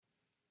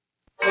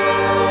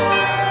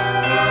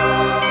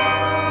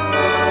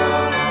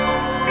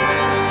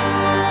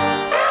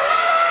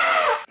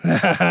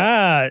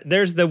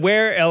there's the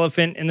were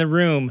elephant in the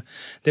room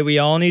that we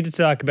all need to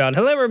talk about.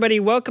 Hello, everybody.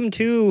 Welcome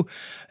to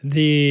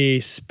the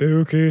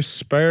Spooky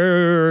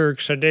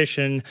Sparks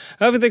edition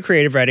of the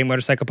Creative Riding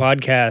Motorcycle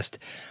Podcast.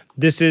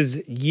 This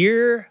is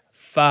year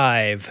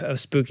 5 of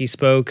Spooky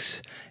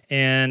Spokes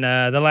and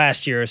the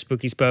last year of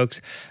Spooky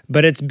Spokes,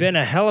 but it's been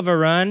a hell of a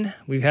run.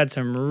 We've had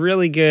some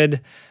really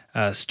good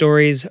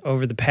stories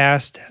over the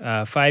past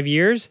 5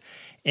 years.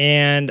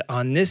 And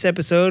on this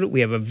episode,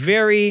 we have a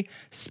very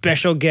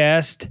special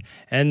guest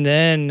and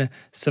then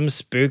some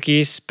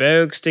spooky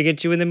spokes to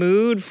get you in the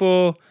mood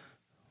for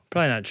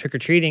probably not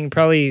trick-or-treating,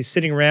 probably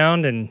sitting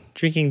around and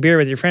drinking beer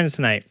with your friends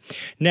tonight.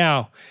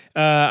 Now,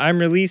 I'm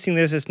releasing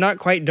this. It's not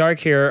quite dark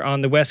here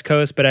on the West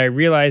Coast, but I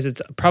realize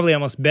it's probably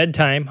almost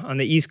bedtime on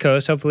the East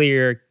Coast. Hopefully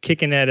you're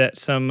kicking it at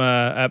some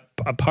a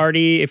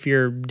party if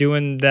you're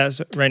doing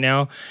that right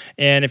now.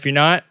 And if you're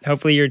not,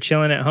 hopefully you're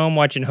chilling at home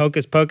watching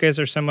Hocus Pocus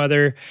or some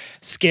other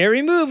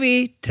scary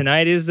movie.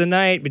 Tonight is the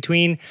night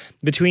between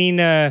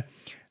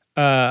October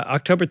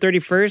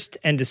 31st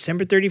and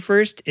December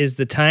 31st is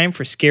the time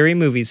for scary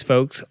movies,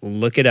 folks.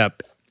 Look it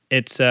up.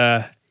 It's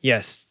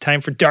yes,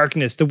 time for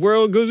darkness. The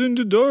world goes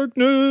into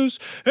darkness,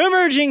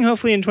 emerging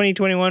hopefully in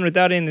 2021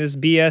 without any of this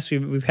BS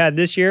we've had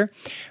this year.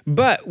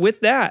 But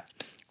with that,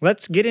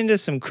 let's get into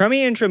some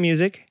crummy intro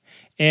music,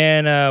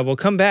 and we'll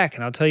come back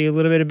and I'll tell you a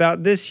little bit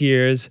about this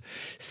year's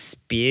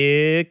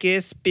Spooky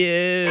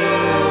Spooks.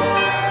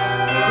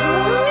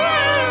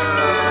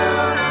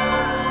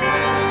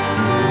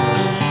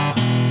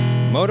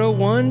 Moto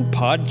One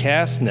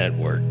Podcast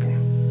Network.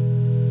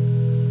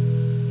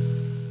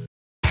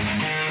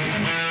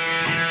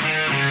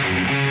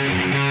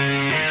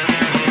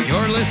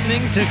 You're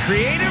listening to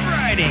Creative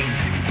Riding,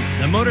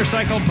 the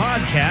motorcycle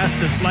podcast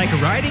that's like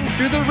riding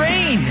through the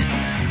rain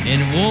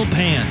in wool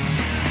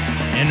pants,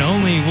 and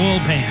only wool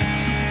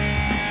pants.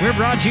 We're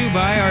brought to you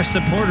by our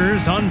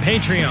supporters on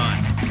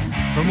Patreon.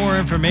 For more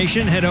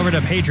information, head over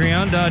to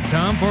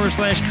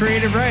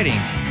patreon.com/creative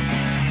riding.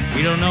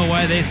 We don't know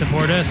why they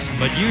support us,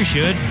 but you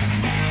should.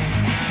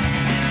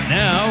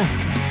 Now,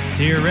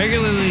 to your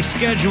regularly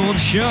scheduled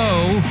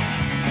show,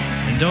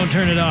 and don't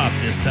turn it off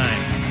this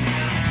time.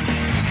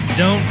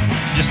 Don't,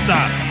 just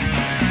stop.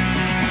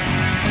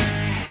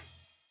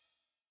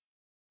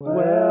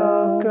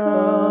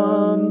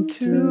 Welcome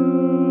to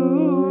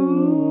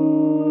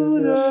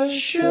the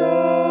show.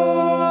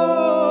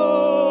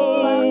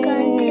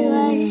 Welcome to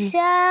the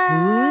show.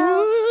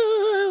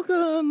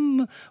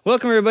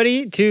 Welcome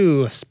everybody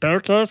to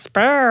Spooky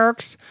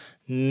Sparks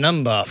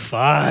number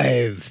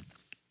 5.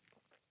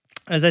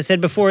 As I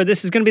said before,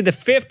 this is going to be the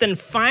 5th and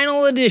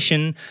final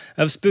edition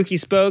of Spooky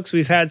Spokes.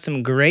 We've had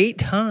some great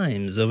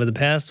times over the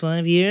past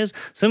 5 years,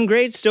 some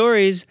great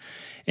stories,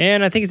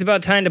 and I think it's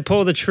about time to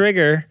pull the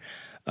trigger,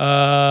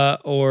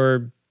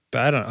 or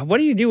I don't know. What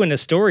do you do when the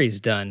story's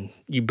done?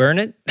 You burn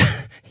it?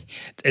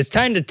 It's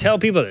time to tell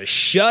people to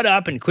shut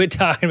up and quit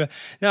talking about.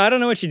 No, I don't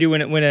know what you do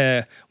when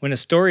a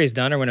story is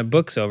done or when a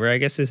book's over. I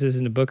guess this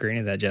isn't a book or any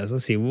of that jazz.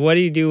 Let's see. What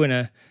do you do when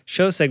a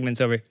show segment's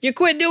over? You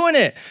quit doing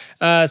it.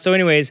 So,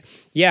 anyways,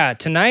 yeah.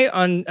 Tonight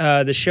on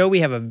the show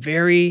we have a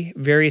very,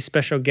 very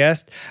special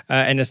guest,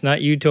 and it's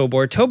not you,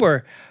 Tobor.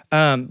 Tobor.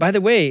 By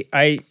the way,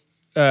 I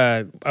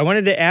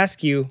wanted to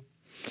ask you.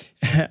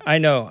 I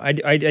know.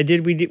 I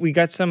did. We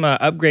got some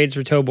upgrades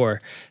for Tobor.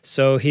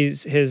 So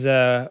his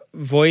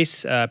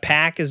voice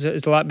pack is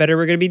a lot better.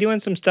 We're going to be doing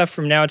some stuff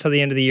from now until the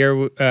end of the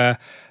year,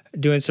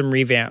 doing some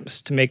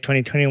revamps to make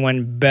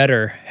 2021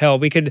 better. Hell,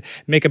 we could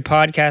make a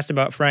podcast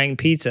about frying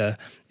pizza,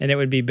 and it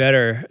would be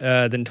better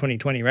than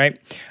 2020, right?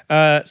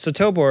 So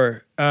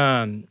Tobor,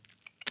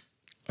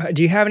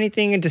 do you have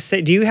anything to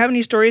say? Do you have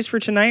any stories for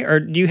tonight, or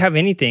do you have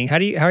anything? How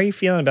are you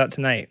feeling about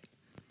tonight?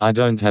 I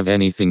don't have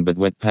anything but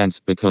wet pants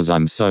because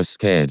I'm so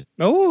scared.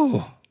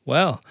 Oh,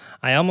 well,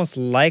 I almost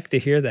like to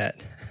hear that.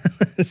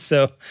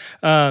 So,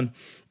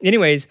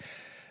 anyways,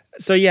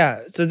 so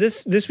yeah, so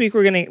this week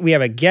we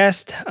have a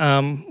guest.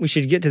 We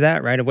should get to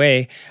that right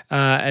away,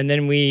 and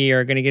then we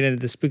are gonna get into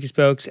the Spooky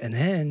Spokes, and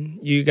then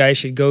you guys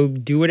should go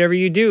do whatever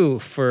you do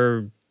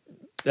for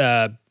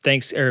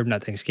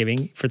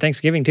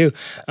Thanksgiving too,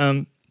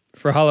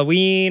 for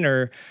Halloween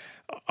or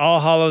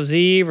All Hallows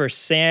Eve or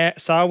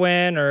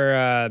Samhain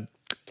or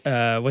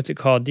what's it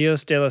called?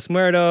 Dios de los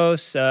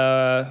Muertos.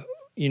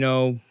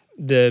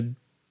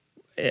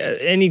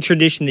 Any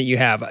tradition that you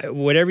have,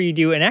 whatever you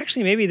do, and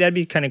actually maybe that'd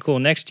be kind of cool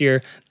next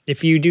year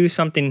if you do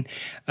something.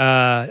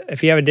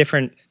 If you have a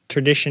different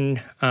tradition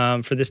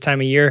for this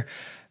time of year,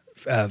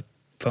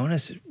 phone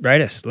us,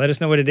 write us, let us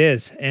know what it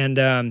is, and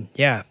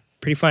yeah,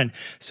 pretty fun.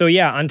 So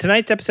yeah, on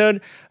tonight's episode,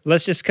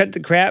 let's just cut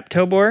the crap.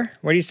 Tobor,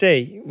 what do you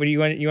say? What do you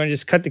want? You want to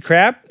just cut the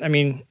crap? I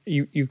mean,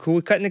 you cool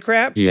with cutting the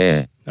crap?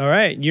 Yeah. All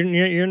right,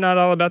 you're not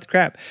all about the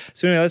crap.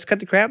 So anyway, let's cut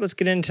the crap. Let's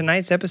get into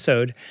tonight's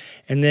episode,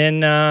 and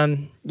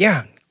then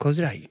close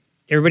it out.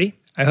 Everybody,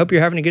 I hope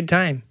you're having a good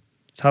time.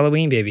 It's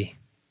Halloween, baby.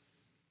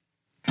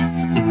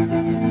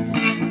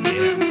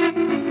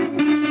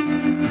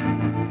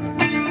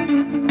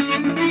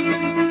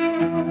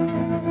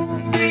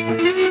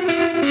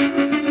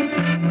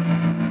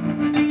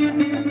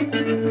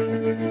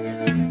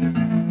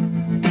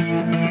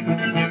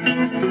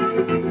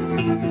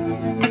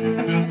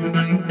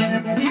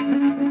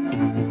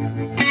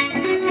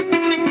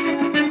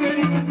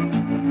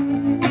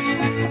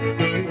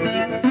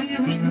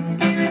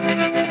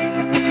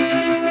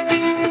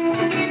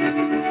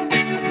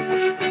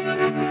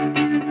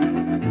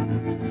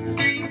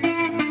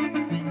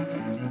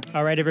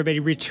 All right, everybody,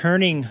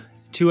 returning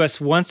to us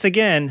once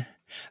again.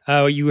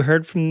 You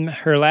heard from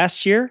her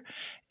last year,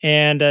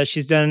 and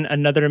she's done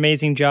another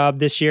amazing job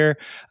this year.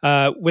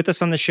 With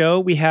us on the show,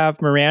 we have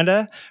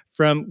Miranda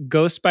from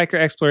Ghost Biker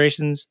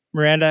Explorations.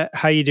 Miranda,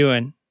 how you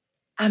doing?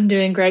 I'm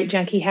doing great,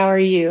 Junkie. How are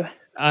you?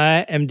 I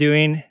am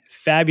doing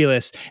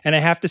fabulous. And I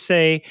have to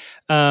say,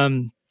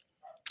 I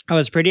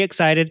was pretty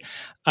excited.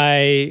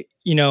 Every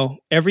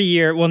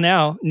year, well,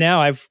 now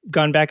I've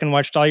gone back and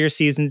watched all your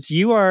seasons.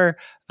 You are,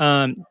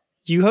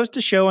 you host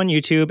a show on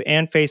YouTube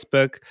and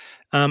Facebook.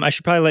 I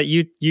should probably let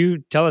you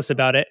tell us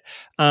about it.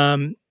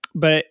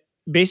 But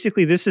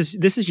basically, this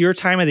is your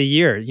time of the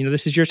year. You know,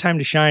 this is your time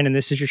to shine, and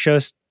this is your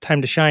show's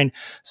time to shine.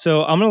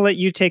 So I'm going to let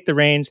you take the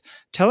reins.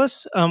 Tell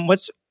us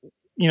what's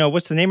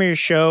the name of your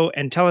show,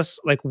 and tell us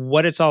like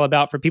what it's all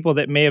about for people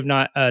that may have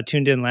not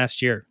tuned in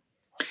last year.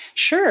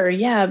 Sure.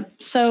 Yeah.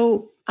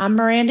 So I'm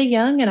Miranda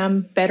Young, and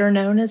I'm better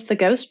known as the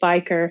Ghost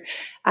Biker.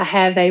 I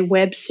have a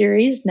web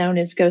series known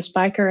as Ghost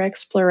Biker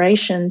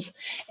Explorations,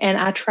 and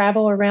I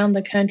travel around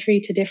the country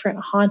to different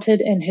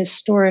haunted and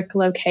historic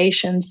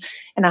locations,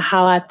 and I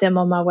highlight them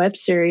on my web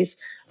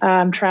series.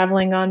 I'm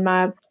traveling on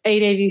my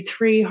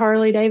 883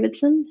 Harley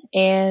Davidson,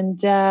 and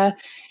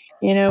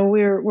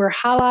we're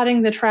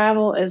highlighting the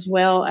travel as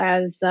well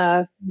as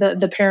the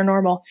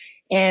paranormal.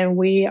 And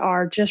we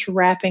are just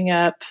wrapping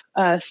up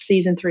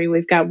season 3.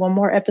 We've got one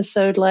more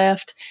episode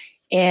left.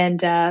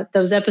 And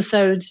those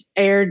episodes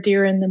air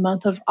during the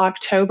month of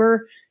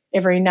October,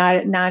 every night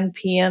at 9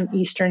 p.m.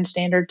 Eastern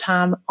Standard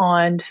Time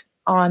on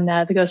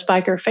the Ghost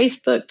Biker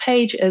Facebook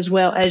page, as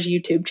well as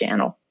YouTube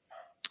channel.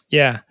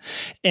 Yeah.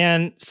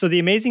 And so the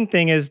amazing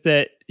thing is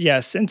that,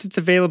 since it's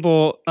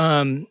available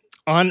on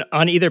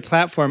either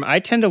platform, I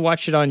tend to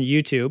watch it on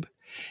YouTube.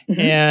 Mm-hmm.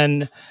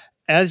 And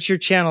as your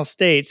channel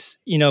states,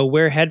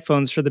 wear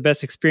headphones for the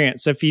best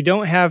experience. So if you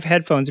don't have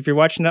headphones, if you're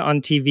watching it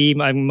on TV,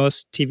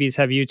 most TVs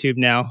have YouTube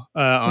now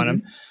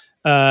on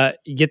them,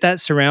 you get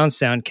that surround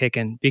sound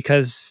kicking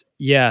because,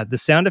 the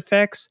sound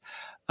effects,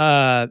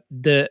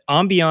 the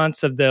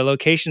ambiance of the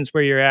locations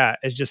where you're at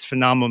is just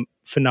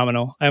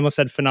phenomenal. I almost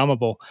said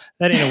phenomenal.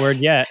 That ain't a word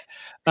yet.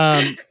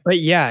 But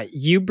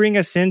you bring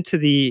us into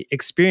the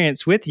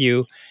experience with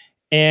you,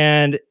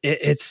 and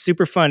it's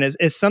super fun.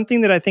 It's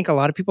something that I think a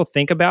lot of people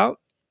think about.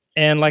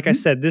 And like I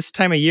said, this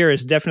time of year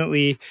is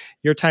definitely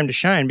your time to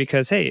shine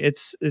because, hey,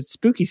 it's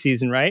spooky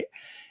season, right?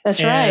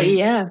 That's right.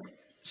 Yeah.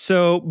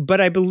 So, but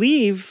I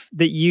believe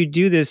that you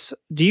do this.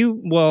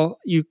 You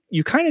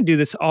kind of do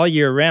this all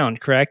year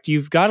round, correct?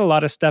 You've got a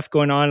lot of stuff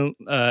going on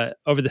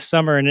over the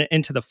summer and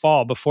into the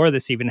fall before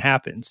this even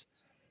happens.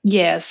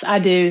 Yes, I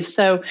do.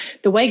 So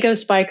the way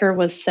Ghost Biker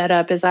was set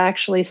up is I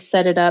actually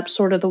set it up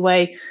sort of the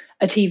way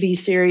a TV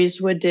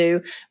series would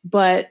do,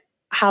 but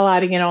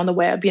highlighting it on the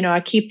web.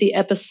 I keep the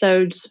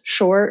episodes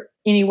short,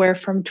 anywhere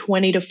from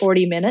 20 to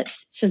 40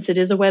 minutes. Since it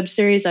is a web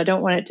series, I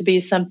don't want it to be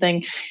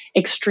something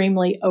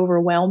extremely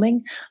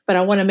overwhelming, but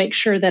I want to make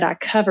sure that I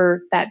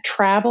cover that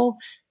travel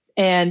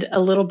and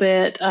a little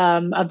bit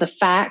of the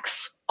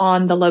facts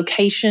on the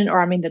location,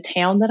 the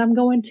town that I'm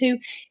going to,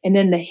 and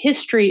then the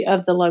history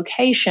of the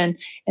location,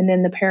 and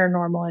then the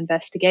paranormal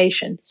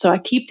investigation. So I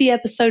keep the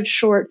episodes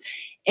short.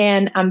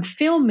 And I'm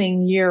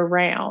filming year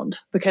round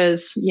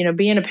because,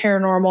 being a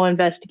paranormal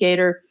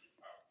investigator,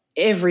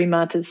 every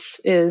month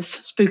is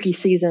spooky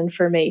season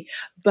for me.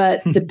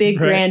 But the big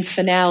right. Grand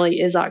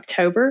finale is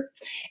October.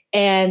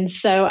 And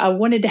so I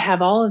wanted to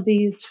have all of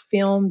these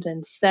filmed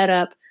and set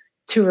up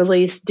to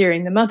release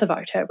during the month of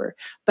October.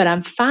 But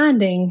I'm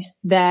finding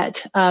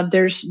that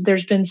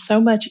there's been so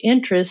much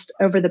interest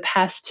over the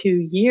past 2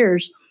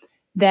 years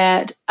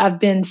that I've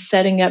been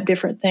setting up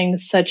different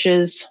things such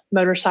as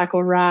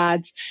motorcycle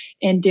rides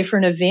and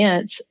different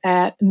events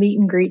at meet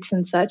and greets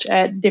and such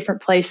at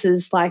different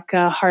places like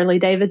Harley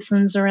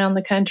Davidsons around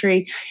the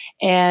country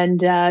and,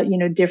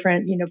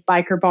 different,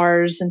 biker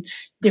bars and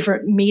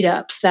different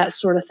meetups, that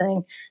sort of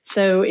thing.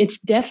 So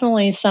it's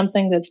definitely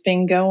something that's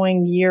been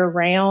going year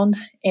round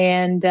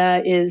and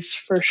is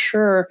for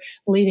sure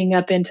leading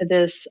up into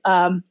this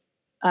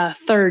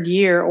third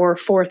year or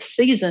fourth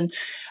season.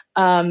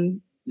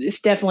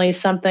 It's definitely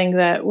something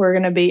that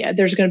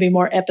there's going to be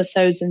more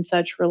episodes and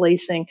such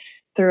releasing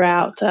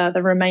throughout the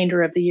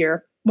remainder of the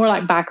year, more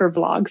like biker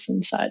vlogs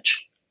and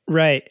such.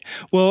 Right.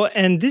 Well,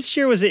 and this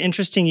year was an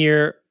interesting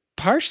year,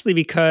 partially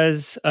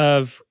because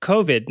of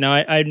COVID. Now,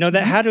 I know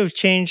that had to have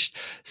changed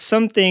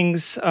some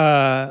things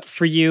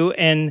for you.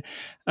 And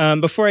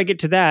before I get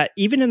to that,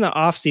 even in the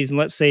off season,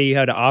 let's say you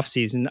had an off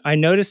season, I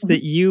noticed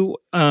that you,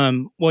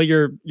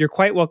 you're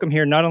quite welcome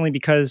here, not only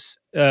because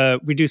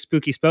we do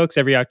Spooky Spokes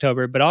every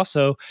October, but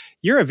also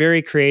you're a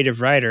very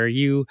creative writer.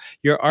 Your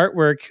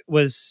artwork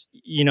was,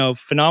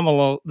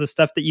 phenomenal. The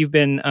stuff that you've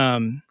been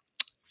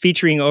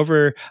featuring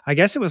over, I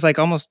guess it was like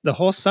almost the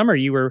whole summer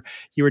you were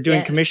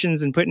doing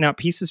commissions and putting out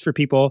pieces for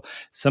people.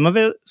 Some of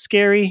it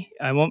scary.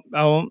 I'm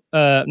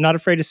not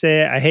afraid to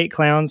say it. I hate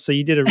clowns. So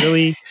you did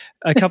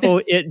a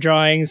couple it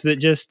drawings that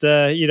just,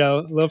 a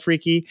little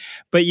freaky,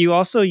 but you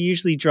also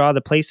usually draw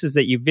the places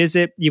that you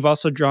visit. You've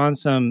also drawn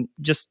some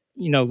just,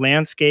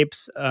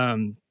 landscapes,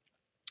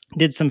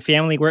 did some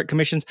family work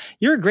commissions.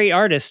 You're a great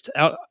artist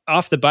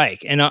off the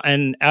bike and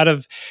out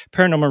of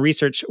paranormal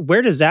research.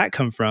 Where does that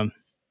come from?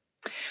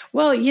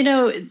 Well,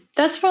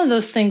 that's one of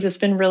those things that's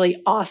been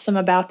really awesome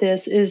about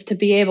this is to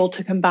be able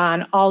to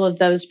combine all of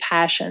those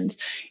passions,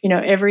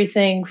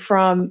 everything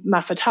from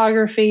my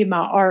photography, my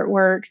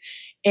artwork,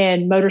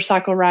 and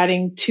motorcycle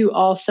riding to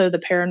also the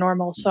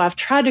paranormal. So I've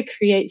tried to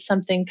create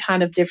something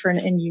kind of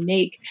different and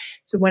unique.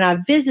 So when I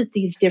visit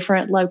these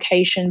different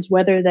locations,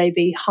 whether they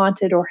be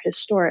haunted or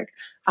historic,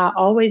 I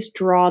always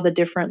draw the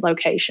different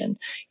location.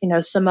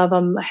 Some of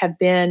them have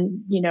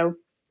been,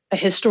 a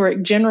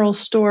historic general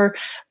store.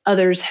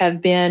 Others have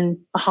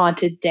been a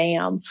haunted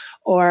dam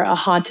or a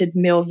haunted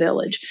mill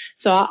village.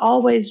 So I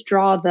always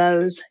draw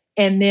those.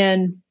 And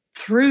then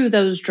through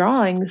those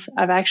drawings,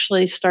 I've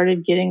actually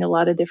started getting a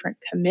lot of different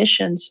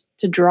commissions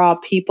to draw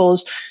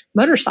people's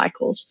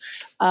motorcycles.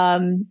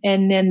 And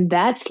then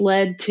that's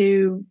led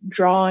to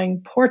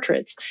drawing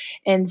portraits.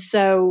 And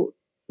so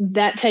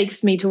that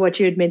takes me to what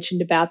you had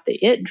mentioned about the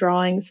IT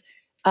drawings.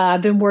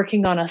 I've been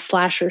working on a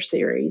slasher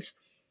series.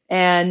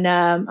 And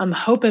I'm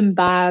hoping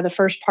by the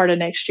first part of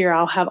next year,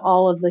 I'll have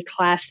all of the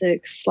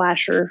classic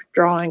slasher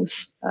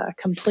drawings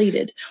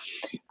completed.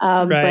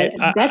 Right.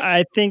 But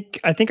I think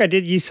I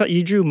did.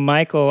 You drew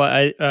Michael.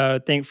 I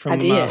think from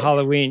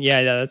Halloween.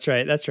 Yeah. That's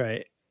right. That's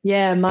right.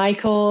 Yeah,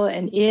 Michael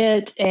and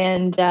IT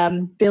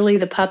and Billy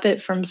the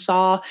puppet from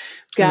Saw.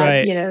 Got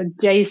right.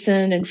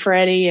 Jason and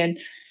Freddy and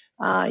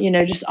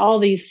just all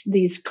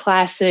these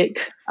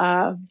classic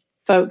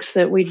folks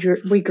that we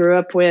grew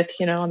up with.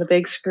 On the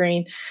big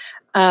screen.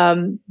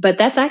 But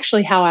that's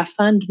actually how I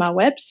fund my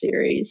web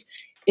series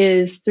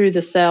is through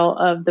the sale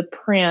of the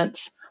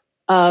prints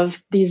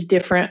of these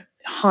different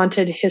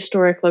haunted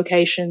historic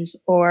locations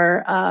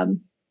or,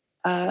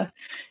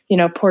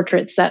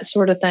 portraits, that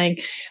sort of thing.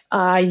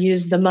 I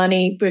use the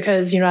money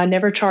because, I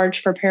never charge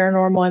for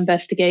paranormal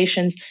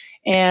investigations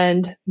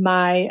and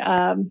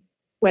my,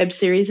 web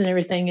series and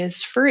everything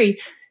is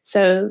free.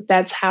 So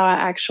that's how I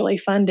actually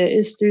fund it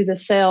is through the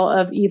sale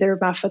of either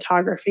my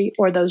photography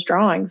or those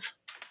drawings.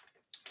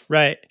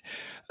 Right.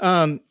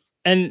 And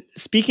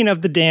speaking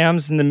of the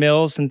dams and the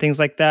mills and things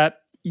like that,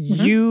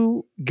 mm-hmm.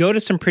 you go to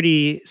some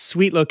pretty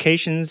sweet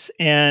locations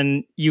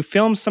and you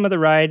film some of the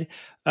ride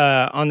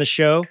on the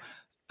show.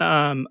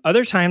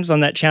 Other times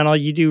on that channel,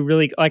 you do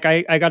really like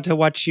I got to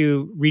watch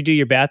you redo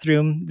your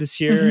bathroom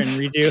this year and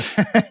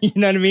redo, you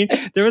know what I mean?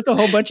 There was a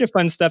whole bunch of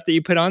fun stuff that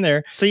you put on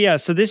there. So yeah,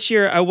 so this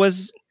year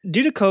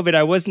due to COVID,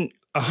 I wasn't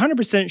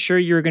 100% sure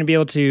you were going to be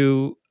able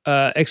to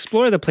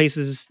explore the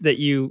places that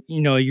you're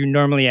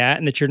normally at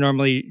and that you're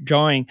normally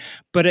drawing,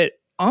 but it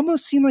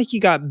almost seemed like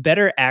you got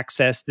better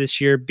access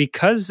this year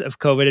because of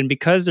COVID and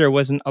because there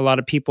wasn't a lot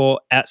of people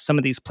at some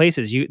of these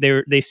places.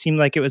 They seemed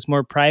like it was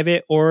more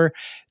private, or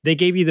they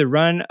gave you the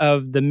run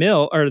of the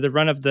mill or the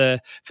run of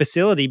the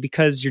facility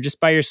because you're just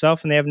by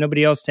yourself and they have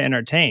nobody else to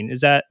entertain.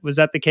 Was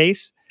that the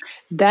case?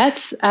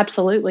 That's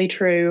absolutely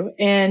true.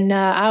 And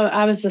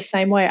I was the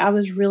same way. I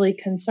was really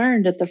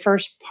concerned at the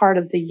first part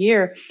of the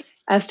year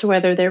as to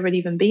whether there would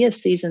even be a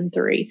season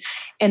 3.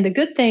 And the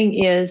good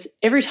thing is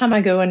every time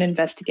I go and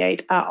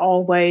investigate, I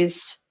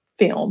always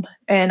film,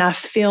 and I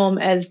film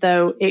as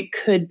though it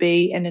could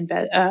be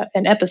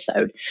an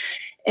episode.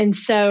 And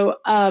so,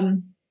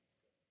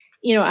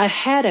 I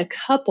had a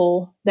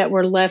couple that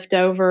were left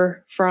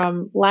over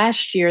from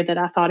last year that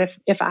I thought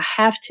if I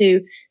have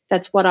to,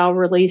 that's what I'll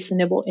release,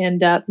 and it will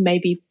end up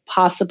maybe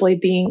possibly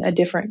being a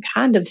different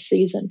kind of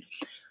season.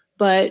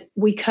 But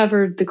we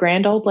covered the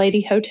Grand Old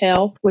Lady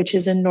Hotel, which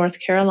is in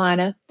North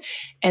Carolina.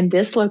 And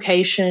this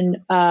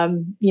location,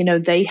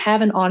 they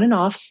have an on and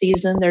off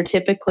season. They're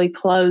typically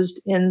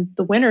closed in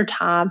the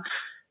wintertime,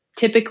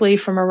 typically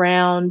from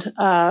around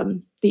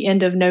the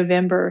end of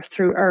November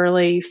through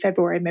early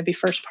February, maybe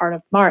first part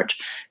of March.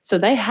 So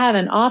they have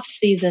an off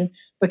season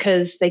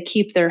because they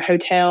keep their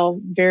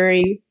hotel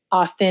very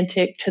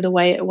authentic to the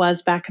way it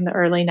was back in the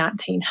early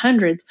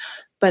 1900s.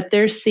 But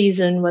their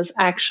season was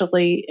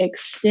actually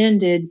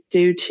extended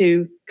due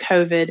to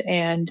COVID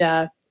and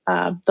the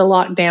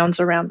lockdowns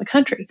around the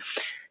country.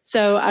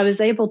 So I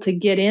was able to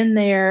get in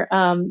there.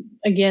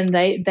 Again,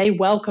 they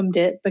welcomed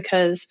it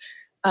because,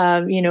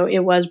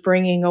 it was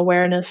bringing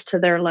awareness to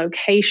their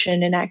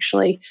location. And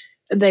actually,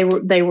 they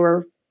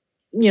were,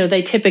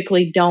 they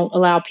typically don't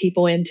allow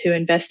people in to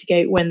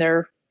investigate when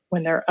they're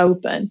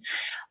open.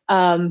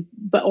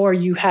 Or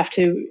you have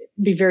to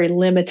be very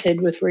limited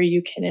with where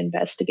you can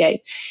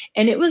investigate.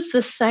 And it was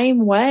the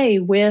same way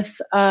with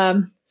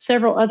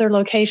several other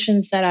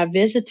locations that I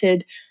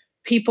visited.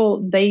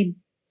 People,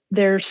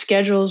 their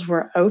schedules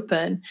were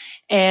open,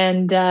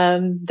 and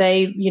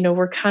they,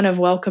 were kind of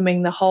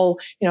welcoming the whole,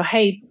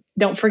 hey,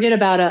 don't forget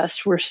about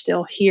us. We're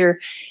still here.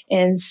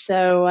 And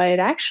so it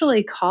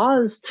actually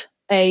caused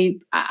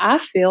I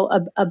feel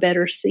a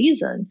better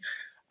season.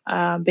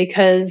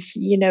 Because,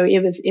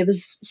 it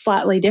was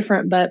slightly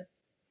different, but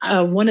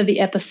one of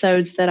the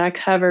episodes that I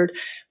covered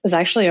was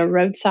actually a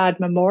roadside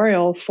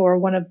memorial for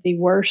one of the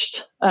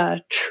worst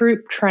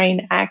troop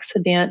train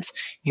accidents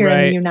here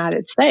in the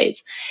United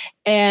States.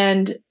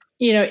 And,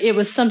 it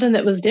was something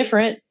that was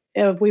different.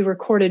 We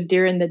recorded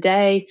during the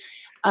day.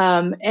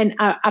 And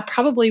I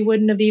probably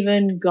wouldn't have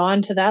even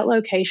gone to that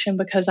location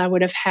because I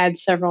would have had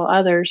several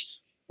others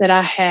that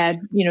I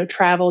had,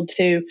 traveled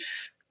to.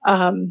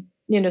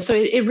 So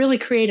it really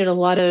created a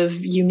lot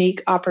of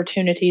unique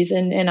opportunities,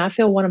 and I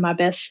feel one of my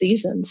best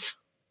seasons.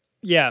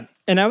 Yeah.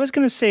 And I was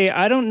going to say,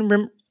 I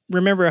don't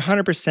remember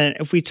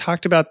 100% if we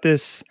talked about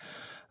this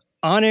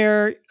on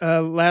air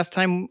last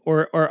time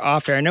or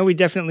off air. I know we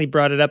definitely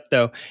brought it up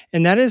though.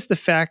 And that is the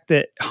fact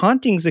that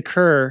hauntings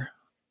occur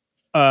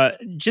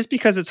just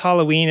because it's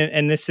Halloween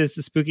and this is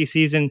the spooky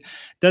season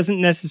doesn't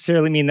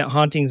necessarily mean that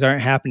hauntings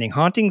aren't happening.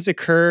 Hauntings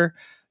occur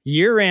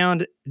year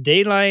round,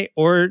 daylight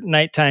or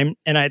nighttime.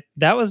 And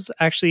that was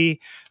actually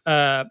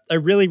a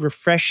really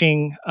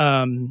refreshing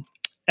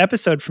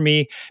episode for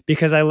me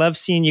because I love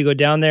seeing you go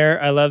down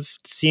there. I love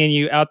seeing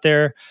you out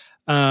there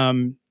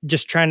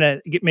just trying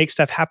to make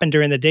stuff happen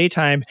during the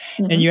daytime.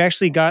 Mm-hmm. And you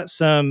actually got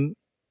some,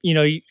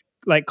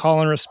 like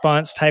call and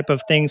response type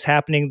of things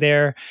happening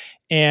there.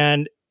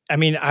 And I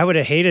mean, I would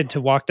have hated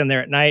to walk down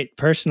there at night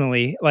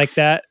personally like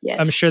that. Yes.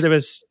 I'm sure there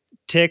was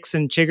ticks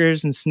and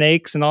chiggers and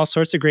snakes and all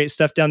sorts of great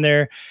stuff down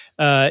there,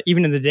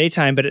 even in the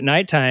daytime, but at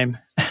nighttime,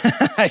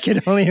 I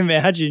could only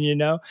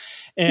imagine,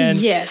 and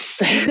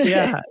yes.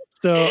 Yeah.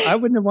 So I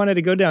wouldn't have wanted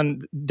to go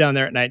down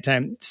there at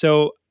nighttime.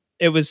 So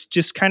it was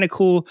just kind of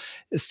cool.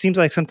 It seems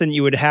like something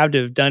you would have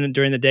to have done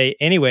during the day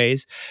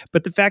anyways,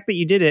 but the fact that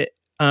you did it,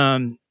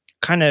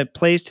 kind of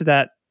plays to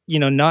that,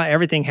 not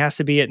everything has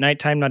to be at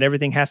nighttime. Not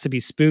everything has to be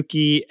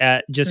spooky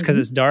just because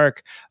it's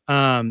dark.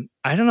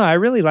 I don't know. I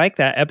really like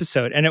that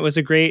episode. And it was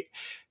a great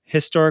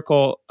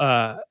historical,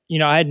 I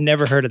had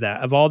never heard of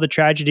that. Of all the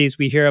tragedies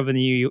we hear of in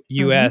the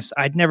U.S.,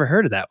 I'd never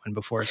heard of that one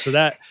before. So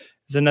that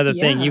is another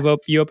thing.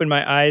 You opened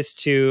my eyes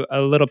to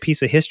a little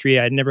piece of history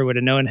I never would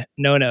have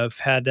known of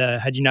had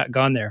you not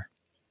gone there.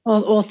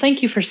 Well,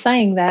 thank you for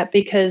saying that,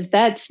 because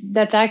that's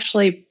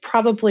actually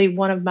probably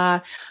one of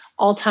my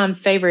all-time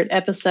favorite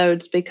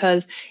episodes,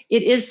 because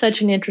it is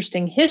such an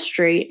interesting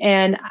history.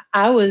 And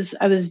I was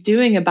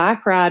doing a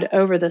bike ride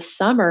over the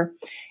summer,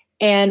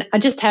 and I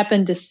just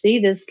happened to see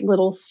this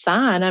little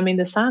sign. I mean,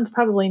 the sign's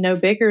probably no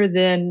bigger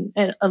than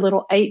a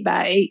little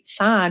 8x8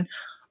 sign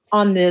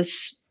on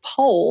this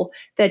pole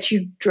that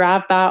you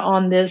drive by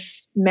on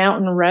this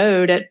mountain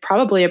road at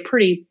probably a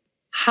pretty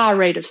high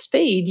rate of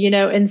speed,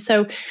 and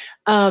so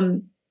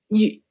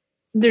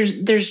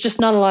there's just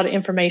not a lot of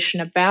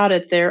information about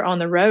it there on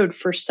the road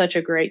for such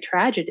a great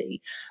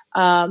tragedy.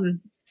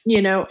 And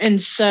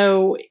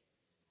so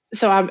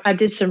I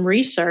did some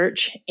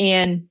research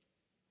and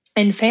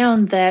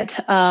found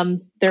that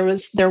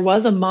there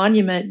was a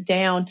monument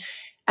down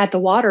at the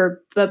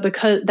water, but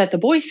because that the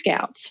Boy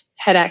Scouts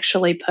had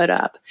actually put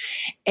up,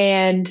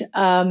 and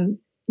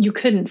you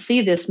couldn't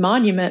see this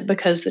monument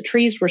because the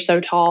trees were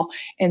so tall.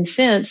 And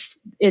since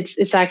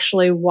it's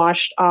actually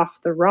washed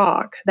off the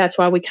rock, that's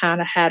why we kind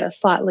of had a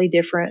slightly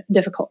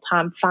difficult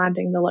time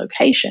finding the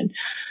location.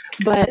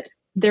 But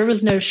there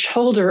was no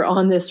shoulder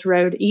on this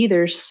road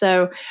either.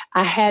 So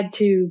I had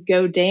to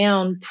go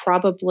down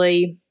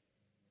probably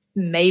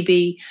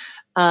maybe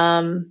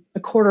a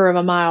quarter of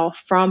a mile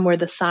from where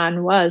the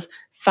sign was,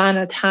 find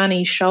a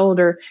tiny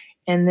shoulder,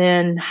 and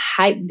then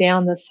hike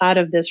down the side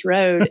of this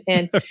road.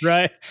 And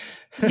right.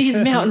 These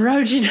mountain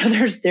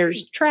roads,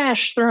 there's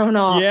trash thrown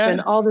off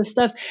and all this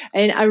stuff.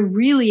 And I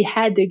really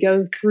had to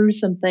go through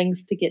some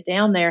things to get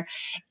down there.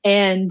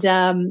 And,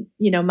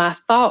 my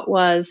thought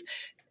was,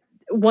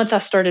 once I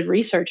started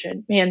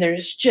researching, man,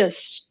 there's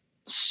just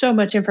so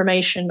much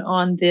information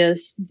on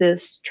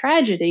this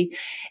tragedy.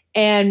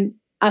 And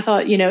I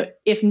thought,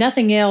 if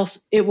nothing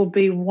else, it will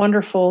be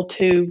wonderful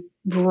to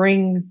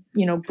bring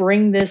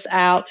this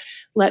out,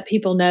 let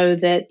people know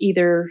that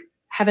either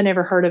haven't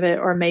ever heard of it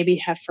or maybe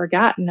have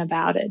forgotten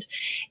about it.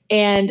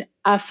 And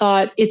I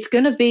thought it's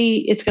going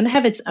to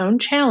have its own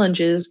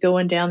challenges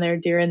going down there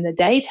during the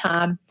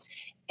daytime.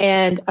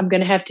 And I'm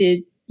going to have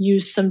to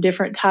use some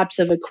different types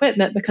of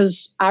equipment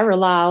because I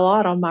rely a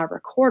lot on my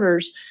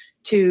recorders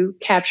to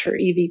capture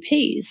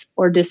EVPs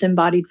or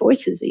disembodied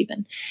voices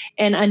even.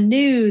 And I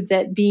knew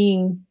that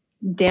being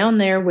down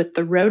there with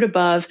the road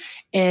above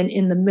and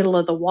in the middle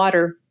of the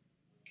water,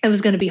 it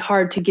was going to be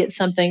hard to get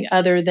something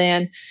other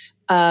than,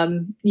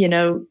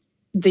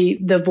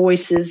 the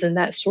voices and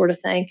that sort of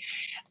thing.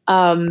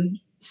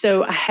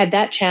 So I had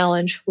that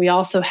challenge. We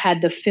also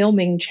had the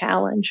filming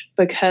challenge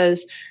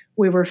because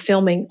we were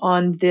filming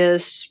on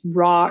this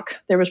rock.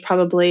 There was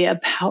probably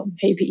about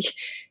maybe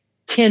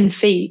 10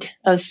 feet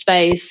of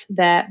space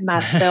that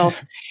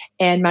myself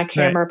and my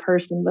camera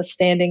person was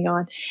standing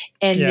on.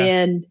 And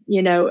then,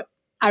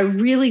 I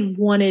really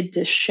wanted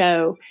to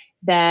show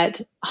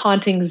that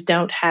hauntings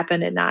don't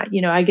happen at night.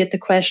 I get the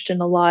question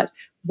a lot,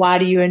 why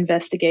do you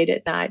investigate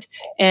at night?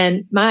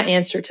 And my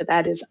answer to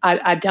that is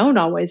I don't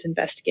always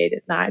investigate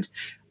at night.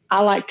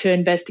 I like to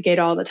investigate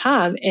all the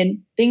time, and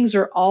things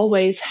are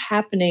always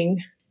happening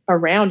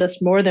around us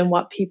more than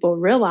what people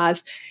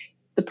realize.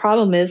 The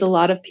problem is a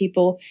lot of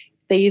people,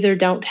 they either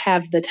don't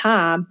have the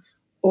time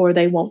or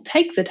they won't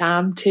take the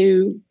time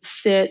to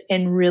sit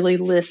and really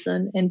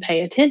listen and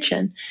pay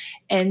attention.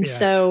 And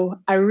so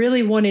I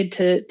really wanted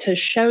to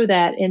show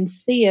that and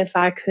see if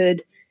I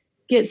could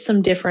get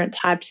some different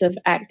types of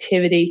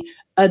activity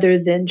other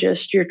than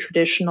just your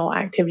traditional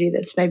activity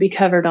that's maybe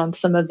covered on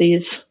some of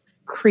these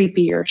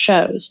creepier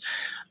shows.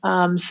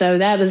 So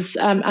that was,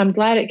 I'm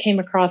glad it came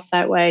across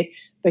that way,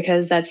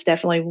 because that's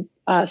definitely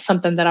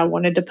something that I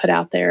wanted to put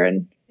out there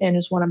and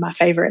is one of my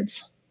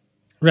favorites.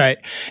 Right.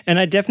 And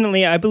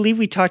I believe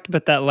we talked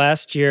about that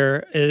last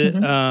year.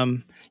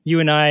 You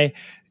and I,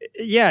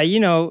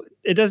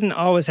 it doesn't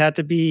always have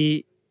to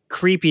be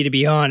creepy to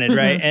be haunted,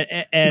 right?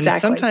 And Exactly.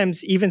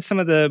 sometimes even some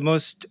of the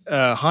most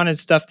haunted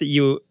stuff that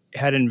you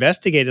had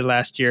investigated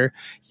last year,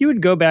 you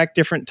would go back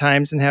different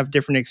times and have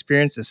different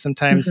experiences.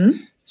 Sometimes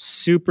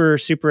super,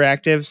 super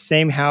active,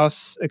 same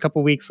house a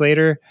couple weeks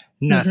later,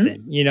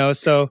 nothing,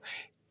 so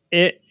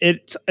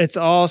it's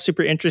all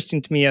super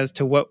interesting to me as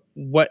to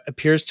what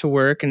appears to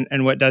work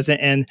and what doesn't.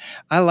 And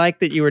I like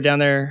that you were down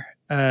there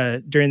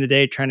during the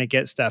day trying to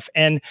get stuff.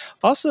 And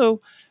also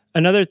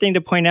another thing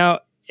to point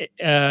out,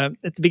 at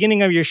the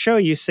beginning of your show,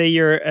 you say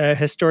you're a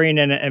historian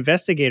and an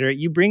investigator.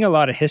 You bring a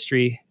lot of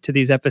history to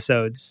these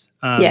episodes.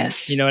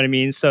 Yes. You know what I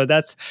mean? So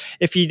that's,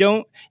 if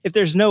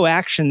there's no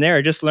action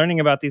there, just learning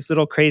about these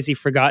little crazy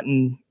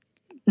forgotten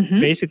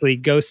basically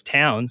ghost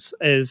towns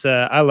is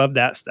I love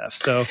that stuff.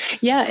 So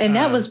and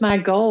that was my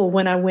goal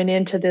when I went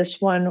into this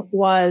one.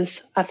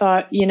 Was I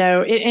thought,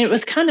 it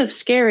was kind of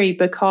scary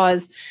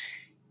because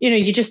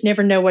you just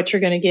never know what you're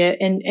going to get,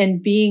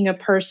 and being a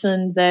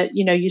person that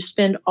you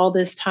spend all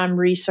this time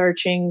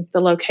researching the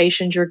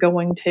locations you're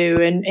going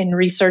to and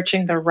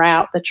researching the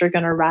route that you're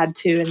going to ride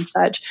to and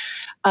such,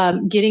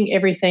 getting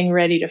everything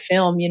ready to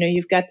film.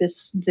 You've got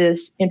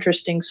this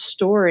interesting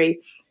story,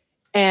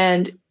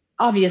 and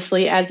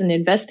obviously, as an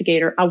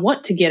investigator, I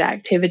want to get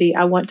activity.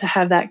 I want to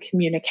have that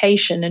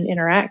communication and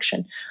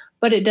interaction,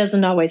 but it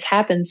doesn't always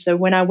happen. So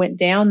when I went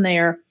down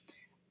there,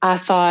 I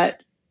thought,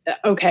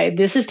 okay,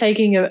 this is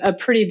taking a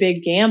pretty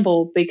big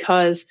gamble,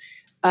 because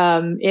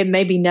it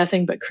may be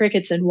nothing but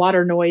crickets and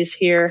water noise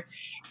here.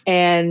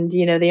 And,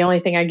 the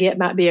only thing I get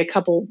might be a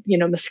couple,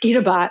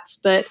 mosquito bites.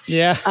 But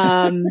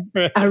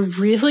I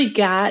really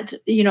got,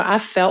 I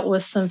felt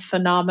with some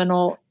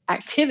phenomenal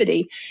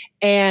activity.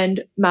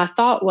 And my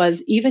thought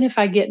was, even if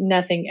I get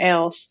nothing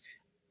else,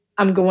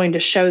 I'm going to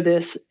show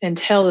this and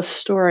tell the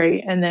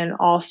story, and then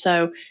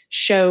also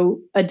show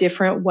a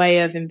different way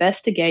of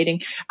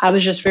investigating. I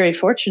was just very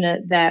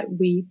fortunate that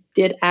we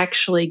did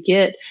actually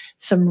get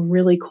some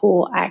really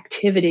cool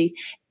activity.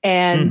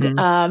 And,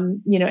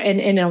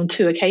 and on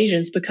two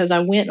occasions, because I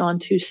went on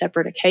two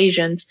separate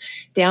occasions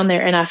down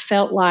there, and I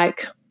felt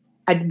like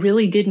I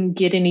really didn't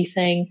get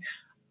anything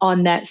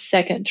on that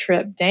second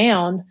trip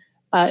down,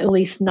 at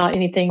least not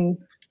anything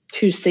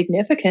too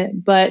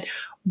significant. But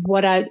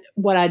what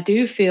I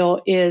do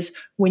feel is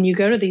when you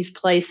go to these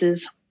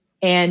places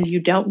and you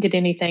don't get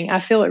anything, I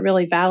feel it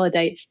really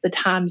validates the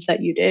times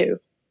that you do.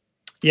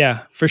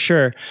 Yeah, for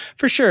sure.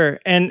 For sure.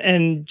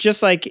 And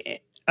just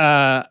like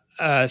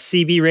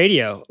CB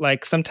radio,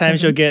 like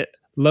sometimes you'll get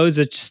loads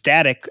of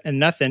static and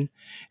nothing,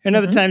 and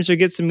other times you'll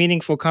get some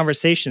meaningful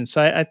conversations.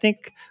 So I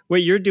think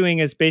what you're doing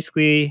is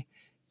basically,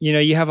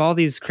 you have all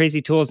these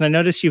crazy tools. And I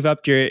noticed you've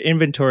upped your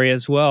inventory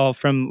as well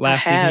from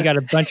last season. You got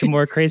a bunch of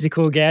more crazy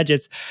cool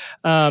gadgets.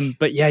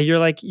 But yeah,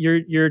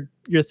 you're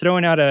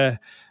throwing out a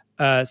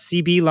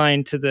CB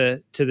line to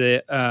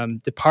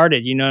the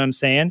Departed. You know what I'm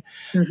saying?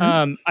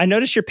 I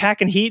noticed you're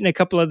packing heat in a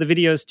couple of the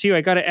videos too.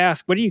 I got to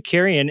ask, what are you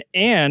carrying?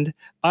 And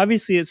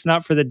obviously, it's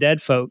not for the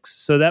dead folks,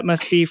 so that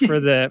must be for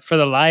the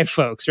live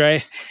folks,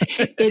 right?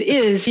 It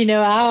is. I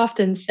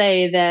often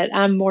say that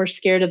I'm more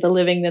scared of the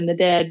living than the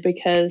dead,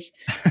 because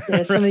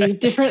some of these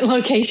different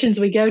locations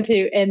we go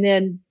to, and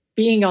then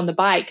being on the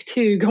bike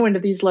too, going to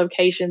these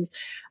locations,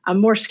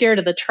 I'm more scared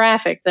of the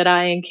traffic that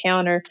I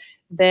encounter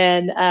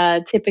than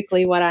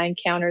typically what I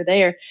encounter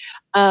there.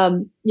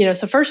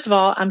 So first of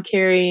all, I'm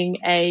carrying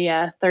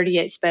a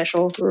 38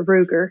 Special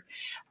Ruger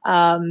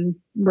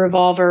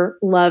revolver.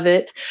 Love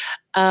it.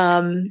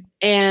 And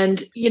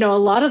a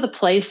lot of the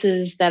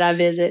places that I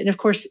visit, and of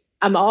course,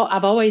 I've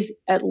always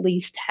at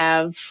least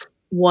have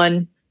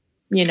one,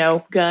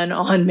 gun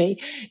on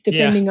me,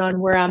 depending on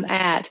where I'm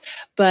at.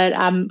 But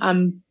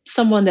I'm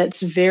someone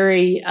that's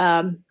very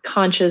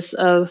conscious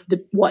of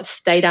what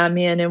state I'm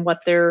in and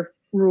what their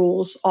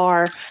rules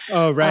are.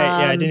 Oh, right.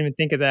 I didn't even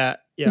think of that.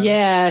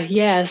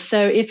 Yeah.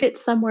 So if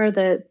it's somewhere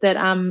that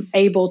I'm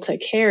able to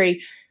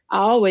carry, I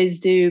always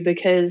do,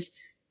 because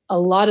a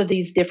lot of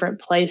these different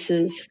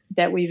places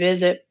that we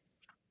visit,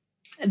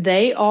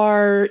 they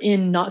are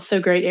in not so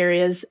great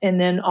areas.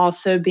 And then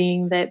also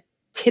being that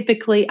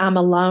typically I'm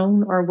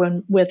alone or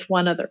with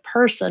one other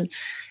person,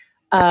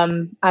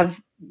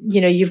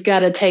 you've got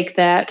to take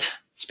that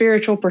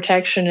spiritual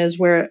protection as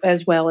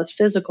well as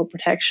physical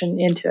protection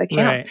into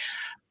account. Right.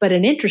 But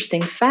an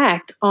interesting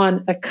fact,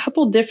 on a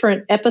couple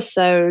different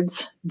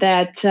episodes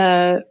that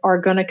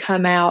are going to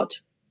come out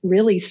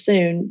really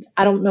soon,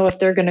 I don't know if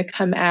they're going to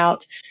come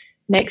out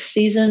next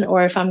season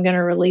or if I'm going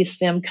to release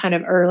them kind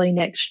of early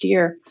next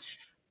year.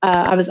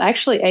 I was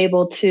actually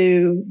able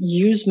to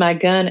use my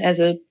gun as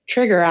a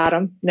trigger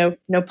item. No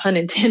pun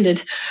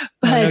intended.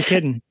 But no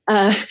kidding.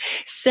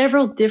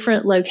 Several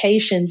different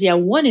locations. Yeah,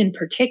 one in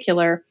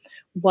particular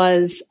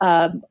was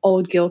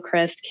Old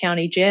Gilchrist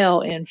County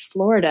Jail in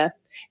Florida.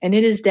 And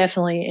it is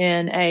definitely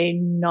in a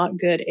not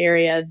good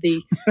area.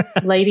 The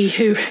lady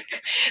who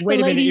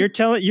wait a minute, you're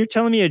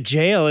telling me a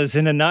jail is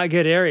in a not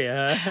good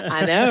area.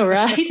 I know,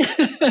 right?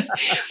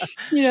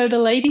 The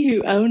lady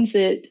who owns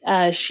it,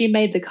 she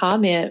made the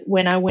comment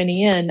when I went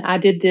in. I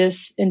did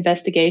this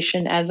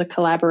investigation as a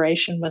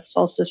collaboration with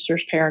Soul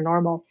Sisters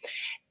Paranormal.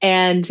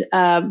 And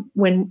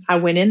when I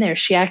went in there,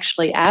 she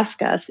actually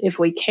asked us if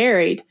we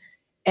carried.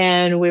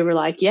 And we were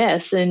like,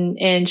 yes.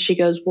 And she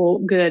goes, well,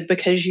 good,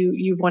 because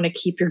you want to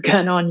keep your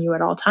gun on you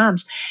at all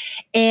times.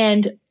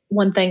 And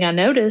one thing I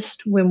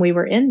noticed when we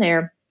were in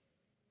there,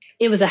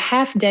 it was a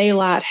half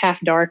daylight,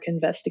 half dark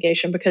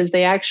investigation because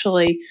they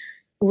actually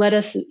let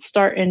us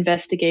start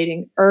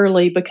investigating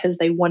early because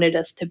they wanted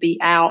us to be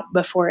out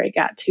before it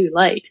got too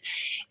late.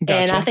 Gotcha.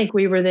 And I think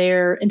we were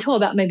there until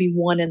about maybe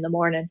 1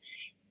 a.m.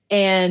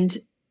 And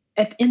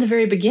in the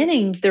very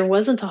beginning, there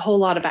wasn't a whole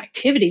lot of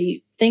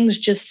activity. Things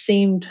just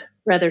seemed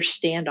rather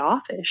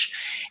standoffish.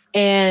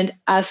 And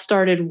I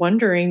started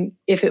wondering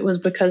if it was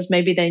because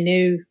maybe they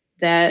knew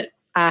that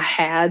I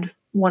had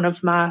one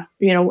of my,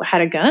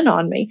 had a gun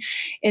on me.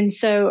 And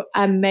so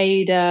I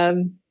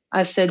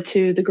said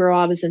to the girl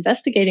I was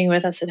investigating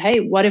with, I said,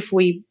 hey, what if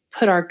we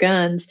put our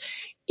guns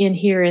in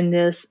here in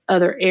this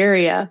other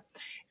area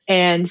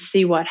and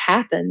see what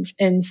happens?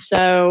 And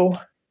so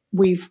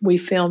we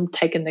filmed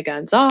taking the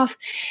guns off,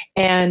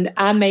 and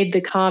I made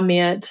the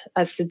comment.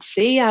 I said,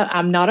 "See,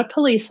 I'm not a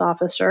police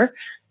officer.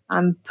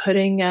 I'm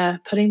putting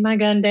my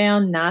gun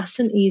down, nice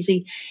and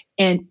easy."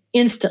 And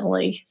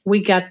instantly,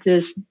 we got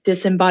this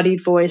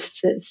disembodied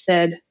voice that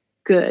said,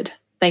 "Good,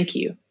 thank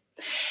you."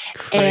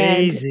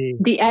 Crazy.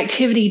 And the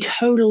activity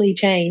totally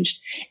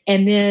changed.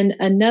 And then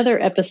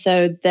another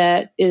episode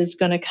that is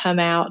going to come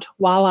out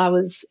while I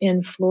was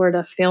in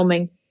Florida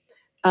filming.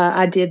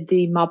 I did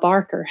the Ma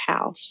Barker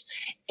house,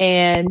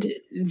 and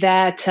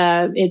that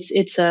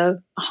it's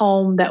a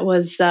home that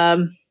was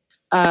the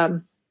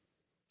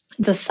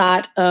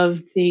site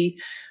of the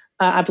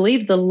I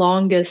believe the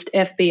longest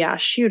FBI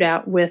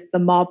shootout with the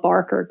Ma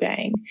Barker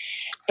gang.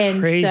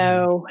 And Crazy.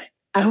 So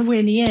I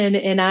went in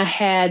and I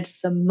had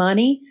some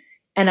money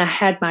and I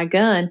had my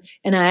gun,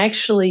 and I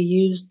actually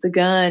used the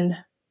gun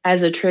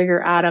as a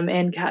trigger item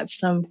and got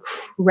some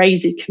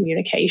crazy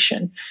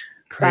communication.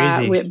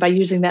 By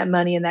using that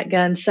money and that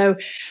gun. So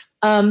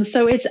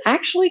it's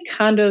actually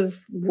kind of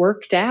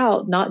worked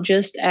out, not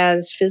just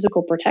as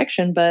physical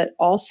protection, but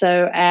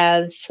also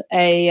as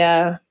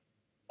a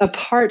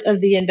part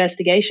of the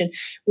investigation,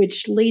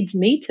 which leads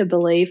me to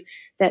believe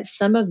that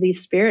some of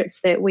these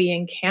spirits that we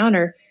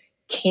encounter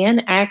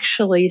can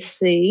actually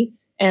see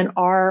and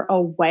are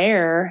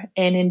aware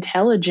and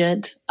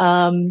intelligent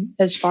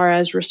as far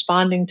as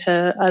responding to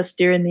us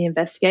during the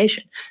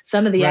investigation.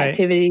 Some of the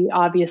activity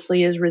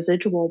obviously is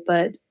residual,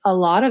 but a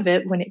lot of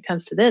it, when it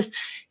comes to this,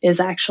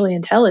 is actually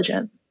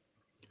intelligent.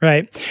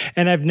 Right.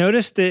 And I've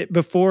noticed that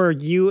before,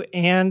 you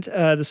and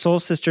the Soul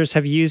Sisters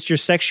have used your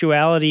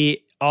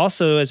sexuality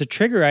also as a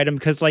trigger item,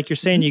 because like you're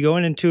saying, you go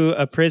into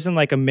a prison,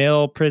 like a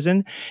male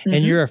prison,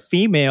 and you're a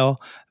female,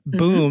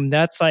 boom,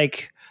 that's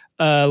like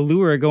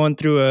lure going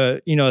through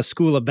a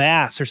school of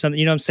bass or something,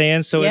 you know what I'm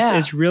saying? So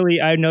it's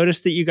really, I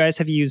noticed that you guys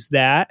have used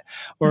that,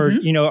 or,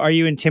 are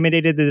you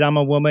intimidated that I'm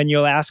a woman?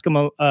 You'll ask them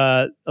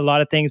a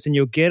lot of things and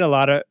you'll get a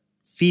lot of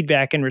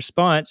feedback and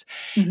response.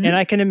 And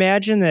I can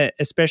imagine that,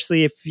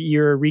 especially if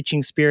you're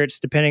reaching spirits,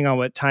 depending on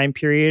what time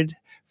period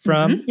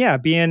from,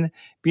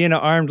 being an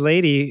armed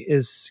lady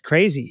is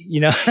crazy,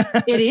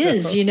 It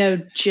is,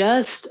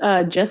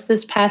 just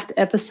this past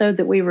episode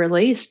that we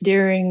released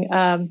during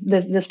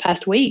this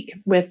past week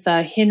with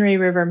Henry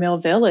River Mill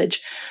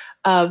Village,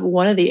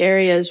 one of the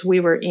areas we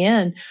were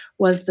in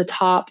was the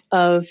top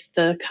of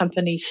the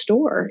company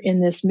store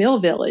in this mill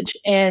village.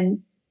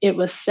 And it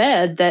was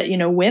said that,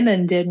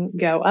 women didn't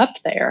go up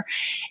there.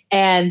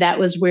 And that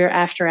was where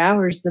after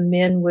hours, the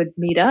men would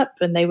meet up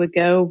and they would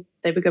go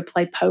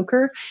play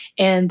poker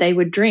and they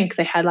would drink.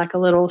 They had like a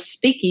little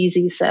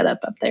speakeasy set up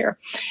there.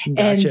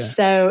 Gotcha. And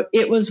so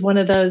it was one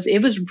of those,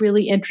 it was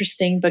really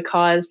interesting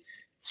because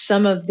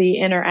some of the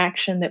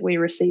interaction that we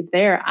received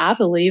there, I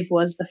believe,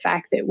 was the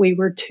fact that we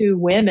were two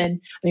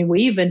women. I mean,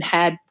 we even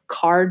had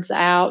cards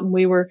out and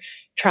we were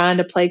trying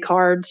to play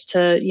cards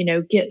to,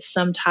 get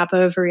some type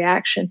of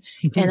reaction.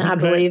 And I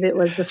believe it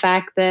was the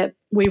fact that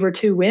we were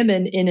two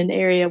women in an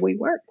area we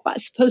weren't quite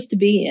supposed to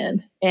be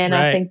in. And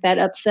I think that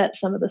upset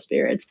some of the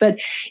spirits. But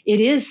it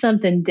is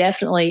something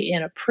definitely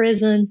in a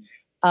prison.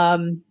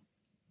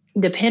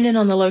 Depending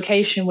on the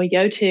location we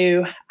go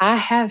to, I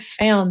have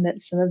found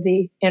that some of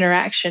the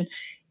interaction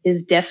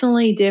is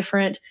definitely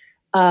different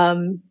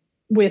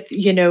with,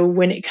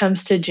 when it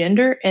comes to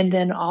gender. And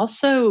then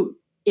also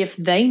if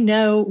they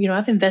know,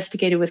 I've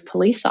investigated with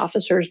police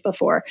officers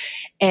before,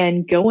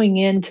 and going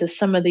into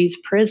some of these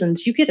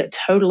prisons, you get a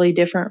totally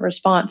different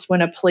response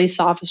when a police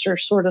officer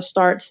sort of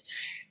starts,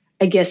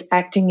 I guess,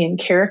 acting in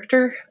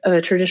character of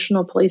a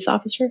traditional police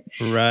officer.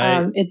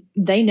 Right.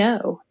 They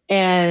know.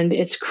 And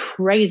it's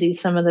crazy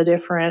some of the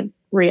different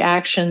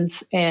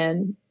reactions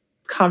and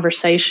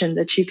conversation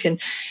that you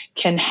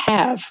can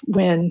have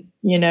when,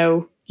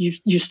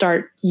 you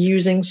start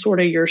using sort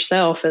of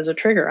yourself as a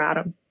trigger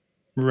item.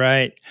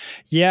 Right.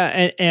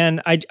 Yeah.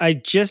 And I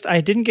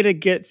didn't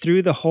get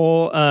through the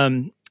whole,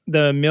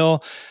 the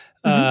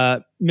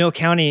Mill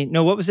County.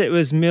 No, what was it? It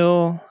was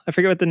Mill. I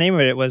forget what the name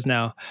of it was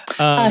now.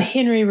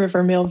 Henry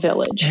River Mill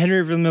Village.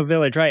 Henry River Mill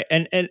Village. Right.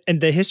 And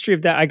the history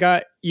of that, I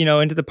got,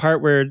 into the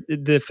part where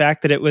the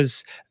fact that it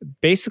was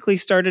basically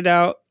started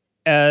out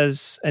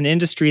as an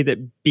industry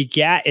that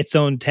begat its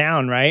own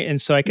town. Right.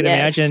 And so I could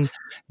imagine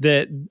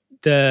that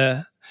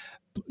the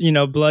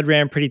blood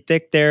ran pretty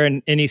thick there,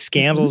 and any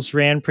scandals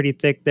ran pretty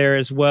thick there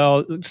as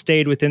well,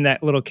 stayed within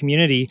that little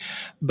community.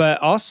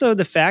 But also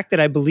the fact that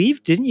I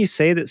believe, didn't you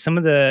say that some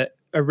of the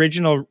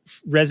original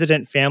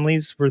resident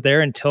families were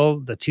there until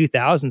the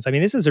 2000s? I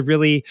mean, this is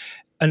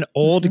an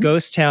old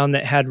ghost town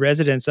that had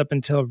residents up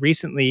until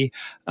recently.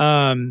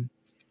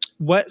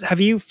 What have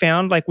you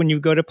found, like when you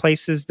go to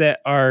places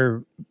that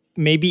are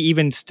maybe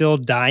even still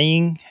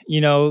dying,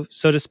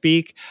 so to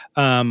speak?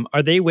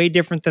 Are they way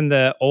different than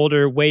the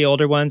way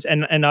older ones?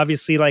 And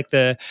obviously, like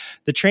the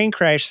train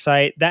crash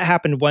site, that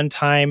happened one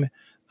time,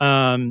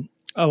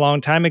 a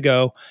long time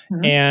ago.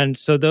 And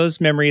so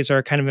those memories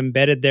are kind of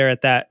embedded there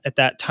at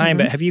that time.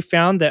 But have you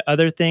found that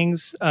other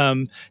things,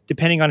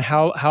 depending on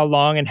how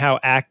long and how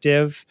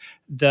active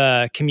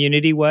the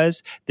community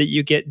was, that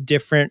you get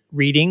different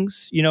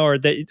readings, or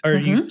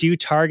you do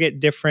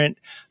target different,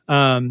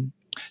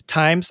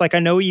 times? Like I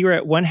know you were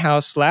at one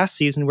house last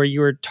season where you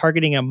were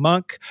targeting a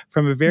monk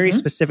from a very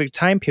specific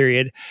time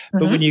period.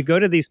 But when you go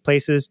to these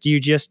places, do you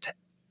just,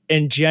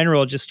 in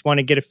general, just want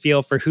to get a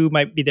feel for who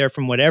might be there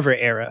from whatever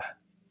era?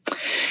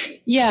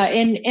 Yeah.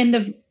 And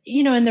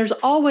there's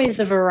always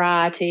a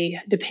variety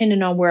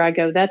depending on where I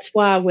go. That's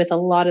why with a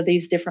lot of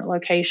these different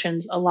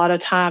locations, a lot of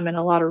time and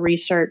a lot of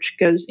research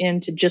goes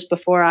into just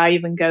before I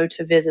even go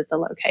to visit the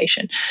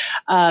location.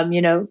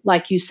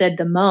 Like you said,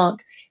 the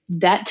monk,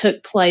 that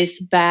took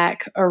place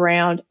back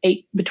around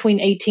between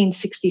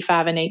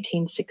 1865 and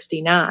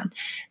 1869.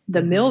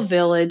 The Mill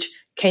Village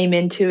came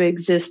into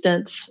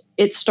existence.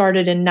 It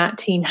started in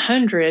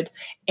 1900,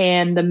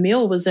 and the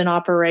mill was in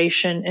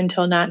operation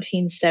until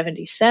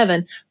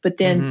 1977, but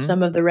then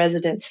some of the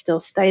residents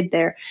still stayed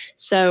there.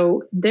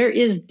 So there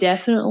is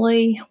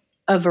definitely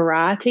a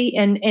variety.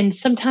 And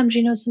sometimes,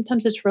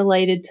 sometimes it's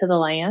related to the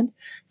land.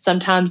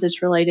 Sometimes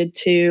it's related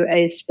to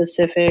a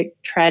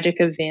specific tragic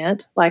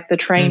event, like the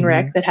train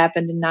wreck that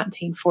happened in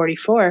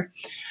 1944.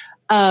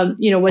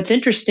 What's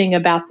interesting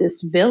about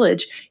this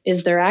village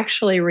is they're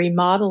actually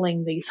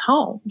remodeling these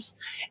homes.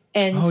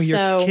 And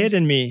you're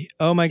kidding me.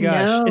 Oh my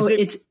gosh.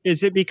 No,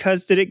 is it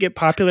because, did it get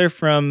popular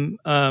from,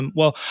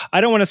 well,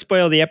 I don't want to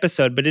spoil the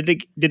episode, but did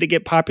it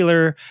get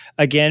popular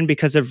again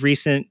because of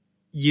recent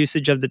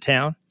usage of the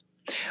town?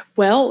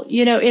 Well,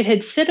 it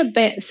had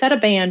sat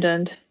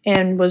abandoned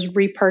and was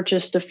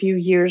repurchased a few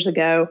years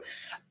ago.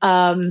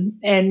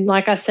 And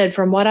like I said,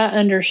 from what I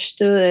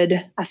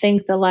understood, I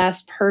think the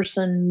last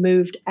person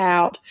moved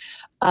out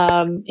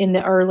in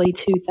the early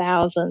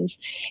 2000s.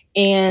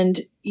 And,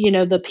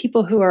 the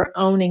people who are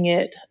owning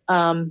it,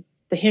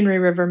 the Henry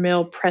River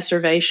Mill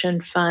Preservation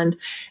Fund,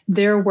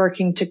 they're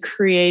working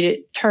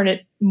to turn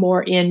it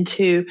more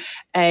into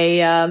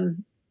a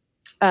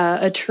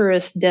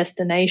tourist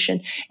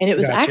destination. And it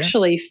was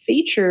actually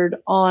featured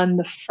on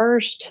the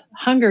first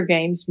Hunger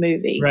Games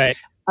movie. Right.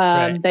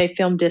 They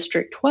filmed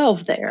District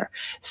 12 there.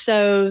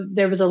 So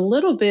there was a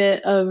little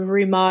bit of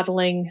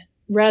remodeling,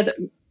 rather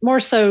more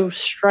so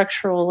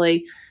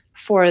structurally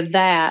for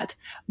that.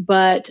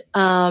 But,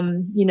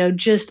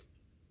 just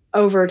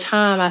over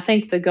time, I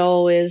think the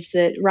goal is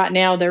that right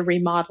now they're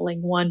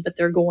remodeling one, but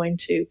they're going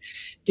to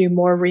do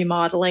more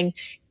remodeling.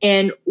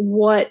 And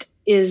what's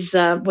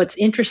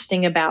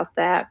interesting about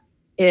that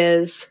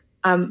is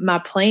my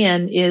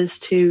plan is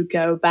to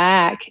go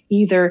back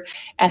either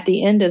at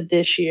the end of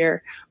this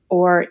year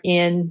or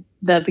in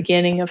the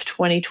beginning of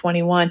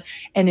 2021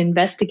 and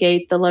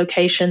investigate the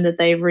location that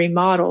they've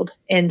remodeled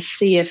and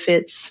see if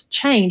it's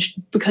changed,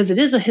 because it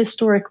is a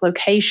historic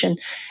location.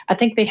 I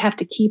think they have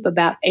to keep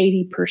about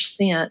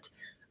 80%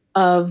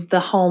 of the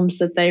homes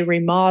that they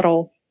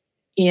remodel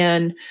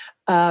in.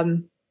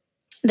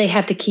 They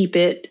have to keep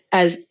it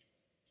as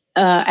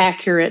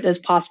accurate as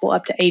possible,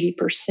 up to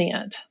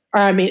 80%,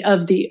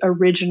 of the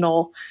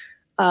original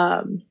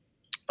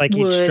like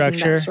each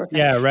structure. Sort of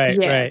yeah, right,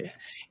 yes. Right.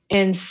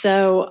 And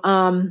so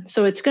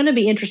it's going to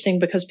be interesting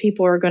because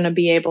people are going to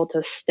be able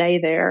to stay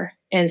there.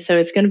 And so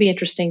it's going to be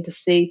interesting to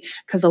see,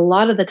 because a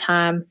lot of the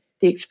time,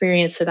 the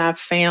experience that I've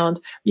found,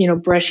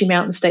 Brushy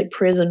Mountain State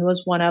Prison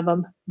was one of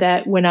them,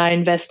 that when I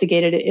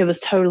investigated it, it was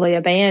totally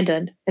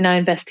abandoned, and I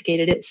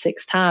investigated it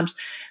 6 times.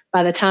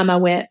 By the time I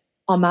went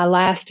on my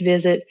last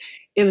visit,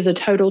 it was a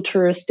total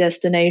tourist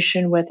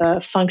destination with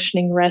a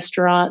functioning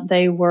restaurant.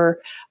 They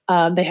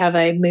have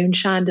a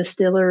moonshine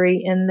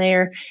distillery in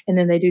there, and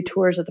then they do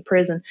tours of the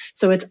prison.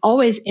 So it's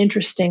always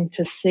interesting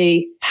to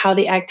see how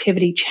the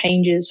activity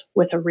changes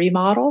with a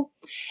remodel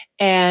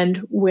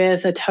and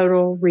with a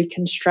total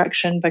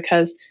reconstruction,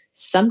 because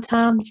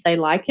sometimes they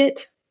like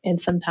it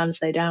and sometimes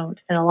they don't.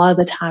 And a lot of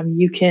the time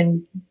you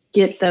can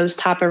get those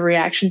type of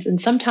reactions.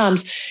 And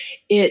sometimes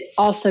it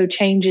also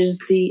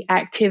changes the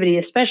activity,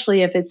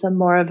 especially if it's a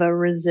more of a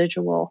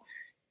residual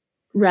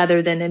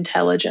rather than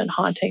intelligent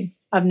haunting.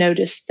 I've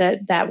noticed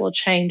that will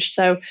change.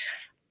 So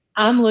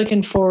I'm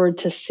looking forward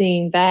to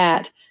seeing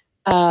that.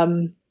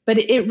 But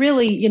it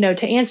really,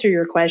 to answer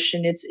your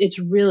question, it's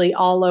really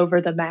all over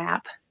the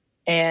map.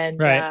 And,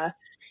 Right.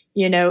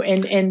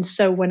 and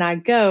so when I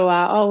go,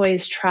 I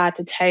always try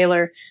to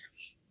tailor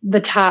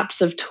the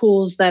types of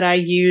tools that I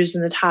use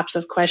and the types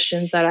of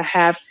questions that I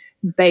have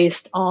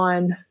based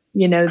on,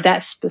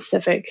 that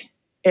specific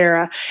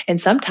era. And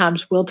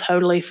sometimes we'll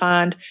totally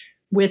find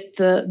with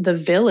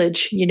the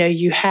village,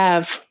 you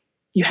have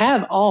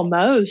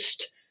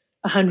almost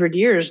 100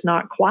 years,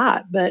 not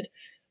quite, but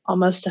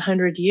almost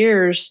 100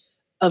 years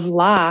of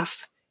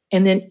life.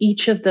 And then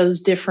each of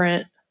those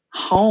different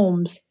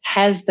homes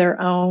has their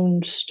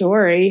own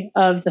story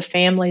of the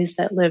families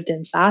that lived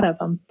inside of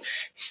them.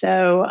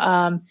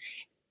 So,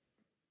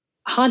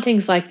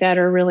 hauntings like that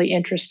are really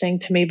interesting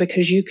to me,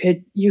 because you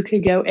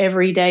could go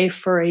every day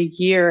for a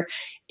year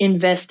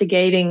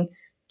investigating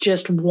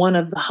just one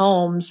of the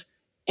homes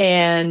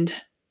and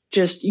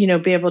just,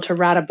 be able to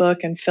write a book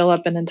and fill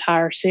up an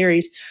entire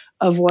series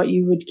of what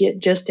you would get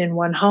just in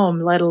one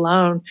home, let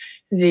alone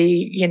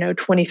the,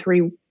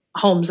 23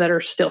 homes that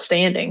are still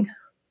standing.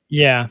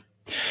 Yeah.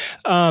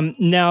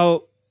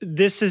 Now,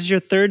 this is your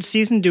third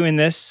season doing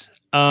this,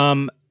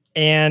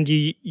 and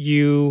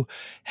you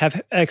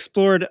have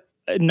explored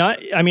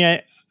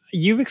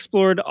you've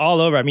explored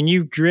all over. I mean,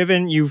 you've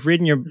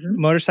ridden your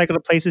motorcycle to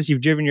places,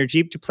 you've driven your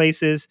Jeep to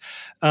places.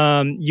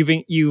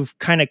 You've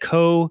kind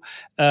of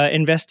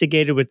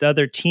investigated with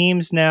other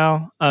teams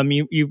now.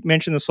 You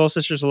mentioned the Soul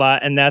Sisters a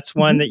lot, and that's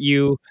one that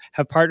you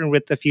have partnered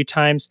with a few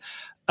times.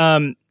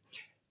 Now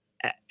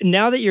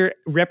that your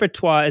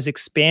repertoire is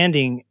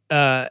expanding,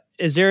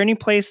 is there any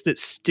place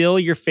that's still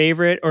your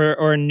favorite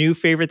or a new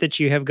favorite that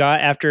you have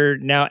got after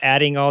now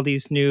adding all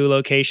these new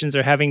locations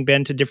or having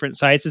been to different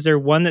sites? Is there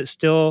one that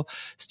still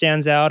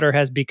stands out or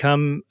has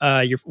become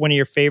one of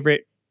your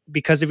favorite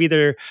because of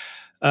either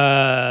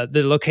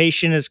the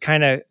location is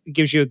kind of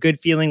gives you a good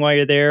feeling while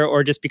you're there,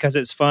 or just because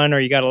it's fun or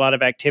you got a lot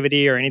of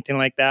activity or anything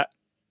like that?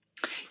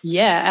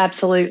 Yeah,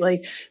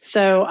 absolutely.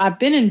 So I've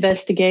been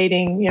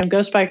investigating,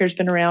 Ghost Biker's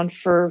been around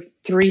for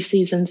 3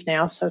 seasons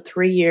now, so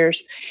 3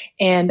 years.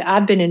 And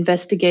I've been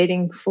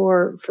investigating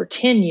for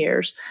 10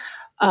 years,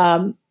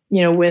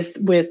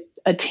 with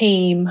a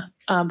team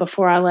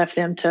before I left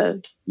them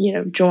to,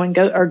 join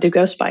do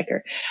Ghost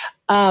Biker.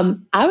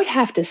 I would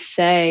have to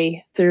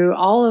say through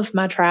all of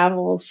my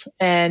travels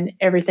and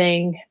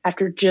everything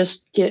after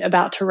just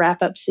about to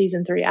wrap up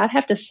season 3, I'd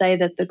have to say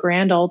that the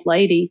Grand Old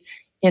Lady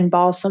in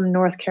Balsam,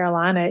 North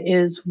Carolina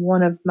is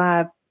one of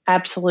my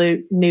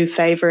absolute new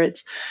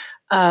favorites.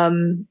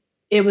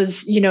 It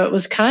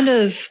was kind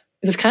of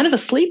a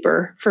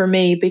sleeper for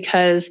me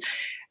because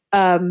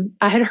I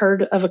had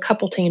heard of a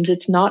couple teams.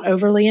 It's not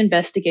overly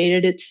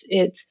investigated.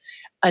 It's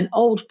an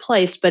old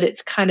place, but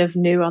it's kind of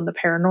new on the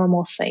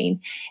paranormal scene.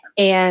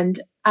 And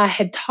I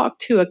had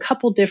talked to a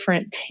couple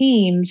different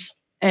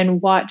teams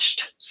and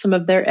watched some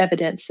of their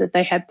evidence that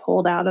they had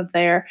pulled out of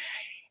there.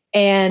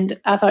 And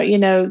I thought,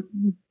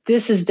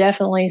 this is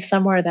definitely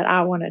somewhere that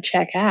I want to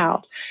check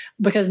out,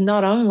 because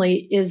not only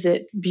is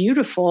it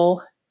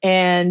beautiful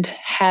and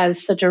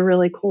has such a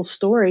really cool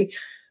story,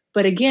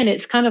 but again,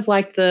 it's kind of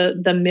like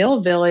the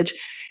Mill Village,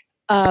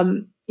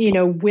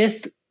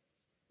 with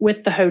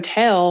the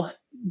hotel,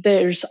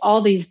 there's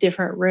all these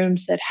different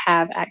rooms that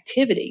have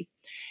activity,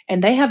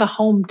 and they have a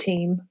home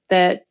team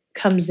that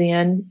comes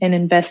in and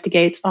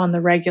investigates on the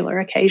regular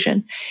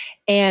occasion.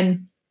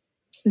 And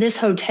this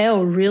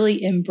hotel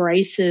really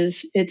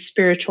embraces its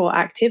spiritual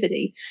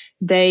activity.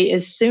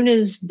 As soon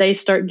as they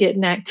start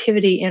getting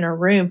activity in a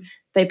room,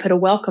 they put a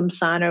welcome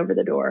sign over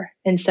the door.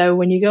 And so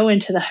when you go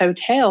into the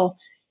hotel,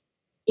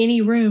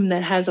 any room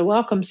that has a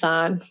welcome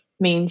sign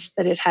means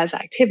that it has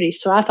activity.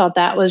 So I thought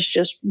that was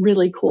just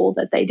really cool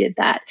that they did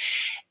that.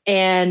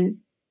 And,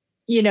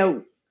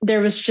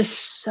 there was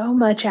just so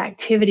much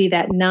activity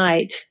that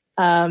night.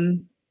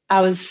 I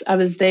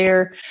was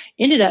there,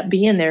 ended up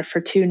being there for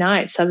 2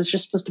 nights. I was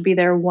just supposed to be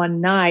there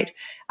one night.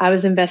 I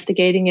was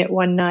investigating it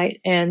one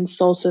night, and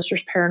Soul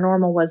Sisters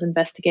Paranormal was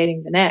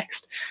investigating the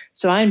next.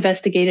 So I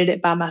investigated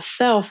it by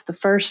myself the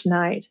first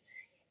night,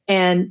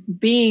 and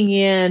being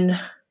in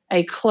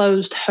a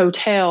closed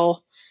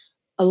hotel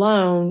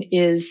alone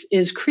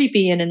is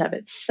creepy in and of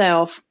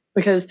itself,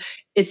 because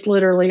it's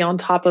literally on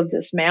top of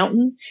this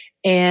mountain,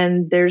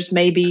 and there's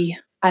maybe,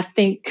 I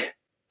think,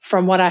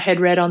 from what I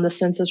had read on the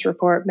census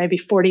report, maybe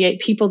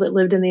 48 people that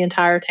lived in the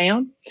entire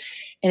town.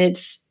 And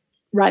it's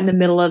right in the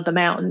middle of the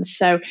mountains.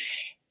 So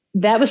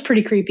that was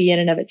pretty creepy in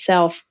and of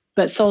itself.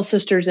 But Soul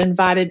Sisters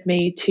invited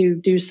me to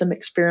do some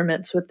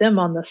experiments with them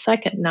on the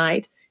second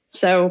night.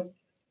 So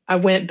I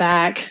went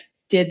back,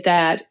 did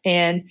that.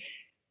 And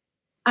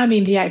I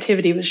mean, the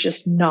activity was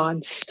just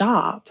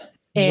nonstop.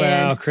 And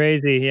wow,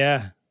 crazy.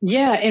 Yeah.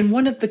 yeah. And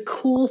one of the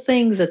cool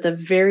things at the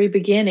very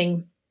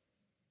beginning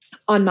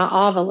on my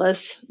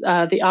Ovilus,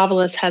 the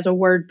Ovilus has a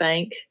word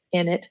bank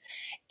in it,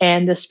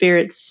 and the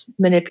spirits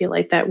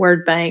manipulate that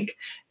word bank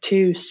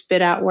to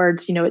spit out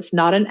words. You know, it's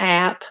not an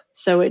app,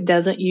 so it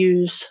doesn't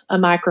use a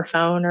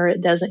microphone or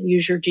it doesn't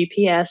use your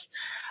GPS.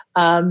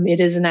 It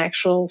is an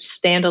actual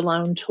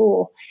standalone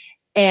tool.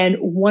 And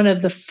one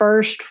of the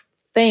first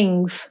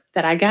things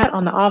that I got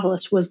on the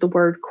Ovilus was the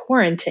word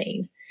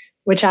quarantine,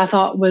 which I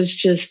thought was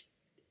just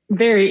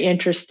very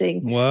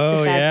interesting. Whoa,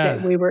 the fact yeah.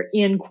 that we were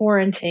in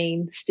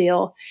quarantine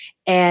still.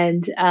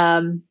 And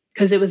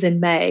because it was in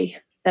May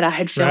that I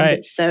had filmed Right.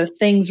 it. So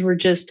things were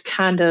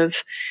kind of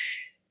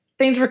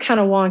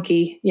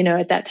wonky, you know,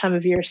 at that time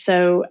of year.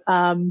 So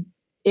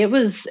it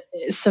was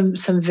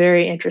some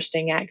very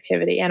interesting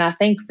activity. And I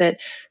think that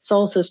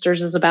Soul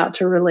Sisters is about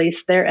to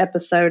release their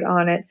episode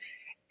on it.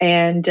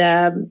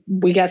 And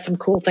we got some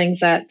cool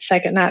things that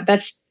second night.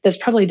 That's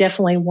probably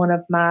definitely one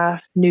of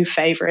my new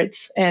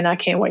favorites. And I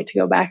can't wait to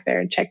go back there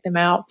and check them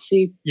out,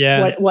 see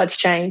what's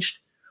changed.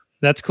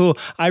 That's cool.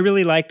 I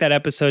really like that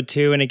episode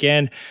too. And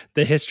again,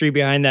 the history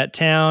behind that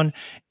town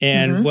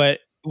and what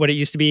it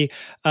used to be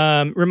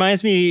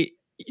reminds me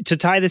to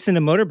tie this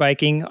into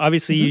motorbiking.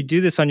 Obviously, you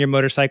do this on your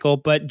motorcycle,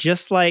 but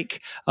just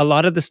like a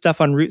lot of the stuff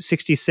on Route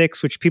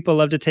 66, which people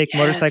love to take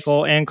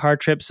motorcycle and car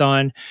trips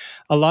on,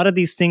 a lot of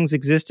these things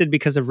existed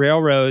because of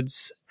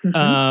railroads.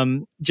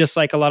 Just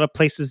like a lot of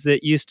places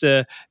that used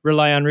to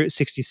rely on Route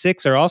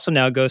 66 are also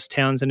now ghost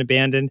towns and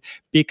abandoned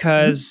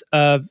because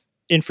of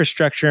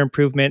infrastructure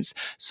improvements.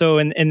 So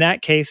in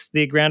that case,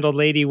 the Grand Old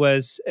Lady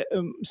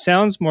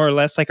sounds more or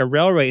less like a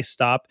railway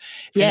stop.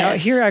 Yes. And out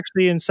here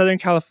actually in Southern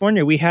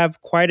California, we have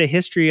quite a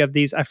history of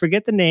these. I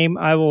forget the name.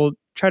 I will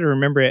try to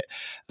remember it.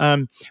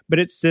 But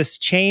it's this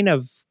chain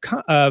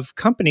of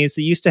companies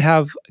that used to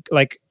have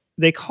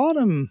they called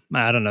them,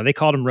 I don't know, they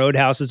called them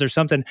roadhouses or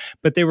something,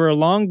 but they were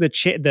along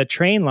the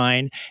train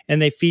line, and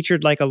they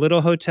featured like a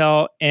little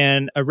hotel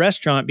and a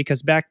restaurant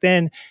because back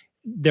then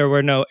there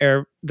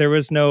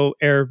was no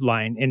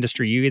airline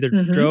industry. You either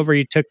drove or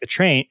you took the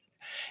train.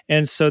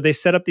 And so they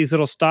set up these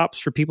little stops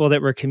for people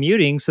that were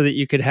commuting so that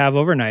you could have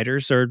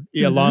overnighters or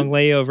a long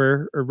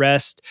layover or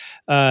rest.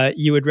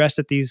 You would rest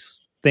at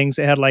these things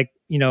that had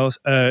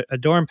a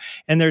dorm.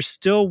 And there's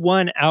still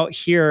one out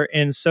here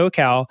in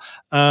SoCal.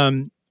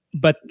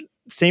 But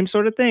same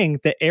sort of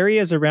thing. The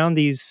areas around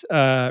these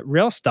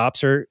rail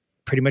stops are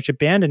pretty much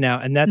abandoned now.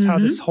 And that's how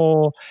this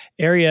whole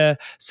area.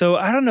 So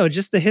I don't know,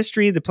 just the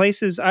history, the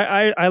places.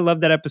 I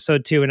love that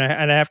episode too. And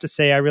I have to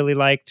say, I really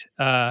liked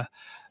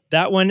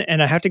that one.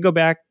 And I have to go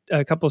back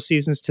a couple of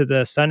seasons to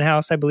the Sun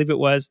House, I believe it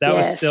was. That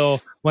was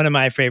still one of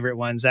my favorite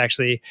ones,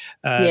 actually.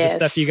 The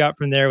stuff you got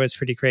from there was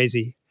pretty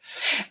crazy.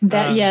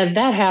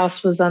 That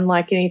house was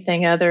unlike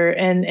anything other.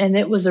 And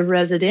it was a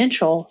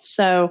residential.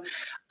 So,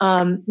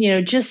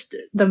 just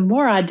the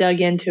more I dug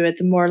into it,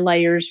 the more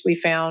layers we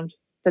found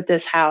that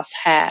this house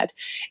had.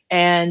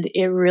 And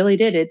it really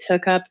did. It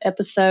took up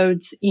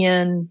episodes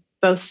in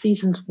both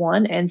seasons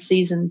 1 and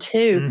season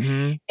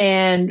 2.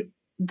 And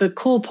the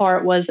cool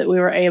part was that we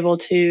were able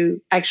to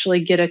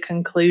actually get a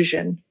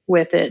conclusion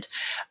with it,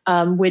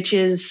 which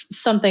is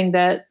something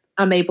that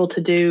I'm able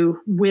to do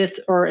with,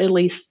 or at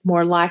least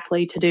more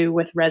likely to do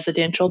with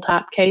residential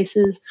type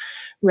cases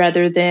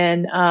rather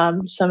than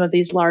some of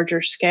these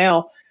larger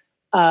scale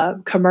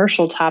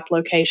commercial type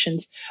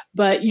locations.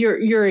 But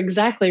you're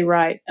exactly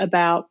right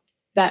about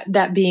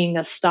that being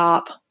a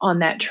stop on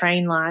that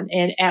train line.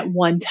 And at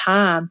one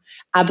time,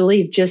 I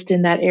believe just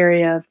in that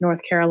area of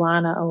North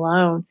Carolina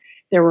alone,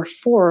 there were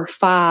 4 or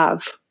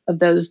 5 of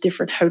those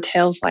different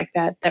hotels like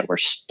that were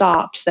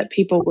stops that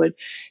people would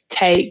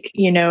take,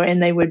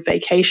 and they would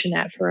vacation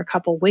at for a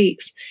couple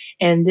weeks.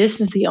 And this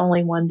is the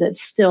only one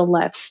that's still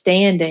left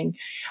standing.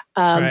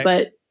 Right.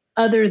 But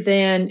other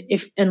than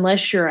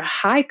unless you're a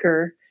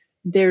hiker,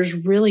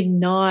 there's really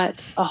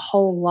not a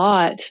whole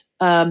lot.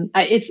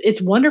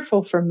 It's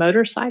wonderful for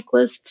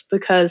motorcyclists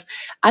because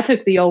I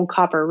took the old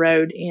Copper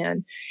Road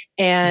in,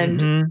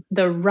 and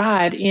the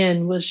ride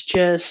in was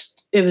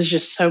just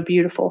so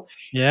beautiful.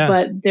 Yeah.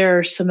 But there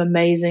are some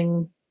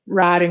amazing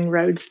riding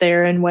roads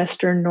there in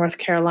Western North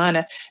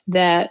Carolina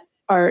that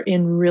are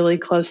in really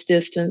close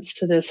distance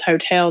to this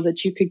hotel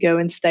that you could go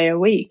and stay a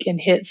week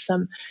and hit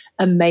some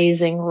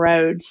amazing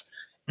roads.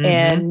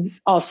 And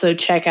also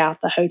check out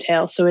the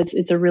hotel. So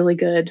it's a really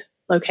good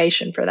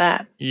location for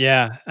that.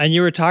 Yeah. And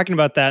you were talking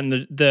about that,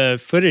 and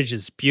the footage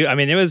is beautiful. I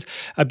mean, it was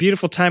a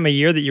beautiful time of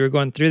year that you were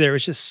going through there. It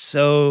was just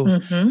so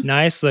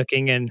nice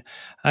looking. And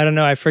I don't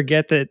know, I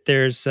forget that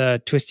there's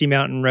twisty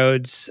mountain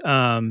roads,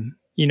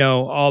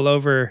 all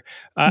over,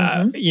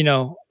 I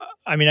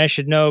mean, I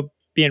should know,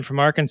 being from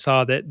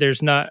Arkansas, that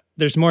there's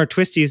more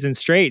twisties than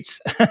straights.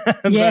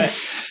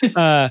 Yes.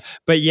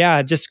 But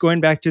yeah, just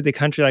going back through the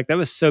country, like that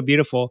was so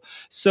beautiful.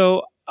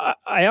 So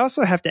I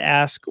also have to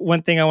ask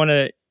one thing. I want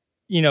to,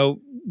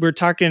 we're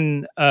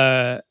talking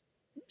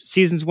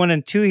seasons 1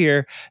 and 2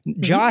 here.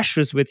 Josh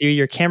was with you,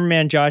 your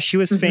cameraman Josh. He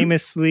was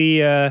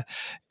famously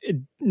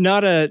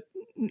not a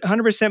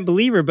 100%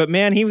 believer, but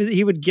man,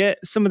 he would get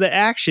some of the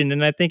action,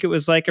 and I think it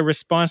was like a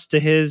response to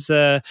his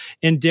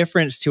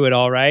indifference to it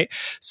all, right?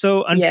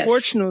 So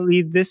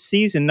unfortunately, this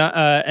season,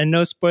 and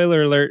no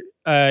spoiler alert,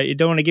 you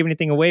don't want to give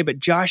anything away, but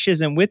Josh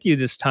isn't with you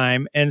this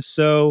time, and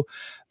so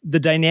the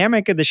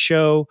dynamic of the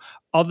show,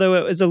 although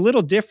it was a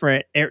little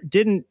different, it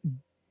didn't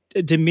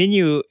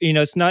diminu,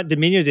 it's not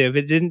diminutive.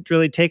 It didn't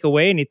really take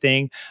away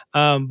anything.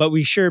 But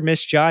we sure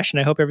miss Josh, and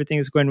I hope everything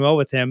is going well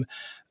with him.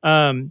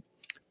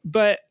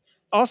 But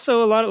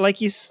also a lot of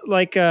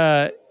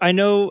I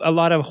know a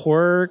lot of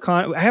horror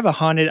I have a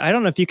haunted, I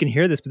don't know if you can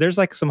hear this, but there's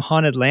like some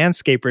haunted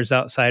landscapers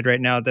outside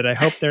right now that I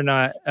hope they're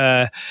not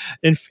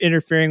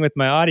interfering with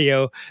my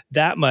audio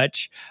that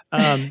much.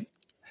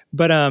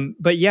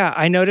 But yeah,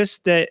 I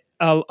noticed that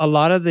a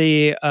lot of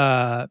the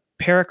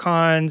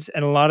Paracons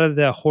and a lot of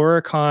the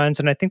horror cons,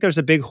 and I think there's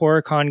a big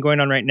horror con going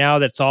on right now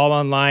that's all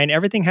online.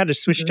 Everything had to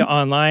switch to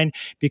online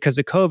because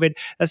of COVID.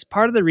 That's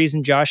part of the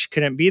reason Josh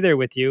couldn't be there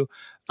with you.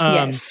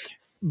 Yes.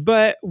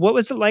 But what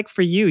was it like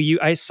for you?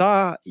 I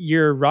saw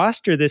your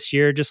roster this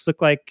year just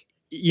look like,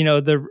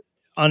 your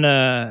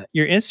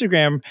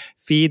Instagram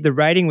feed, the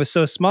writing was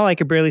so small I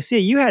could barely see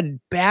it. You had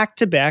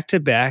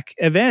back-to-back-to-back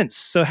events.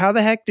 So how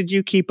the heck did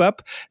you keep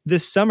up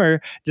this summer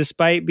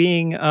despite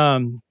being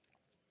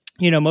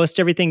most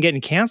everything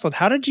getting canceled?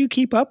 How did you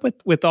keep up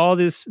with all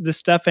this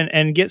stuff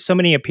and get so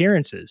many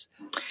appearances?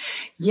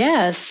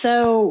 Yeah.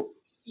 So,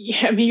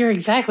 I mean, you're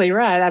exactly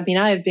right. I mean,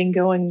 I have been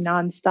going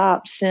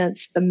nonstop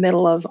since the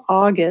middle of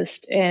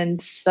August, and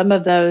some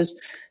of those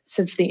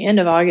since the end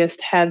of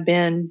August have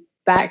been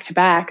back to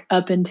back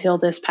up until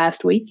this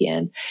past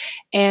weekend.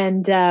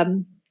 And,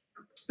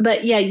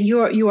 but yeah,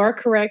 you are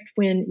correct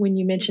when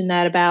you mentioned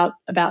that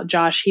about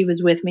Josh. He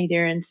was with me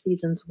during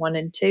seasons 1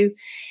 and 2.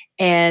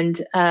 And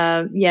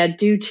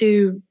due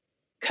to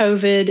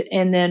COVID,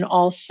 and then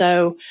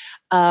also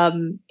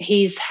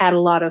he's had a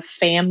lot of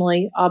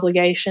family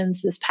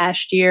obligations this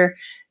past year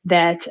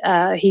that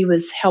he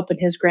was helping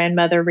his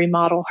grandmother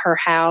remodel her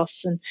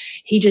house, and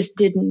he just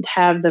didn't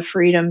have the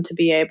freedom to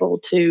be able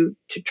to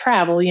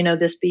travel,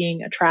 this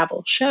being a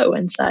travel show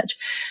and such.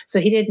 So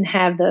he didn't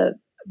have the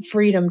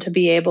freedom to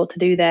be able to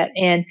do that.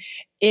 And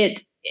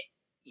it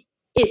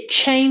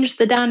changed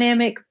the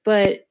dynamic,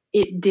 but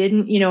it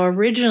didn't,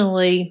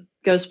 originally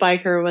Ghost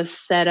Biker was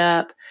set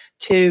up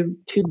to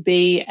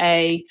be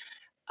a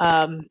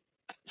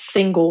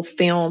single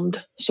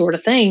filmed sort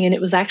of thing. And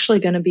it was actually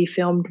going to be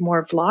filmed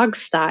more vlog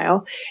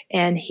style.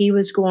 And he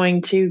was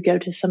going to go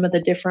to some of the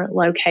different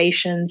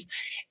locations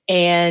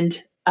and,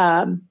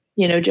 or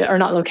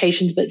not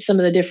locations, but some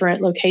of the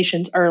different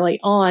locations early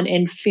on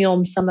and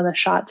film some of the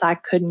shots I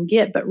couldn't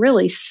get, but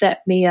really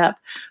set me up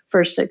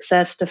for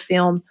success to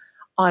film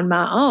on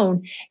my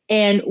own.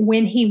 And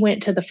when he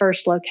went to the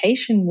first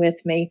location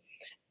with me,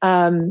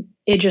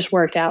 it just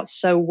worked out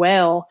so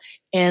well.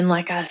 And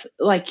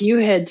like you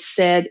had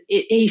said,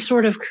 he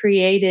sort of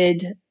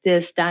created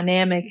this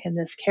dynamic and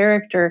this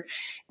character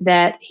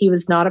that he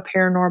was not a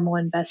paranormal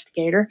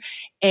investigator.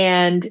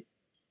 And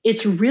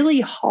it's really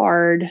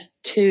hard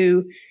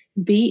to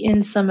be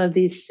in some of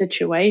these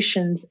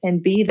situations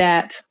and be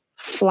that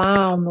fly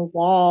on the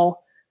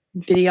wall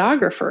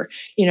videographer,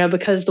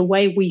 because the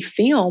way we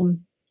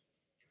film,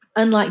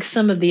 unlike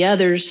some of the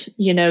others,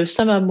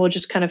 some of them will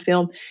just kind of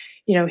film,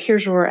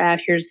 here's where we're at,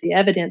 here's the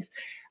evidence.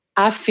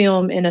 I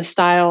film in a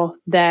style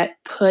that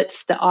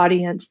puts the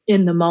audience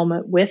in the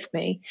moment with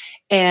me.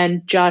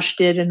 And Josh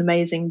did an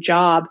amazing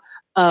job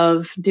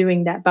of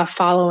doing that by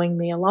following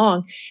me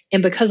along.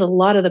 And because a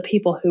lot of the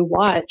people who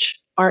watch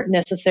aren't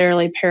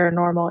necessarily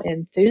paranormal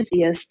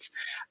enthusiasts,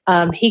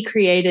 he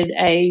created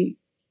a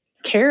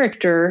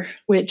character,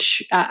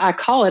 which I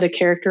call it a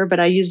character,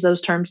 but I use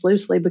those terms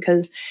loosely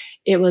because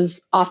it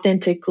was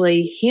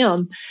authentically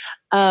him.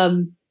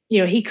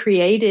 He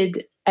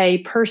created a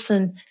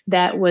person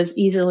that was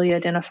easily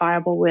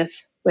identifiable with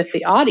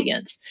the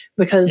audience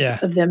because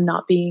of them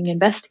not being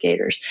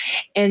investigators.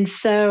 And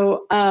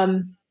so,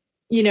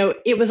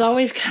 it was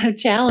always kind of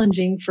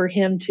challenging for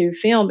him to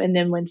film. And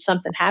then when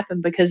something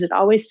happened, because it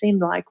always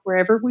seemed like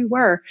wherever we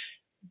were,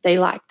 they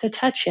liked to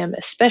touch him,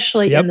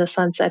 especially in the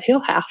Sunset Hill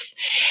house,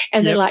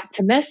 and they liked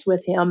to mess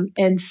with him.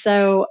 And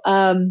so,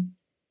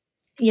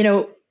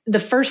 the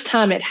first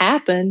time it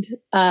happened,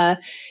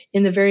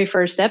 in the very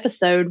first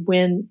episode,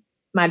 when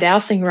my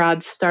dowsing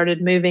rods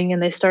started moving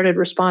and they started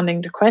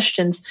responding to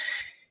questions,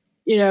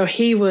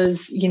 he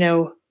was,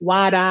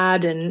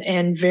 wide-eyed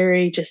and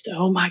very just,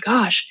 oh my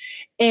gosh.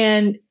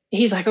 And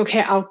he's like,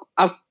 okay,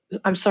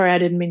 I'm sorry, I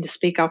didn't mean to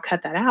speak. I'll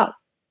cut that out.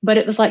 But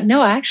it was like, no,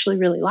 I actually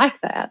really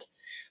like that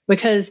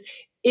because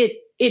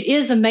it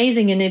is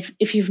amazing. And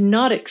if you've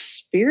not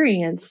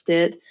experienced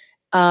it,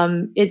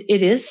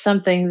 it is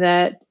something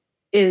that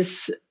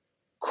is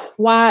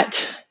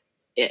quite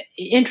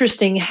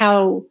interesting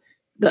how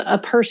a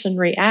person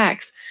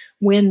reacts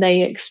when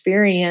they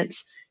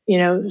experience,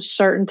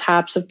 certain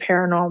types of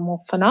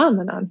paranormal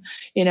phenomenon,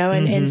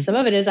 and some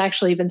of it is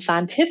actually even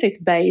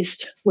scientific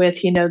based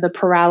with, the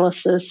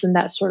paralysis and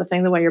that sort of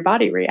thing, the way your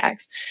body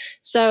reacts.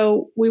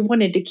 So we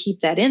wanted to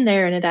keep that in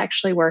there, and it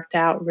actually worked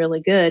out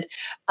really good.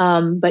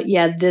 But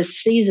yeah, this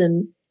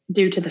season,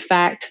 due to the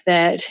fact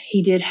that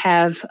he did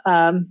have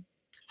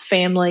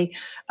family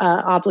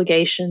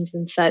obligations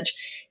and such,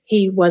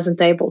 he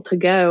wasn't able to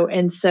go.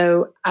 And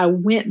so I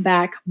went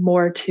back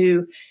more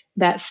to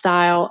that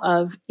style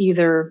of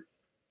either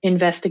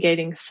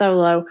investigating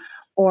solo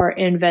or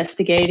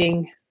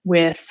investigating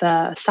with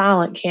a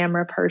silent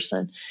camera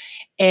person.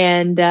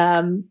 And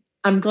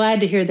I'm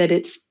glad to hear that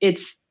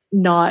it's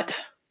not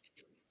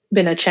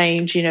been a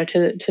change,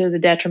 to the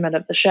detriment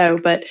of the show,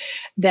 but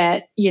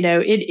that,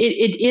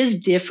 it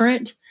is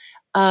different.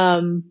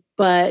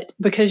 But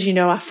because,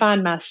 I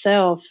find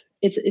myself,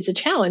 it's a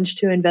challenge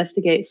to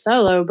investigate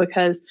solo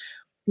because,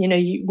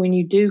 when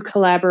you do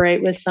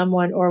collaborate with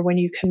someone or when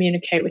you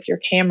communicate with your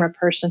camera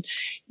person,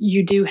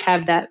 you do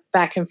have that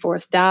back and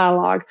forth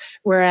dialogue.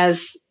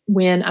 Whereas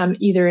when I'm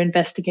either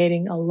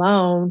investigating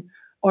alone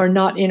or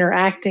not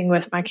interacting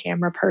with my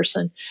camera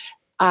person,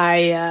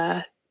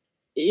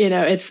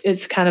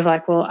 it's kind of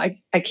like, well,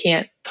 I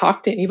can't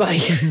talk to anybody.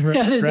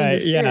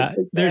 Right. Yeah.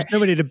 There's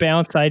nobody to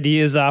bounce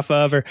ideas off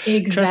of, or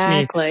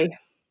exactly. Trust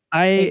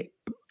me,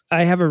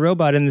 I have a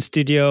robot in the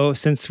studio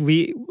since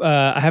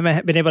I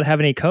haven't been able to have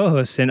any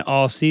co-hosts in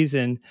all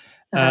season.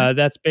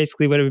 That's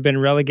basically what we've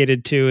been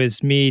relegated to,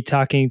 is me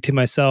talking to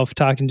myself,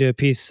 talking to a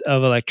piece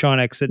of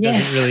electronics that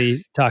doesn't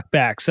really talk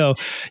back. So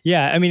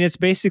yeah, I mean, it's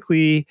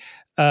basically,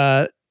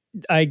 I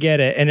get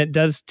it. And it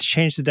does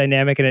change the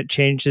dynamic, and it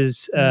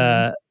changes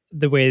the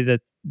way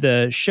that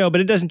the show,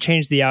 but it doesn't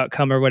change the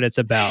outcome or what it's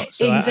about.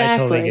 So exactly. I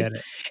totally get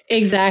it.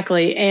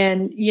 Exactly.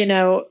 And,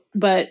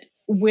 but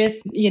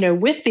with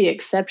the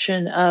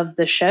exception of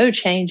the show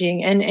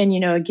changing and,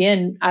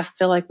 again, I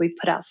feel like we've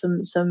put out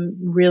some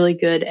really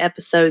good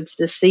episodes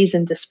this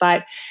season,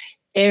 despite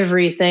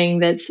everything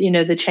that's,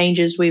 the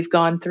changes we've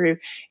gone through.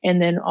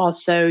 And then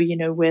also,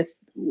 with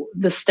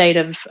the state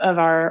of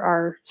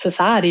our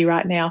society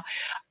right now.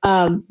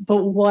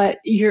 But what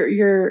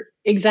you're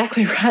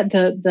exactly right.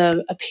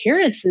 The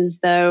appearances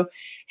though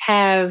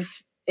I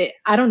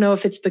don't know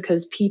if it's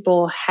because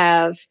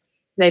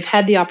they've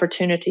had the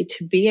opportunity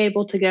to be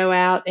able to go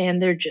out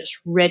and they're just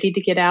ready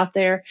to get out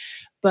there.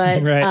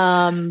 But right.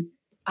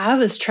 I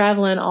was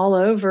traveling all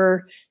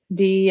over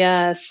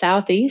the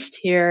Southeast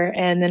here,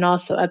 and then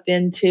also up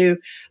into,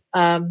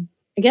 I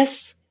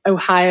guess,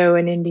 Ohio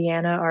and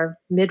Indiana or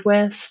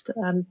Midwest.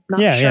 I'm not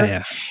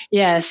sure.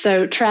 Yeah.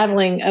 So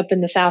traveling up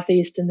in the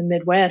Southeast and the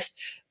Midwest,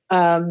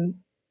 other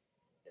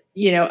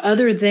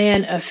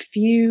than a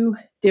few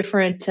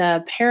different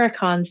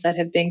Paracons that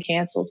have been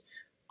canceled,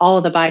 all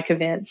of the bike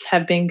events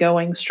have been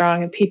going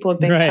strong, and people have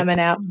been coming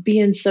out,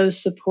 being so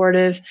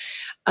supportive.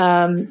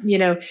 And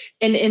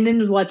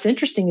then what's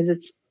interesting is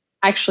it's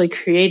actually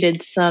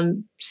created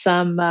some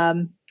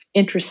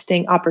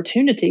interesting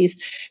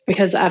opportunities,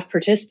 because I've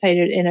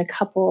participated in a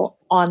couple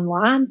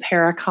online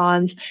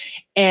Paracons,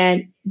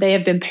 and they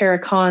have been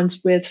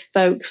Paracons with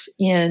folks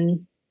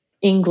in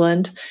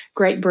England,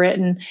 Great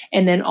Britain,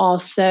 and then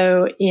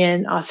also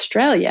in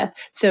Australia.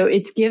 So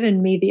it's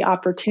given me the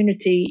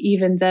opportunity,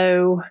 even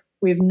though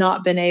we've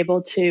not been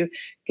able to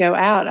go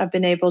out, I've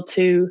been able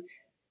to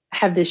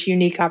have this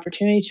unique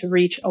opportunity to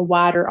reach a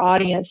wider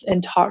audience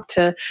and talk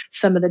to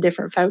some of the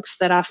different folks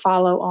that I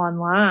follow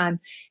online,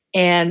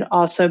 and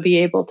also be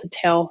able to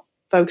tell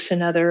folks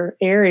in other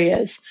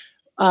areas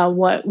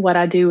what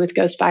I do with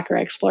Ghost Biker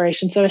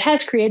Exploration. So it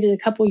has created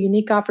a couple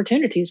unique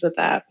opportunities with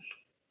that.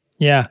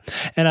 Yeah.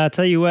 And I'll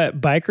tell you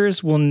what,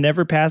 bikers will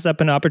never pass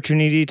up an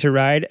opportunity to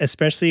ride,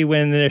 especially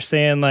when they're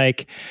saying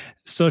like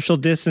social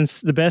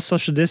distance. The best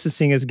social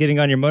distancing is getting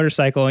on your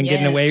motorcycle and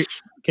getting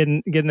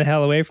the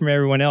hell away from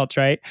everyone else.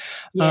 Right.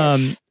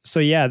 Yes. So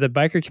yeah, the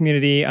biker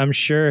community, I'm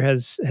sure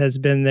has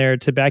been there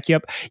to back you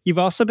up. You've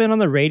also been on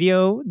the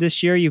radio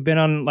this year. You've been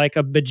on like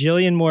a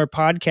bajillion more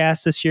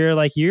podcasts this year.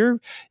 Like you're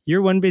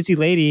one busy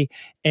lady,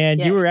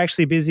 and you were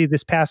actually busy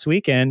this past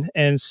weekend.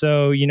 And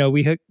so,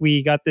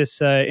 we got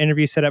this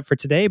interview set up for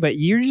today, but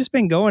you've just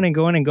been going and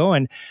going and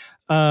going.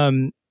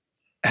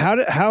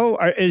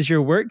 Is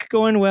your work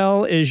going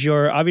well?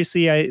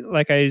 Obviously,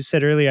 like I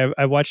said earlier,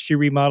 I watched you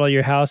remodel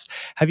your house.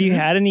 Have you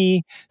had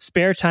any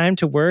spare time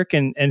to work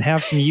and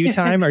have some you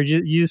time, or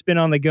you just been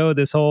on the go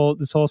this whole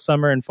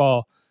summer and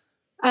fall?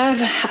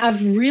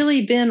 I've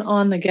really been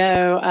on the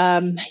go.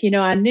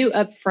 I knew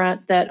up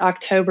front that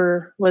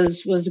October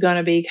was going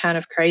to be kind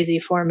of crazy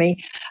for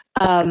me.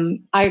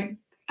 I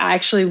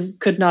actually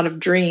could not have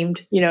dreamed,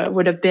 it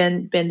would have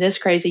been this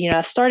crazy. I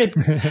started,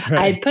 right.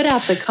 I had put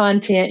out the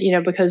content,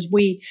 because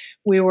we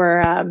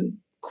were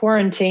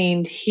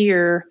quarantined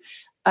here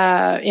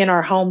in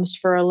our homes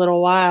for a little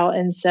while.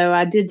 And so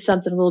I did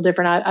something a little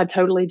different. I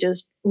totally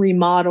just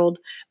remodeled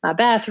my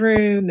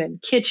bathroom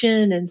and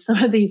kitchen and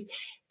some of these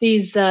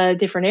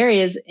different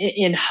areas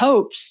in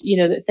hopes,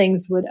 that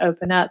things would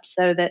open up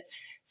so that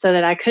so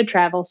that I could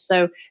travel.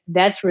 So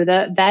that's where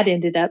that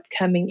ended up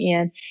coming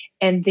in.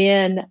 And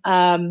then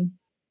I've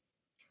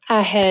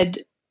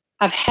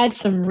had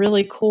some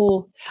really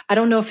cool, I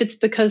don't know if it's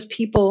because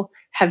people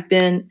have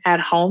been at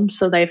home,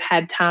 so they've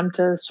had time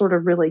to sort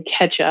of really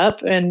catch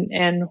up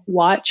and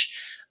watch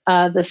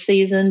the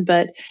season,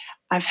 but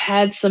I've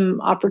had some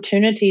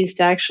opportunities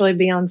to actually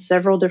be on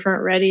several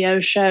different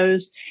radio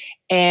shows,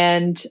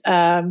 and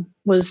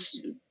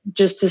was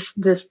just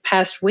this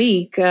past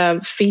week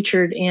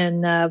featured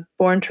in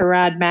Born to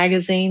Ride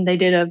magazine. They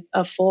did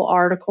a full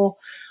article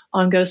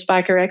on Ghost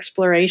Biker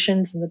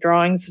explorations and the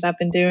drawings that I've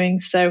been doing.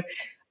 So,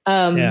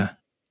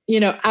 you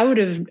know, I would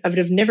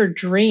have never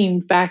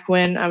dreamed back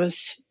when I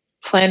was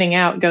planning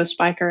out Ghost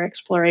Biker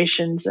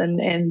explorations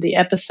and the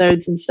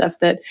episodes and stuff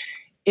that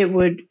it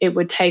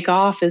would take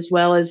off as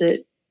well as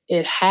it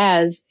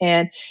has.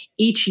 And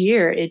each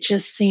year it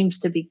just seems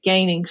to be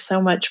gaining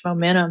so much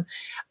momentum.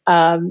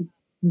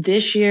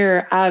 This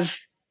year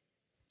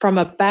from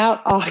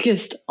about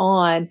August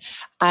on,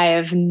 I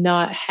have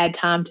not had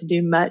time to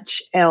do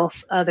much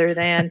else other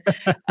than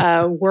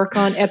work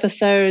on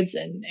episodes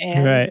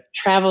and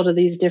travel to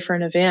these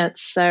different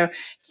events. So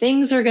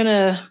things are going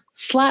to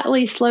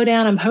slightly slow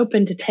down. I'm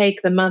hoping to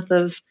take the month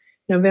of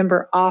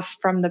November off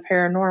from the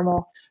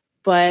paranormal,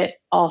 but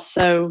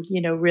also,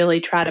 you know,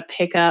 really try to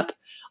pick up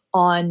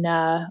on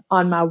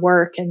my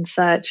work and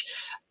such.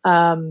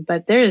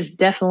 But there is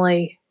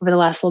definitely over the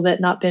last little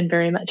bit not been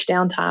very much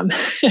downtime.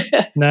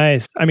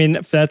 Nice. I mean,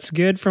 that's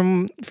good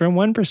from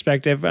one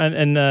perspective,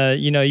 and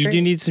you know, It's you true.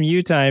 do need some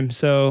you time.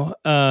 So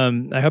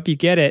I hope you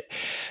get it.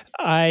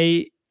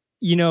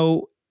 You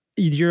know,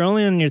 you're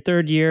only on your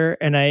third year,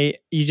 and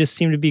you just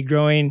seem to be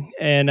growing,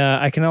 and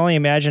I can only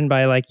imagine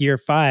by like year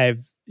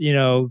 5, you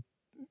know,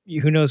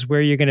 who knows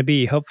where you're going to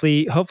be.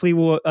 Hopefully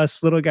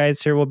us little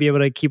guys here will be able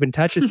to keep in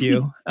touch with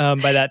you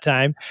by that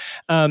time.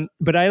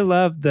 But I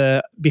love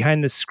the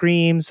behind the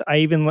screams. I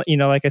even, you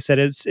know, like I said,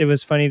 it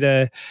was funny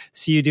to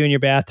see you do in your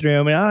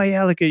bathroom, and oh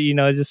yeah, look at, you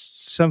know,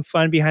 just some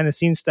fun behind the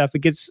scenes stuff.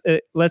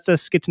 It lets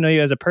us get to know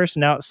you as a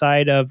person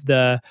outside of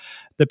the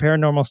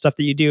paranormal stuff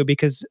that you do,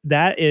 because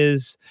that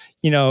is,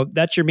 you know,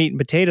 that's your meat and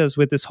potatoes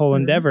with this whole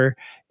endeavor,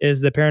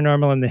 is the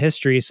paranormal and the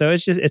history. So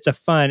it's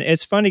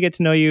fun to get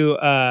to know you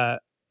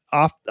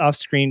off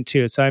screen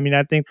too. So I mean,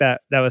 I think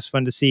that was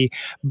fun to see.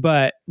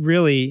 But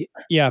really,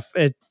 yeah,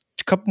 a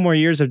couple more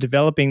years of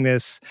developing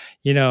this,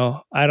 you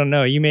know, I don't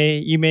know, you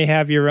may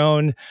have your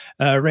own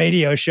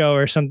radio show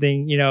or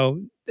something, you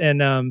know,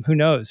 and who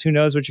knows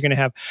what you're going to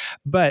have.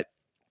 But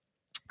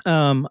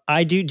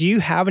do you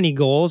have any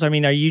goals? I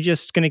mean, are you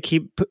just going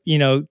to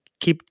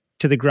keep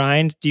to the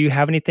grind? Do you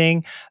have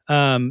anything?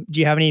 Do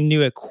you have any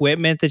new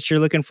equipment that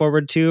you're looking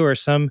forward to, or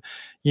some,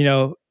 you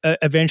know,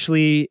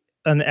 eventually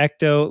an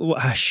ecto?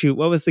 Shoot,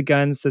 what was the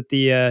guns that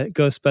the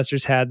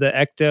Ghostbusters had? The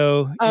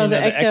ecto. Oh, the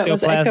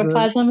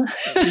ectoplasm.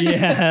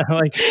 Yeah,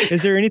 like,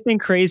 is there anything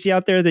crazy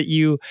out there that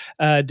you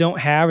don't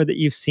have, or that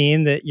you've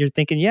seen that you're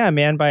thinking, yeah,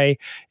 man, by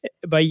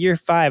year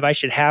 5, I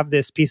should have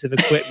this piece of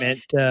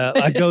equipment,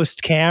 a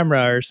ghost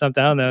camera or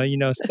something. I don't know. You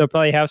know, so they'll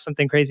probably have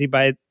something crazy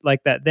by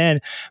like that then.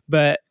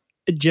 But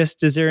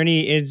just, is there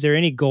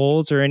any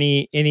goals or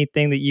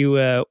anything that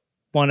you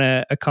want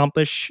to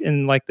accomplish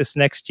in like this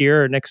next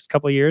year or next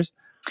couple of years?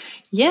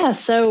 Yeah,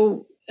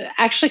 so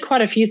actually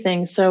quite a few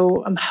things.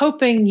 So I'm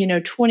hoping, you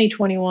know,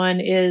 2021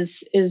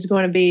 is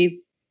going to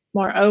be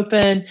more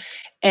open,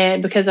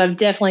 and because I've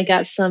definitely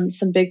got some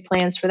big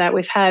plans for that.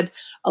 We've had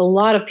a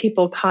lot of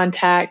people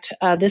contact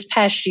this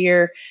past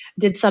year.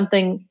 Did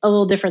something a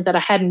little different that I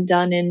hadn't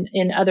done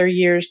in other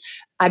years.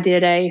 I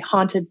did a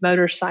haunted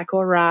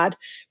motorcycle ride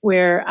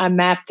where I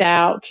mapped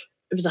out,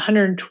 it was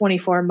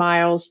 124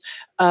 miles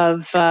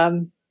of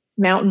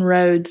mountain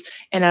roads,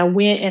 and I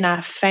went and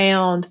I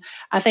found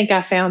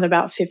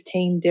about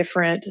 15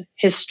 different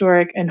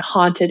historic and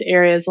haunted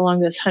areas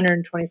along this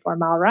 124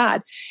 mile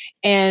ride,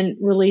 and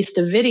released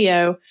a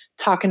video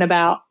talking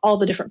about all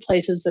the different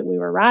places that we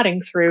were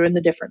riding through and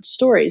the different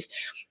stories.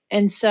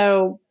 And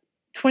so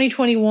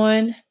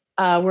 2021,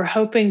 we're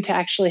hoping to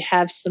actually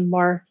have some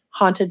more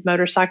haunted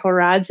motorcycle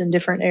rides in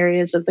different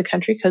areas of the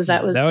country, because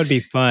that would be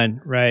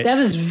fun, right? That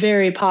was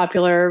very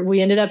popular. We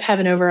ended up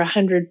having over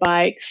 100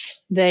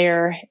 bikes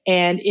there,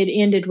 and it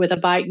ended with a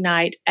bike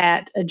night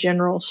at a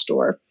general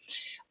store,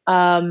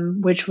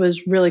 which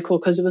was really cool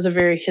because it was a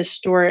very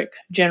historic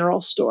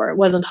general store. It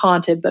wasn't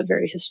haunted, but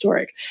very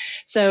historic.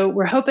 So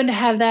we're hoping to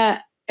have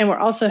that, and we're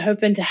also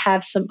hoping to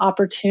have some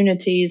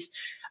opportunities.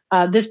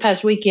 This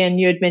past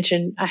weekend, you had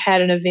mentioned I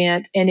had an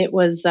event, and it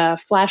was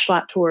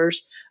flashlight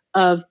tours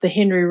of the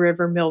Henry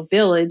River Mill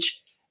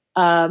Village.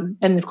 And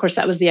of course,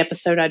 that was the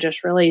episode I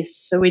just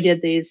released. So we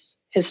did these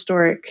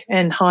historic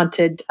and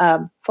haunted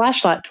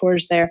flashlight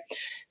tours there.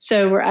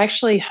 So we're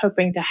actually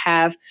hoping to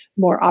have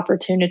more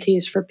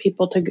opportunities for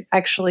people to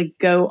actually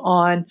go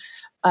on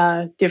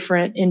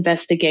different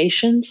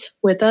investigations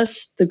with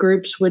us. The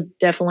groups would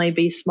definitely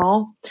be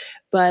small,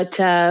 but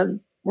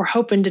we're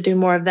hoping to do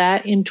more of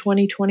that in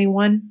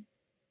 2021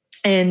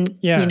 and,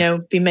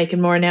 be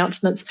making more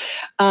announcements.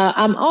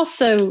 I'm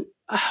also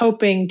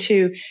hoping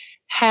to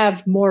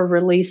have more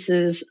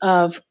releases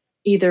of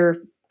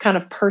either kind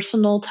of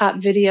personal type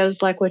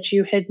videos like what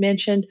you had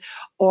mentioned,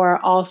 or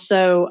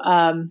also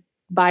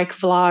bike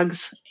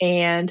vlogs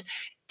and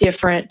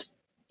different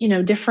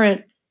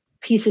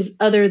pieces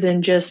other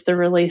than just the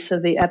release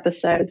of the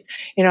episodes.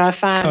 I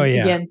find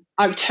again,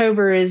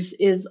 October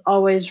is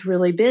always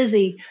really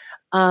busy,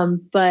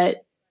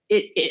 but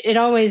it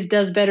always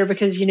does better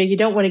because you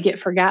don't want to get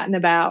forgotten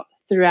about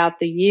throughout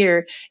the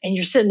year, and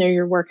you're sitting there,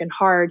 you're working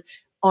hard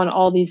on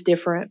all these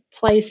different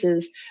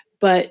places,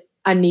 but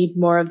I need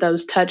more of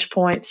those touch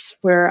points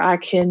where I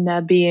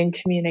can be in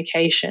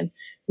communication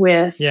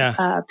with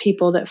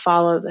people that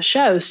follow the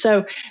show.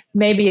 So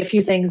maybe a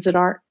few things that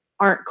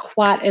aren't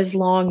quite as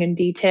long and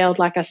detailed.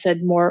 Like I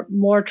said,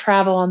 more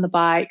travel on the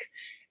bike,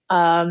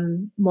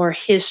 more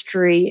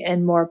history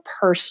and more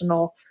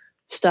personal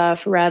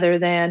stuff rather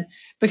than,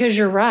 because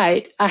you're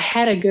right. I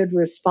had a good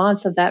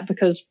response of that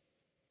because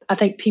I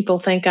think people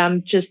think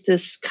I'm just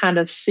this kind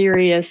of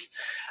serious,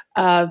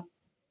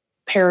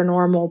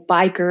 paranormal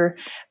biker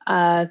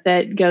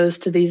that goes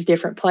to these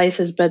different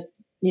places. But,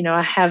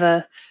 I have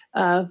a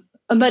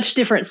much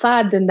different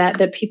side than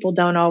that people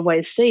don't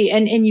always see.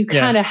 And you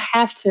kind of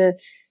have to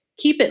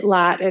keep it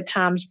light at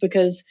times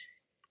because,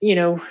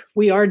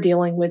 we are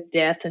dealing with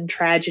death and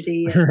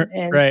tragedy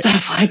and right.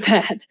 stuff like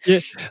that.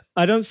 Yeah.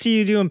 I don't see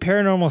you doing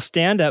paranormal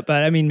stand-up,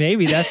 but I mean,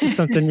 maybe that's just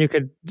something you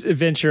could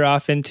venture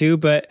off into,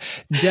 but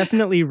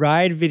definitely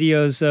ride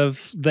videos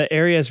of the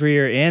areas where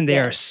you're in. They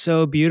are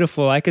so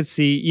beautiful. I could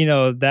see,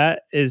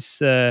 that is,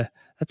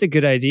 that's a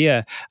good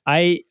idea.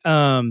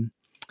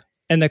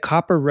 And the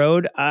Copper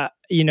Road,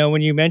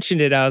 when you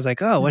mentioned it, I was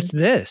like, oh, what's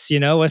this?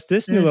 What's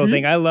this new little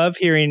thing? I love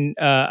hearing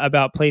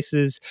about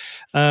places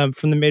from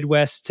the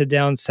Midwest to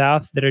down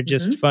south that are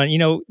just fun.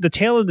 The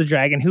Tail of the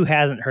Dragon, who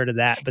hasn't heard of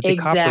that? But the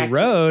Copper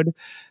Road,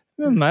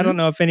 I don't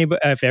know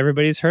if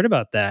everybody's heard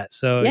about that.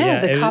 So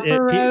the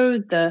Copper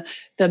Road, the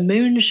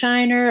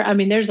Moonshiner. I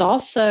mean, there's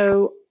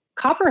also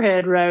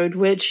Copperhead Road,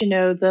 which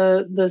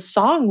the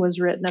song was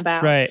written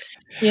about. Right.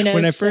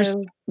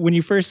 When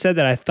you first said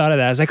that, I thought of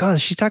that. I was like, oh,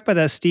 she talked about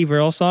that Steve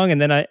Earle song,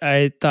 and then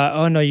I thought,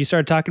 oh no, you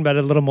started talking about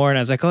it a little more, and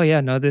I was like, oh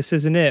yeah, no, this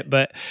isn't it.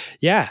 But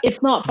yeah,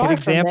 it's not far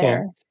from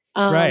there.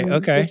 Right.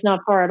 Okay. It's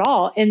not far at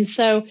all. And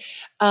so,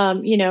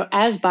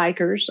 as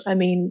bikers, I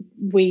mean,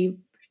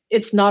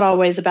 it's not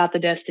always about the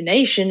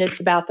destination, it's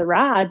about the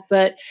ride,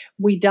 but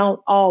we don't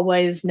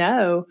always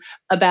know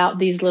about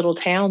these little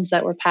towns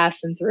that we're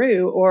passing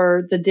through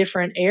or the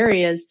different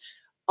areas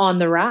on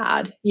the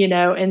ride,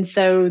 and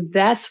so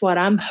that's what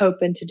I'm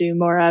hoping to do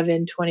more of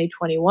in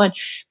 2021,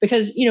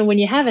 because, when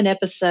you have an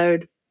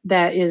episode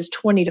that is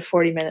 20 to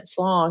 40 minutes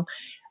long,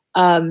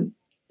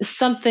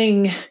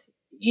 something,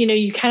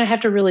 you kind of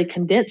have to really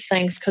condense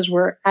things because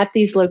we're at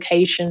these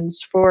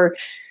locations for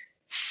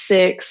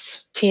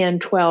 6, 10,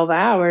 12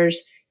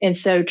 hours. And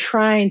so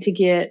trying to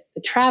get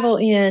the travel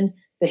in,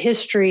 the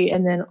history,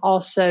 and then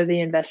also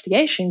the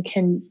investigation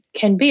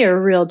can be a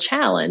real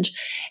challenge.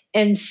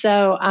 And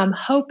so I'm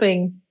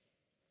hoping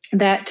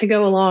that to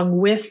go along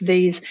with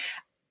these,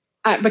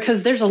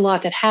 because there's a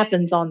lot that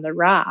happens on the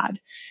ride,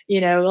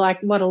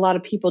 like what a lot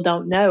of people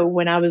don't know.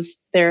 When I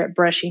was there at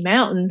Brushy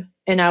Mountain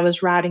and I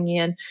was riding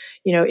in,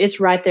 it's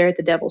right there at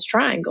the Devil's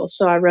Triangle.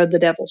 So I rode the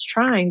Devil's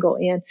Triangle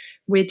in,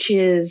 which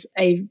is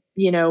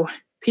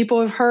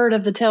people have heard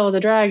of the Tail of the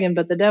Dragon,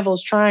 but the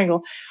Devil's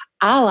Triangle,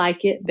 I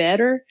like it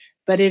better,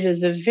 but it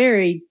is a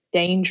very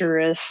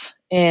dangerous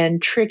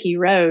and tricky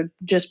road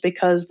just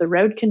because the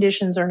road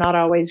conditions are not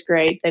always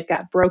great. They've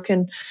got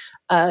broken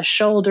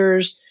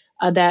shoulders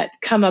that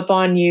come up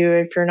on you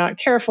if you're not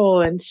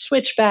careful, and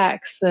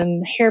switchbacks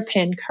and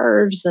hairpin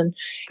curves.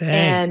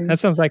 And that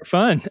sounds like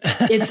fun.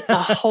 It's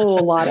a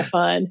whole lot of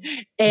fun.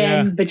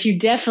 But you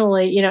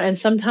definitely, and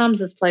sometimes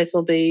this place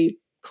will be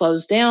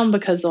closed down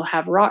because they'll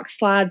have rock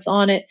slides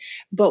on it.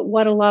 But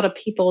what a lot of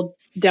people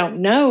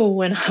don't know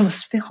when I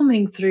was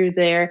filming through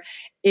there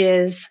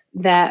is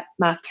that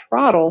my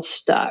throttle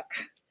stuck.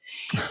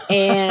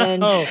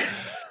 And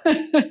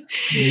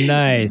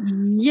nice.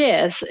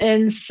 Yes.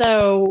 And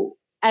so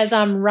as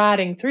I'm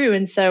riding through,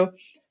 and so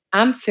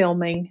I'm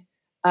filming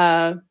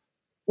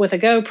with a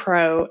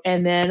GoPro,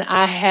 and then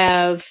I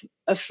have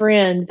a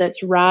friend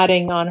that's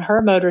riding on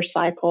her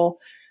motorcycle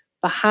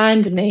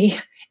behind me,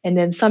 and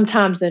then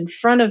sometimes in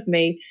front of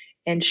me,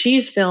 and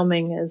she's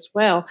filming as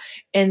well.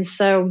 And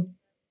so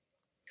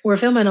we're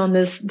filming on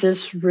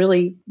this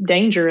really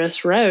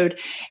dangerous road.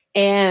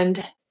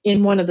 And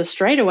in one of the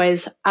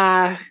straightaways,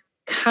 I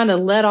kind of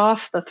let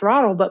off the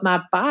throttle, but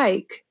my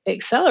bike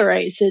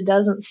accelerates. It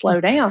doesn't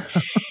slow down.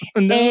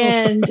 No.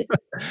 And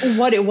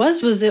what it was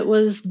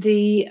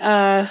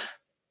the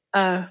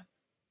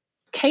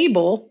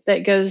cable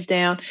that goes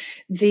down.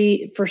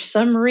 For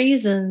some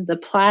reason, the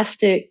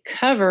plastic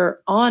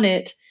cover on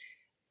it,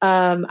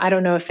 I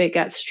don't know if it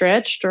got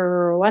stretched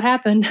or what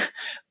happened,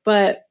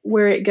 but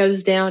where it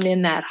goes down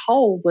in that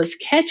hole was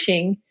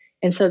catching.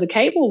 And so the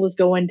cable was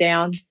going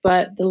down,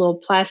 but the little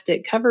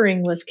plastic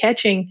covering was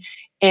catching.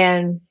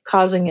 and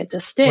causing it to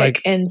stick.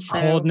 Like and so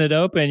holding it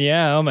open.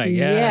 Yeah. Oh my God.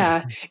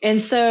 yeah.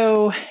 And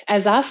so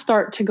as I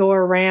start to go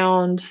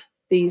around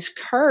these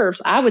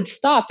curves, I would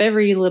stop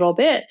every little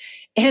bit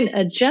and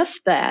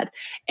adjust that.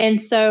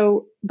 And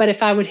so, but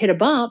if I would hit a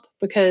bump,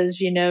 because,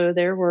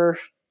 there were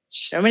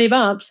so many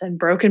bumps and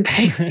broken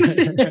pavement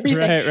and everything,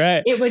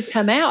 right. it would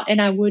come out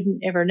and I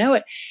wouldn't ever know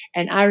it.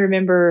 And I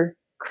remember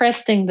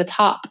cresting the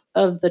top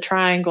of the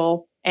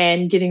triangle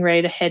and getting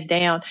ready to head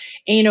down.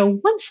 And,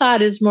 one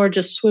side is more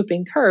just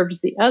swooping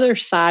curves. The other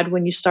side,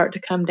 when you start to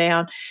come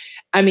down,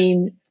 I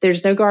mean,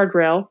 there's no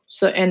guardrail,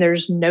 and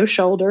there's no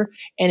shoulder,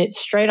 and it's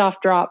straight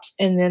off drops,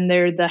 and then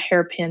there are the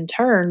hairpin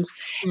turns.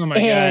 Oh my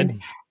God.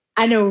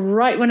 I know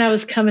right when I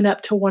was coming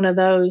up to one of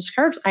those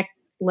curves, I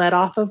let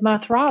off of my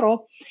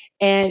throttle,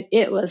 and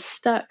it was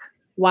stuck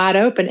wide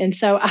open. And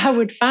so I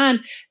would find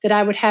that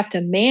I would have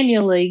to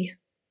manually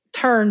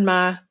turn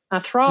my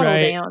throttle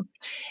down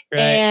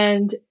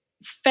and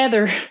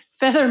feather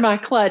my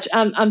clutch.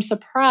 I'm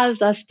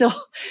surprised I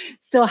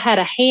still had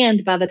a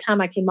hand by the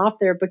time I came off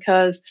there,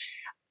 because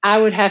I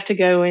would have to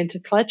go into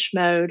clutch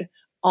mode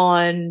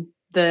on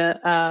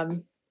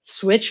the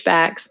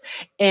switchbacks,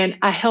 and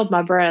I held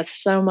my breath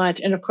so much.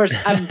 And of course,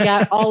 I've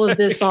got all of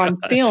this on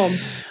film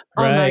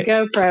on my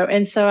GoPro,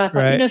 and so I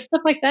thought,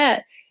 stuff like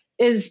that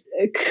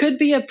could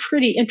be a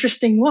pretty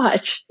interesting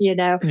watch,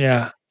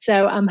 Yeah.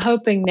 So I'm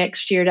hoping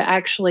next year to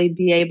actually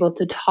be able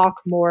to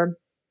talk more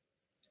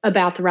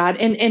about the ride,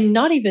 and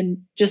not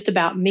even just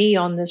about me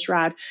on this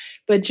ride,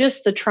 but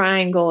just the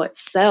triangle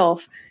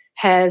itself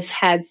has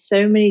had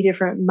so many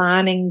different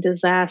mining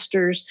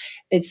disasters.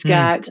 It's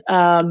got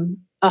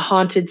a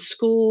haunted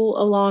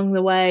school along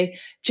the way,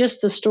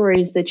 just the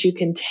stories that you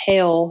can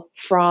tell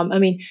from. I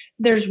mean,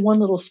 there's one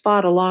little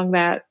spot along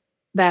that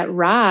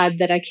ride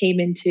that I came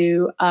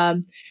into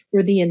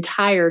where the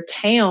entire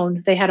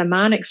town, they had a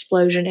mine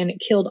explosion and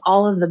it killed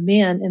all of the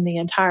men in the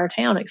entire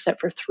town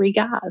except for 3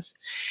 guys.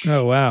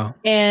 Oh, wow.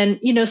 And,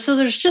 so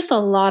there's just a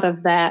lot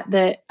of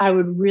that I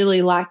would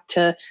really like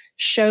to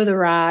show the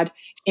ride,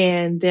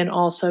 and then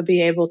also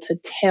be able to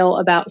tell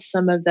about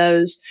some of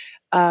those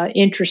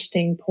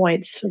interesting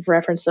points of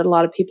reference that a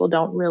lot of people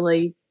don't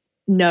really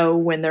know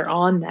when they're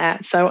on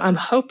that. So I'm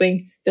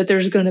hoping that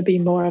there's going to be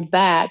more of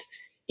that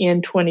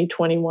in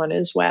 2021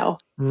 as well.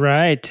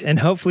 Right. And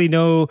hopefully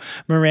no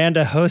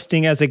Miranda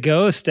hosting as a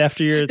ghost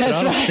after your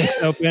throttle sticks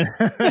open.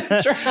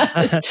 That's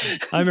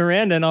right. I'm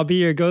Miranda and I'll be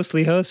your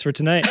ghostly host for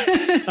tonight.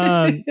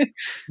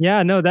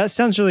 Yeah, no, that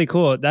sounds really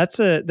cool. That's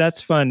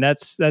fun.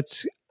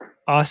 That's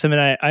awesome.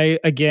 And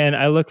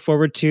I look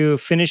forward to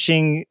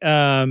finishing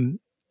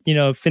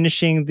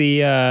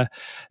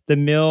the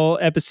mill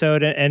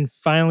episode and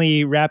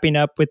finally wrapping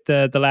up with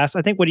the last.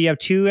 I think, what do you have,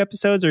 2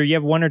 episodes, or you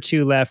have 1 or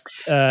 2 left?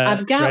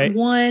 I've got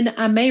 1.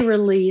 I may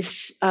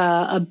release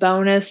a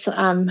bonus.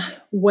 I'm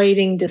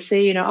waiting to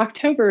see.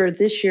 October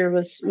this year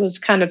was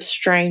kind of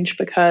strange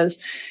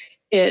because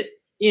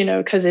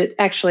because it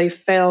actually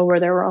fell where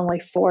there were only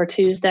 4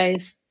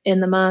 Tuesdays in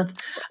the month.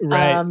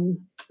 Right.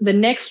 The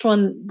next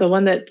one, the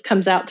one that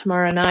comes out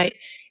tomorrow night,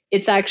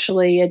 it's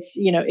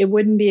it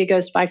wouldn't be a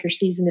Ghost Biker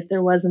season if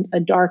there wasn't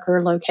a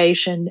darker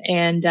location.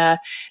 And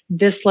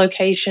this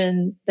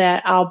location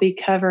that I'll be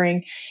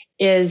covering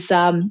is,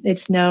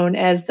 it's known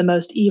as the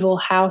most evil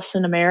house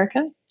in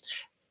America.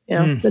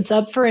 It's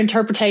up for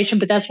interpretation,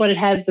 but that's what it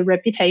has the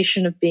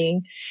reputation of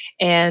being.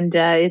 And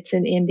it's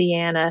in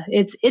Indiana.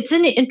 It's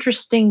an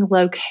interesting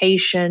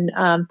location.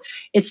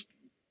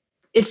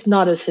 It's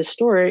not as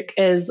historic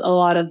as a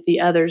lot of the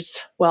others,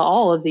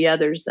 all of the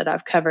others that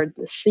I've covered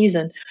this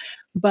season.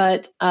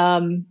 But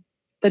the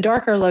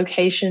darker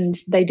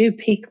locations, they do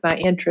pique my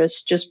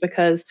interest just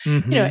because,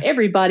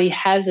 everybody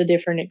has a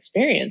different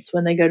experience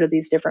when they go to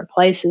these different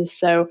places.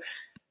 So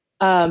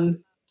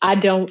I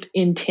don't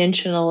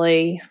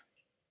intentionally,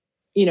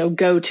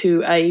 go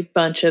to a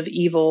bunch of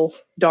evil,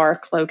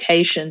 dark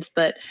locations,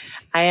 but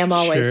I am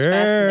always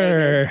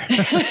fascinated.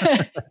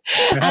 Right.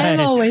 I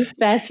am always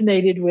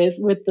fascinated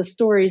with the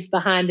stories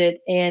behind it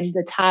and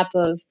the type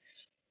of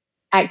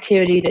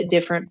activity that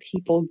different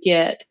people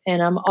get.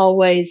 And I'm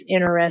always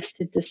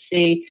interested to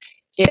see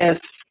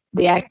if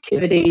the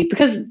activity,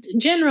 because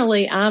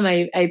generally I'm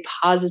a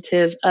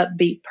positive,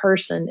 upbeat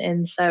person.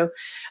 And so,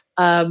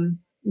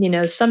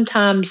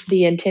 sometimes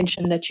the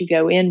intention that you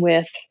go in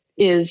with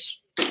is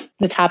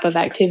the type of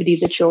activity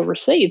that you'll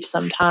receive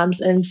sometimes.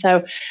 And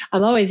so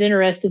I'm always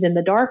interested in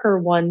the darker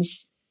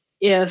ones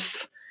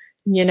if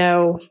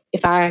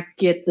I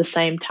get the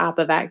same type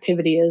of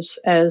activity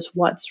as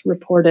what's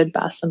reported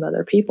by some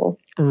other people.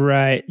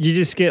 Right. You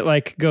just get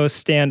go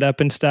stand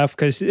up and stuff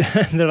because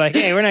they're like,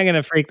 hey, we're not going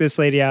to freak this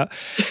lady out.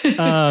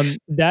 That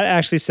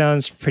actually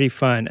sounds pretty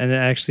fun and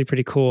actually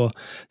pretty cool.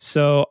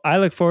 So I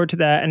look forward to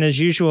that. And as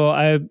usual,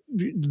 I'm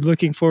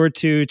looking forward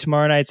to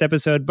tomorrow night's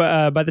episode.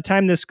 But by the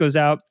time this goes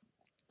out,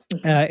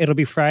 It'll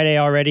be Friday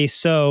already.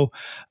 So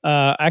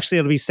actually,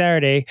 it'll be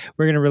Saturday.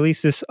 We're going to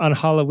release this on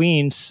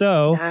Halloween.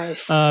 So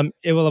Nice.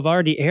 it will have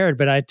already aired.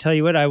 But I tell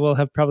you what, I will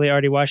have probably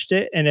already watched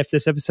it. And if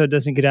this episode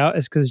doesn't get out,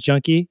 it's because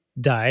Junkie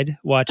died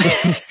watching.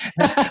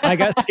 I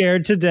got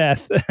scared to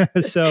death.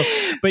 So,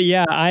 but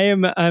yeah,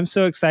 I'm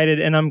so excited.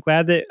 And I'm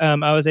glad that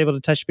I was able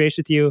to touch base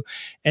with you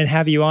and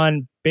have you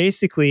on.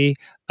 Basically,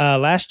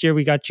 last year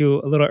we got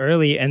you a little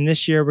early. And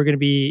this year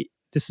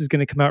this is going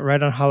to come out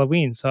right on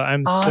Halloween. So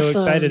I'm so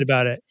excited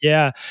about it.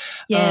 Yeah.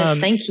 Yes,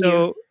 thank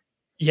you.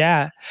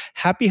 Yeah.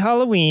 Happy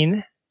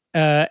Halloween.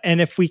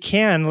 And if we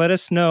can, let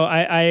us know.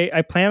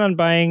 I plan on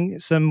buying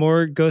some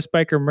more Ghost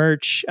Biker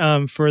merch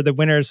for the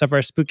winners of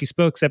our Spooky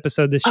Spokes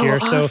episode this year.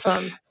 Awesome.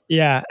 So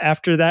yeah,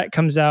 after that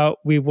comes out,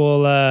 we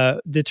will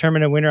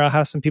determine a winner. I'll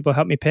have some people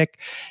help me pick.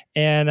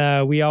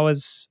 And we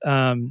always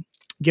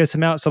give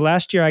some out. So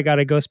last year I got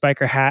a Ghost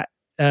Biker hat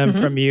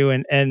from you,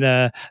 and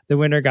the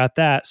winner got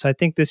that. So I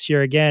think this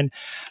year again,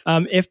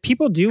 if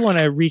people do want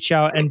to reach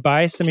out and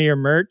buy some of your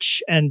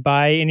merch and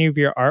buy any of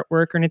your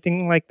artwork or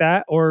anything like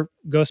that, or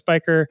Ghost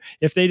Biker,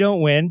 if they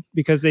don't win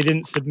because they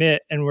didn't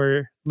submit and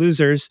were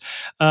losers,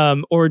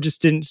 or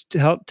just didn't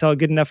tell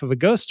good enough of a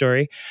ghost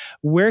story,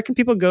 where can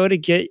people go to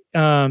get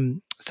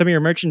some of your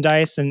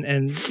merchandise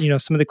and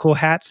some of the cool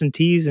hats and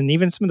tees and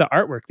even some of the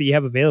artwork that you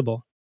have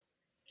available?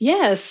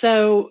 Yeah,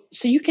 so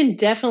you can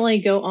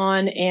definitely go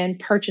on and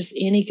purchase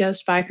any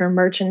Ghost Biker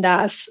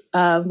merchandise,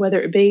 whether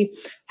it be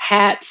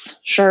hats,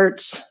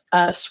 shirts,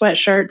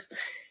 sweatshirts,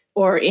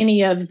 or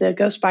any of the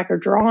Ghost Biker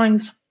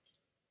drawings.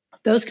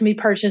 Those can be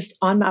purchased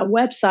on my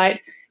website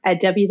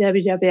at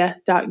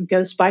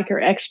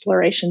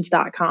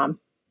www.ghostbikerexplorations.com.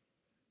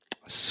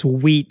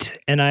 Sweet.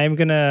 And I'm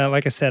going to,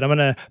 like I said, I'm going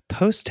to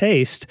post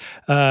haste,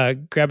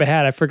 grab a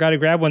hat. I forgot to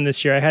grab one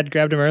this year. I had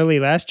grabbed them early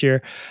last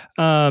year.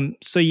 So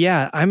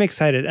yeah, I'm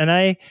excited.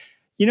 And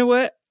you know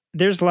what?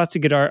 There's lots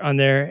of good art on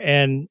there.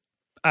 And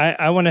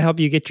I want to help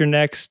you get your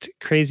next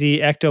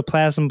crazy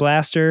ectoplasm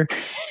blaster.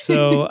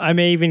 So I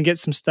may even get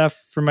some stuff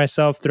for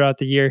myself throughout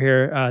the year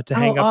here to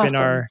hang up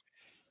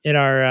in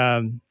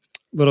our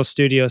little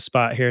studio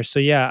spot here. So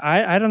yeah,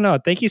 I don't know.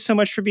 Thank you so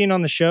much for being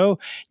on the show.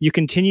 You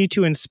continue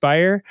to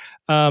inspire.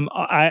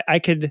 I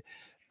couldn't,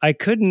 I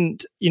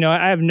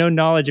have no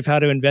knowledge of how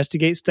to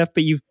investigate stuff,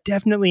 but you've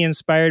definitely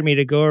inspired me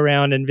to go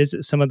around and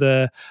visit some of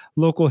the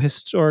local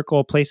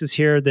historical places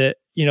here that,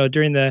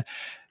 during the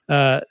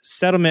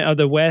settlement of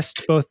the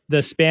West, both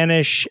the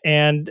Spanish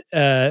and,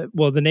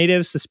 the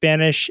natives, the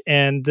Spanish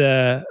and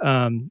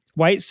the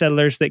white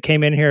settlers that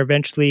came in here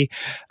eventually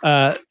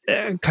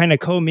kind of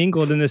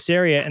commingled in this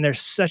area. And there's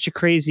such a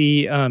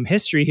crazy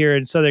history here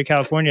in Southern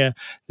California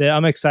that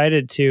I'm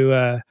excited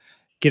to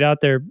get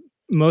out there,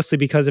 mostly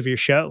because of your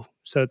show.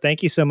 So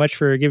thank you so much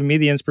for giving me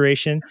the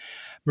inspiration.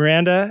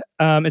 Miranda,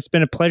 it's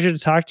been a pleasure to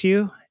talk to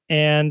you.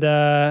 And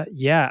I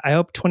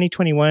hope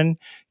 2021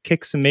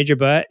 kicks some major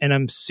butt, and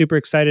I'm super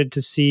excited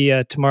to see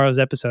tomorrow's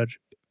episode.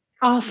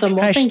 Awesome.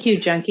 Well, thank you,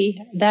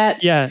 Junkie.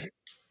 That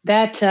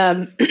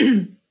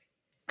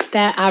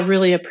I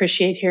really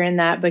appreciate hearing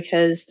that,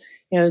 because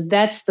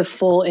that's the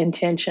full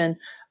intention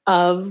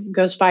of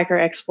Ghost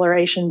Biker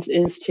Explorations,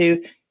 is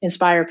to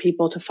inspire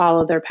people to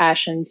follow their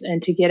passions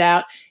and to get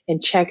out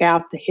and check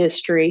out the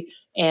history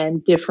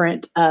and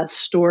different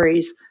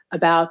stories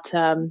about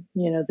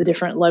the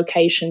different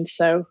locations.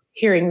 So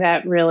hearing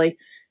that really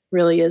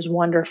is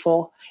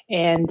wonderful.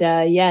 And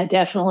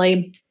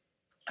definitely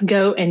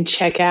go and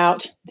check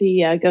out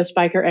the Ghost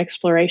Biker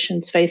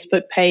Explorations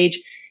Facebook page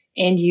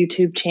and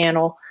YouTube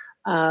channel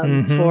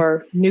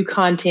for new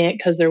content,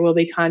 because there will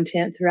be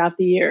content throughout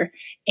the year.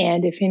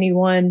 And if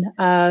anyone,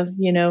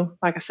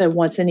 like I said,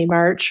 wants any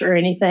merch or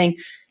anything,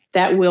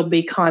 that will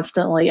be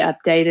constantly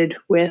updated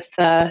with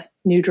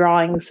new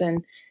drawings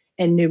and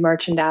new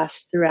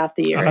merchandise throughout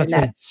the year. Awesome. And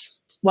that's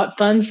what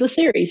funds the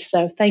series.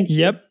 So thank you.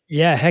 Yep.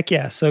 Yeah. Heck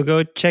yeah. So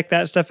go check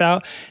that stuff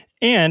out.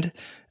 And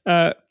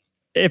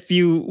if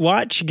you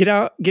watch, get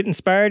out, get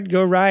inspired,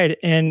 go ride,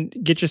 and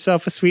get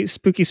yourself a sweet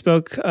Spooky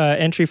Spoke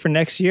entry for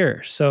next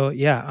year. So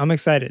yeah, I'm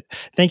excited.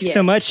 Thank you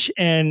so much.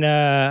 And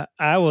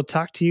I will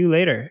talk to you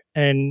later.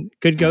 And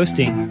good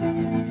ghosting.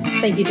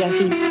 Thank you,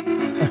 Junkie.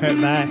 All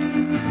right. Bye.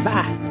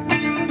 Bye.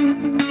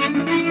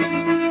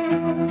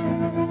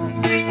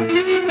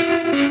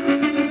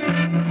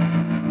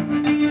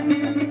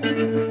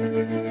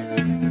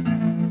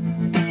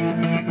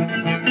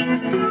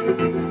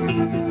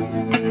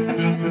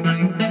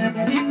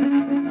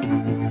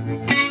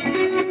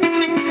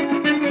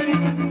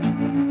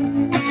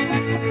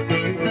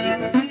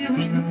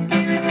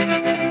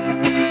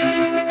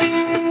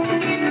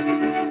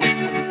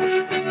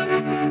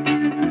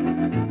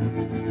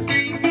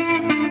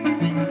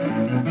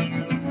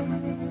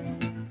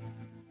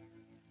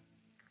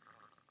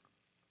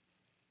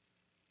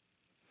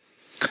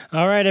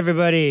 All right,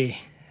 everybody.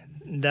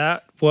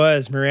 That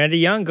was Miranda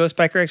Young, Ghost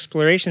Biker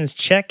Explorations.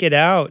 Check it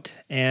out,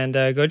 and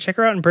go check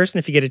her out in person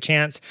if you get a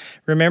chance.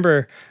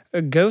 Remember,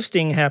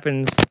 ghosting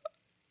happens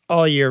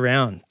all year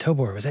round.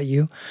 Tobor, was that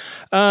you?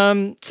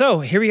 So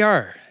here we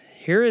are.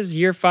 Here is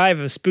year 5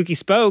 of Spooky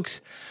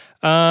Spokes.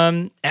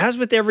 As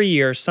with every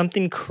year,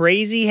 something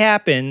crazy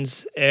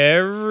happens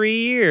every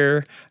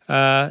year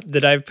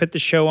that I've put the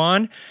show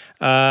on.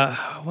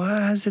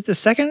 Was it the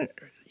second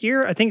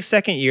year? I think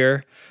second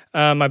year.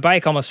 My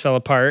bike almost fell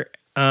apart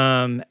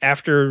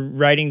after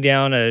riding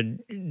down a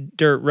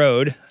dirt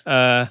road.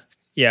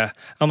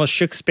 Almost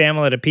shook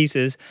Spamla to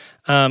pieces.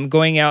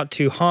 Going out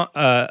to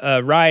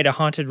ride a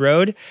haunted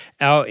road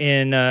out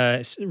in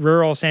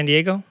rural San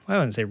Diego. I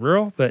wouldn't say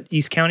rural, but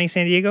East County,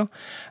 San Diego.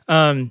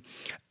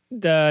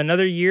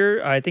 Another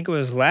year, I think it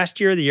was last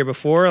year, the year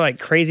before, like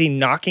crazy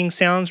knocking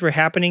sounds were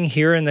happening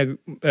here in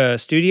the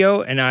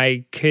studio, and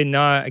I could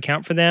not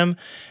account for them.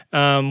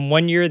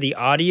 One year, the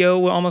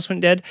audio almost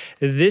went dead.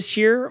 This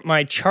year,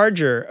 my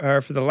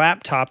charger for the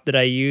laptop that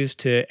I used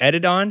to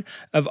edit on,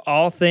 of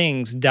all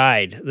things,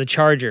 died. The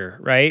charger,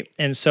 right?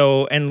 And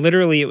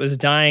literally it was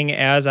dying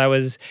as I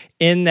was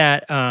in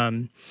that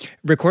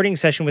recording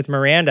session with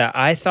Miranda.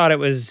 I thought it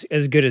was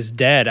as good as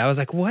dead. I was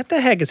like, what the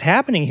heck is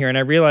happening here? And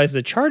I realized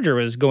the charger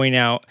was going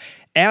out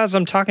as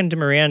I'm talking to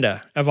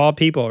Miranda, of all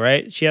people,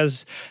 right? She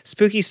has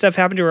spooky stuff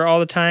happen to her all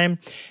the time,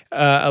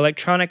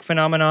 electronic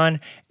phenomenon,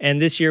 and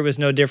this year was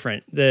no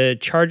different. The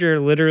charger,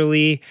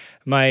 literally,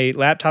 my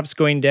laptop's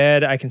going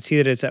dead. I can see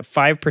that it's at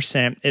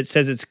 5%. It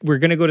says we're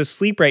going to go to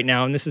sleep right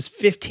now, and this is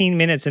 15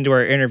 minutes into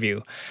our interview.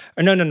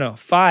 Or no,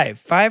 5.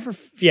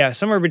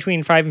 Somewhere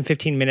between 5 and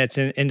 15 minutes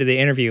into the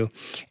interview,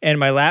 and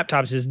my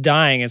laptop's just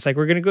dying. It's like,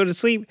 we're going to go to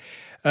sleep.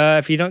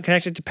 If you don't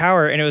connect it to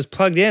power, and it was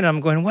plugged in,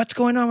 I'm going, what's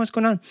going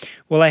on?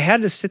 Well, I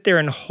had to sit there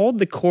and hold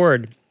the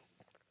cord,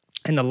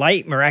 and the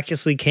light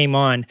miraculously came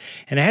on,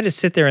 and I had to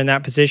sit there in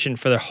that position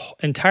for the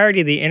entirety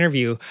of the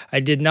interview.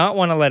 I did not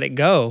want to let it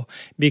go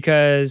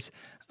because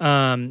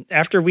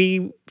after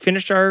we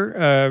finished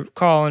our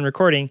call and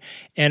recording,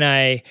 and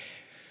I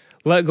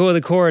let go of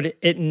the cord,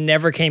 it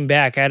never came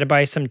back. I had to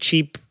buy some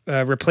cheap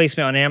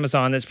replacement on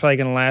Amazon that's probably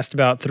going to last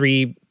about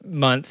 3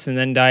 months and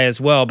then die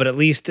as well, but at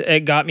least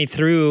it got me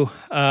through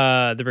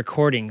the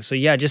recording. So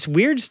yeah, just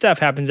weird stuff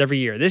happens every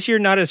year. This year,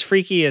 not as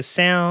freaky as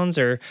sounds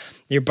or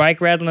your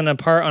bike rattling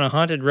apart on a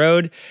haunted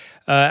road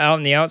out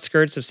in the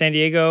outskirts of San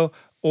Diego,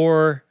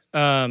 or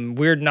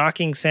weird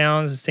knocking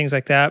sounds, things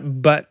like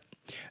that, but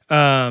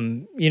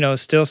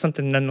still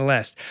something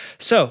nonetheless.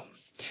 So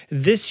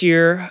this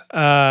year,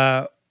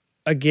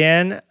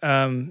 again,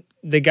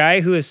 the guy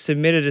who has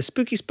submitted a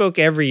Spooky Spoke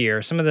every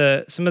year, some of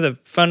the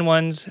fun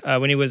ones,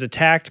 when he was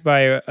attacked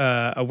by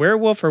a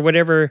werewolf or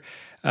whatever,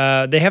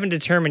 they haven't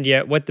determined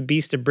yet what the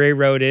Beast of Bray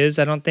Road is.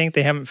 I don't think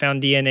they haven't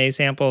found DNA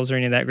samples or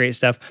any of that great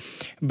stuff.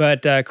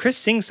 But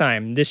Chris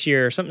Singsheim this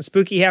year, something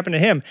spooky happened to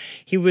him.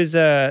 He was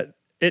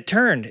it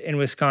turned in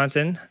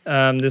Wisconsin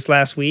this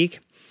last week.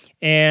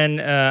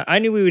 And I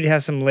knew we would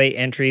have some late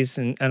entries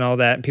and all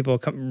that, and people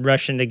come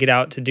rushing to get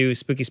out to do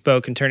Spooky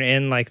Spoke and turn it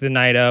in like the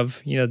night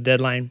of, the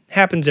deadline.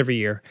 Happens every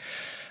year.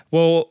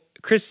 Well,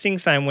 Chris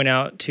Singsheim went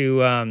out to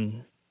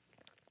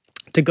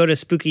go to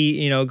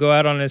spooky, go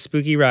out on a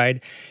spooky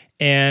ride.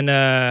 And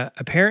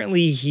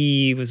apparently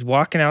he was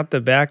walking out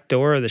the back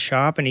door of the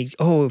shop, and he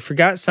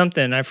forgot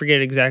something. I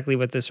forget exactly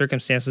what the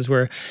circumstances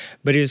were,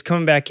 but he was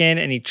coming back in,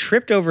 and he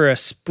tripped over a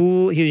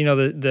spool.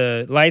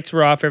 The lights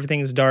were off,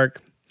 everything's dark.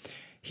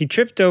 He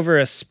tripped over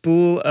a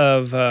spool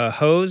of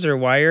hose or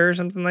wire or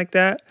something like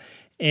that,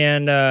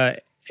 and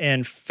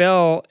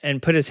fell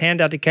and put his hand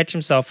out to catch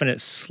himself, and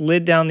it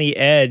slid down the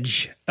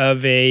edge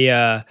of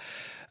a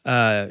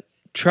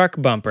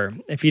truck bumper.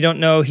 If you don't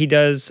know, he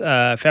does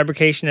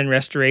fabrication and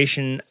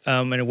restoration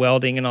and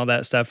welding and all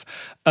that stuff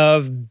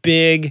of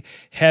big,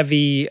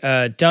 heavy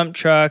dump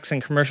trucks and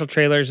commercial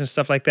trailers and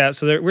stuff like that.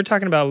 So we're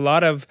talking about a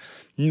lot of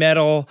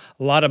metal,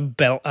 a lot of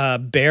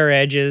bare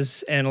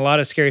edges, and a lot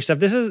of scary stuff.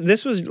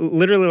 This was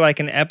literally like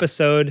an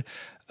episode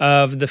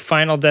of the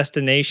Final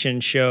Destination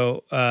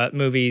show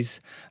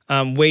movies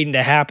waiting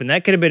to happen.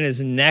 That could have been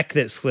his neck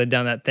that slid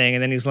down that thing,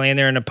 and then he's laying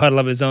there in a puddle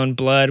of his own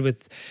blood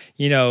with,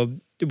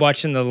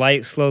 watching the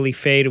light slowly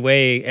fade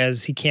away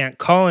as he can't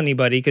call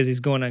anybody because he's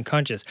going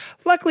unconscious.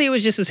 Luckily, it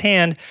was just his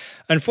hand.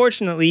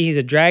 Unfortunately, he's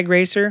a drag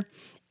racer,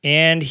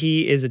 and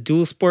he is a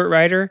dual sport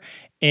rider.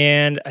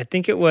 And I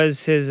think it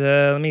was his,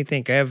 let me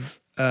think, I have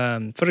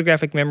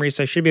photographic memory,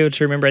 so I should be able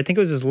to remember. I think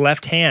it was his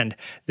left hand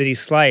that he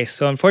sliced.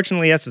 So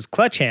unfortunately, that's his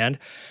clutch hand.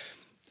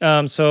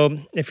 So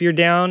if you're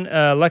down,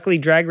 luckily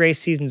drag race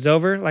season's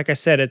over. Like I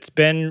said, it's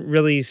been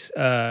really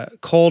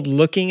cold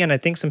looking, and I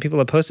think some people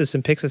have posted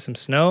some pics of some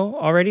snow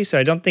already, so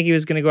I don't think he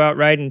was going to go out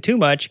riding too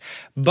much.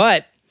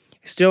 But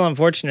still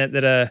unfortunate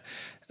that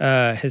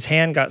his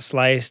hand got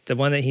sliced, the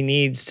one that he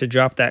needs to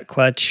drop that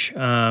clutch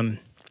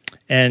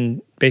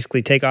and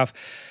basically take off.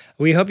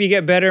 We hope you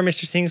get better,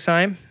 Mr.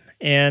 Singsheim.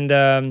 And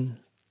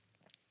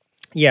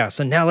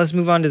so now let's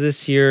move on to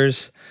this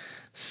year's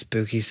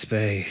Spooky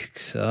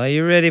Spakes. Are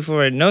you ready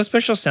for it? No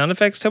special sound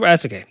effects.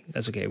 That's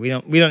okay. We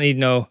don't need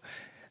no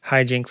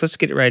hijinks. Let's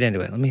get right into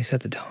it. Let me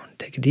set the tone.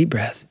 Take a deep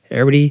breath.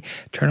 Everybody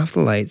turn off the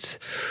lights.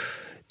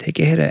 Take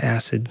a hit of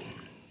acid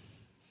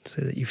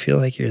so that you feel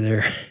like you're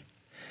there.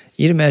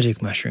 Eat a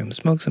magic mushroom.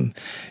 Smoke some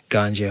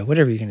ganja.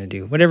 Whatever you're going to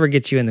do. Whatever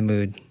gets you in the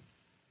mood.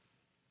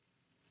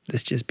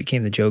 This just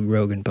became the Joe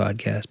Rogan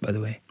podcast, by the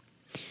way.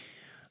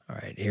 All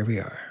right, here we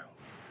are.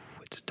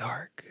 It's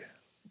dark.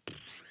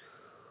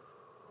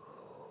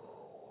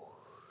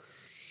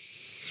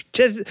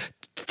 Just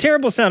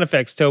terrible sound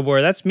effects,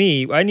 Tobor. That's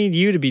me. I need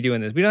you to be doing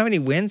this. We don't have any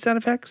wind sound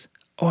effects?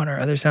 Oh, on our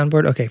other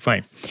soundboard? Okay,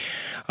 fine.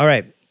 All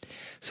right.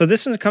 So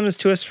this one comes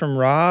to us from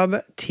Rob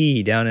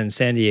T. down in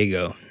San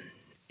Diego.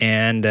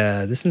 And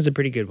this one's a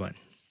pretty good one.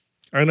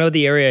 I know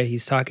the area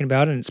he's talking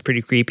about, and it's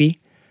pretty creepy.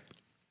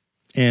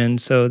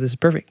 And so this is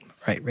perfect. All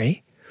right,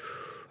 ready?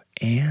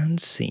 And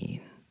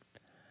scene.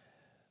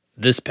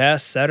 This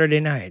past Saturday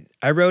night,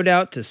 I rode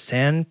out to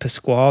San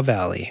Pasqual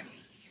Valley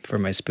for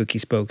my Spooky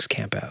Spokes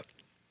campout.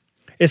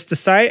 It's the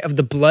site of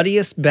the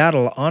bloodiest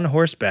battle on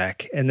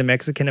horseback in the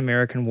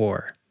Mexican-American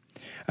War.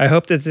 I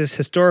hope that this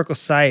historical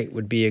site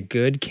would be a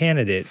good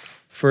candidate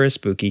for a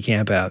spooky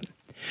campout.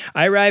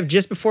 I arrived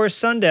just before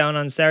sundown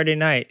on Saturday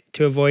night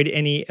to avoid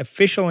any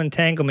official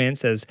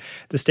entanglements as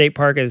the state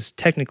park is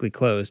technically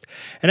closed,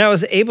 and I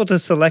was able to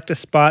select a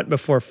spot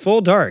before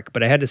full dark,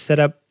 but I had to set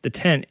up the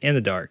tent in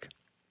the dark.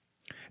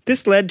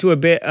 This led to a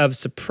bit of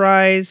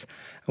surprise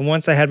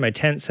once I had my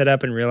tent set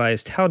up and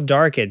realized how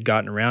dark it had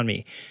gotten around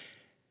me.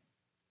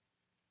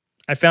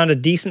 I found a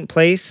decent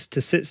place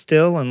to sit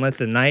still and let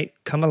the night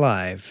come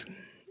alive.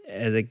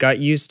 As I got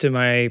used to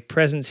my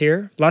presence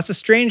here, lots of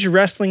strange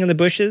rustling in the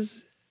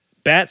bushes,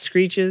 bat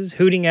screeches,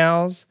 hooting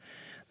owls.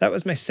 That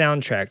was my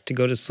soundtrack to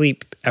go to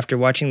sleep after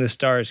watching the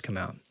stars come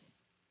out.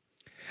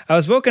 I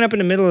was woken up in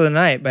the middle of the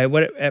night by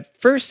what at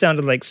first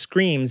sounded like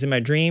screams in my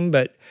dream,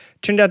 but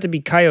turned out to be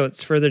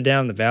coyotes further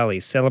down the valley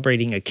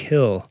celebrating a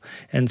kill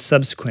and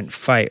subsequent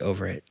fight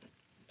over it.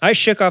 I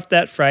shook off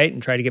that fright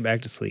and tried to get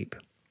back to sleep.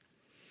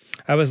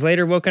 I was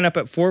later woken up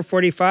at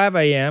 4:45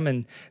 a.m.,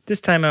 and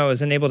this time I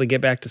was unable to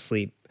get back to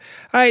sleep.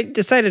 I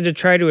decided to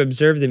try to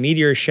observe the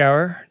meteor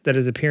shower that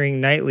is appearing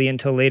nightly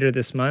until later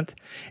this month,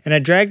 and I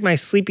dragged my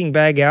sleeping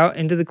bag out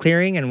into the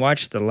clearing and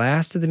watched the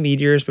last of the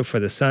meteors before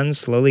the sun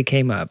slowly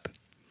came up.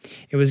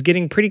 It was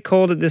getting pretty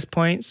cold at this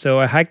point, so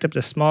I hiked up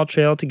the small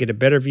trail to get a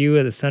better view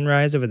of the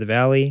sunrise over the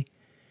valley.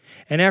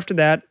 And after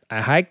that,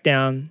 I hiked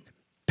down,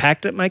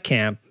 packed up my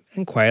camp,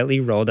 and quietly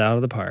rolled out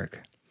of the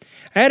park.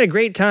 I had a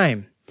great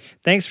time.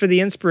 Thanks for the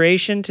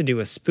inspiration to do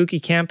a spooky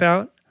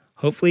campout.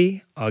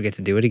 Hopefully, I'll get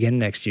to do it again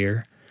next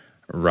year.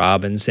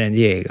 Rob in San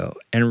Diego.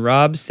 And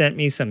Rob sent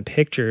me some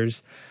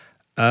pictures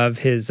of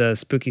his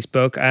Spooky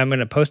Spoke. I'm going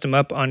to post them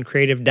up on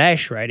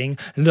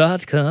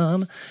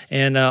creative-writing.com,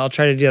 and I'll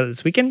try to do that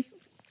this weekend.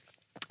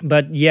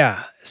 But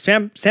yeah,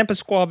 San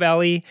Pasqual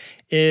Valley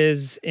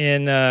is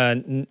in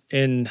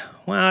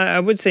I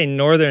would say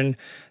northern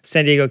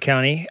San Diego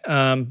County,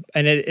 and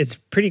it's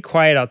pretty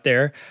quiet out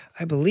there.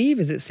 I believe,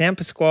 is it San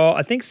Pasqual?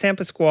 I think San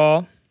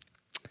Pasqual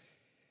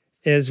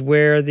is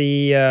where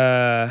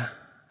the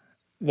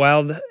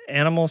Wild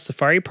Animal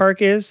Safari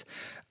Park is,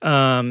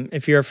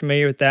 if you're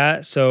familiar with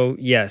that. So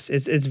yes,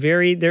 it's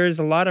very, there's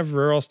a lot of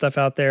rural stuff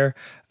out there.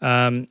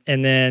 And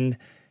then,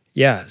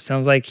 yeah,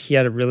 sounds like he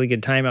had a really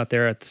good time out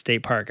there at the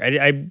state park.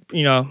 I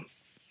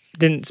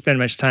didn't spend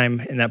much time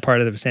in that part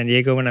of San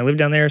Diego when I lived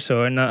down there,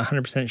 so I'm not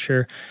 100%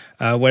 sure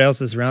what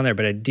else is around there,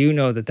 but I do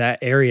know that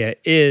area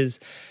is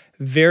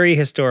very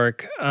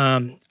historic,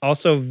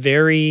 also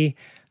very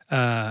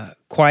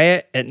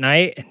quiet at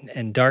night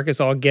and dark as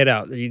all get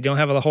out. You don't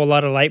have a whole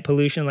lot of light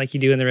pollution like you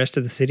do in the rest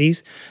of the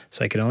cities,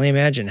 so I can only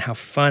imagine how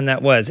fun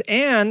that was.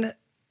 And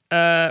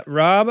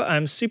Rob,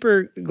 I'm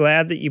super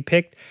glad that you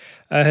picked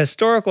a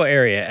historical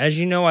area. As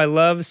you know, I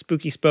love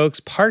Spooky Spokes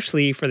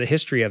partially for the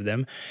history of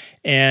them,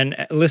 and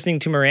listening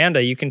to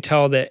Miranda, you can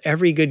tell that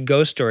every good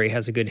ghost story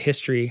has a good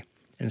history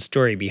and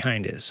story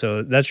behind it.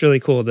 So that's really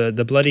cool.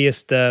 The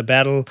bloodiest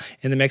battle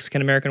in the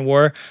Mexican-American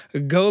War.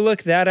 Go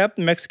look that up,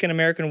 the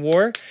Mexican-American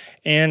War,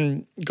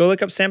 and go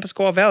look up San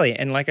Pasqual Valley.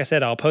 And like I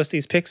said, I'll post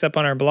these pics up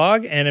on our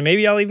blog, and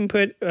maybe I'll even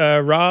put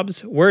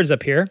Rob's words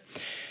up here.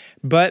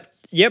 But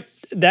yep,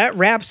 that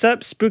wraps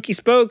up Spooky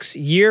Spokes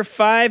Year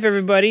 5,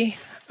 everybody.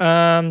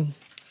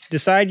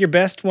 Decide your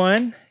best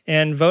one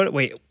and vote.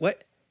 Wait,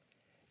 what?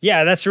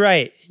 Yeah, that's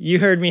right. You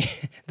heard me.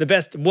 The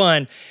best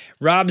one.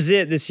 Rob's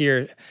it this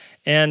year.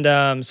 And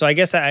so I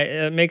guess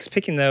it makes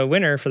picking the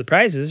winner for the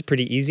prizes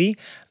pretty easy.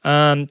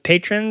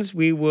 Patrons,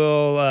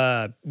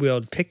 we'll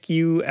pick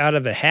you out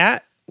of a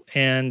hat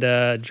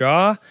and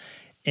draw.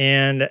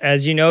 And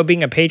as you know,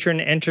 being a patron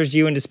enters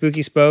you into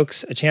Spooky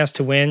Spokes, a chance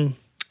to win.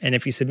 And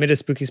if you submit a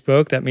Spooky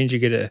Spoke, that means you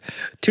get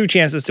 2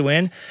 chances to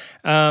win.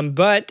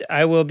 But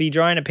I will be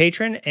drawing a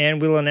patron,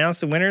 and we'll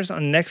announce the winners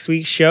on next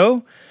week's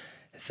show.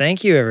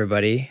 Thank you,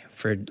 everybody,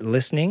 for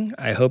listening.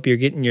 I hope you're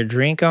getting your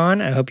drink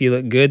on. I hope you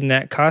look good in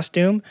that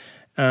costume.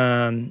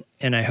 And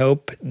I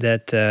hope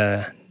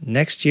that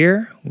next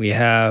year we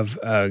have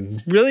a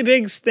really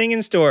big thing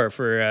in store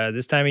for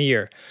this time of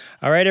year.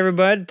 All right,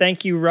 everybody.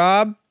 Thank you,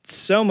 Rob,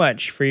 so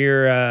much for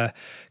your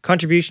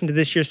contribution to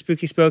this year's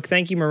Spooky Spoke.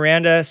 Thank you,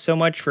 Miranda, so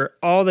much for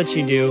all that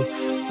you do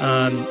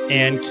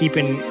and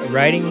keeping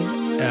writing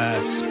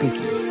spooky.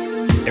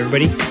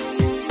 Everybody,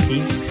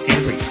 peace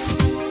and grace.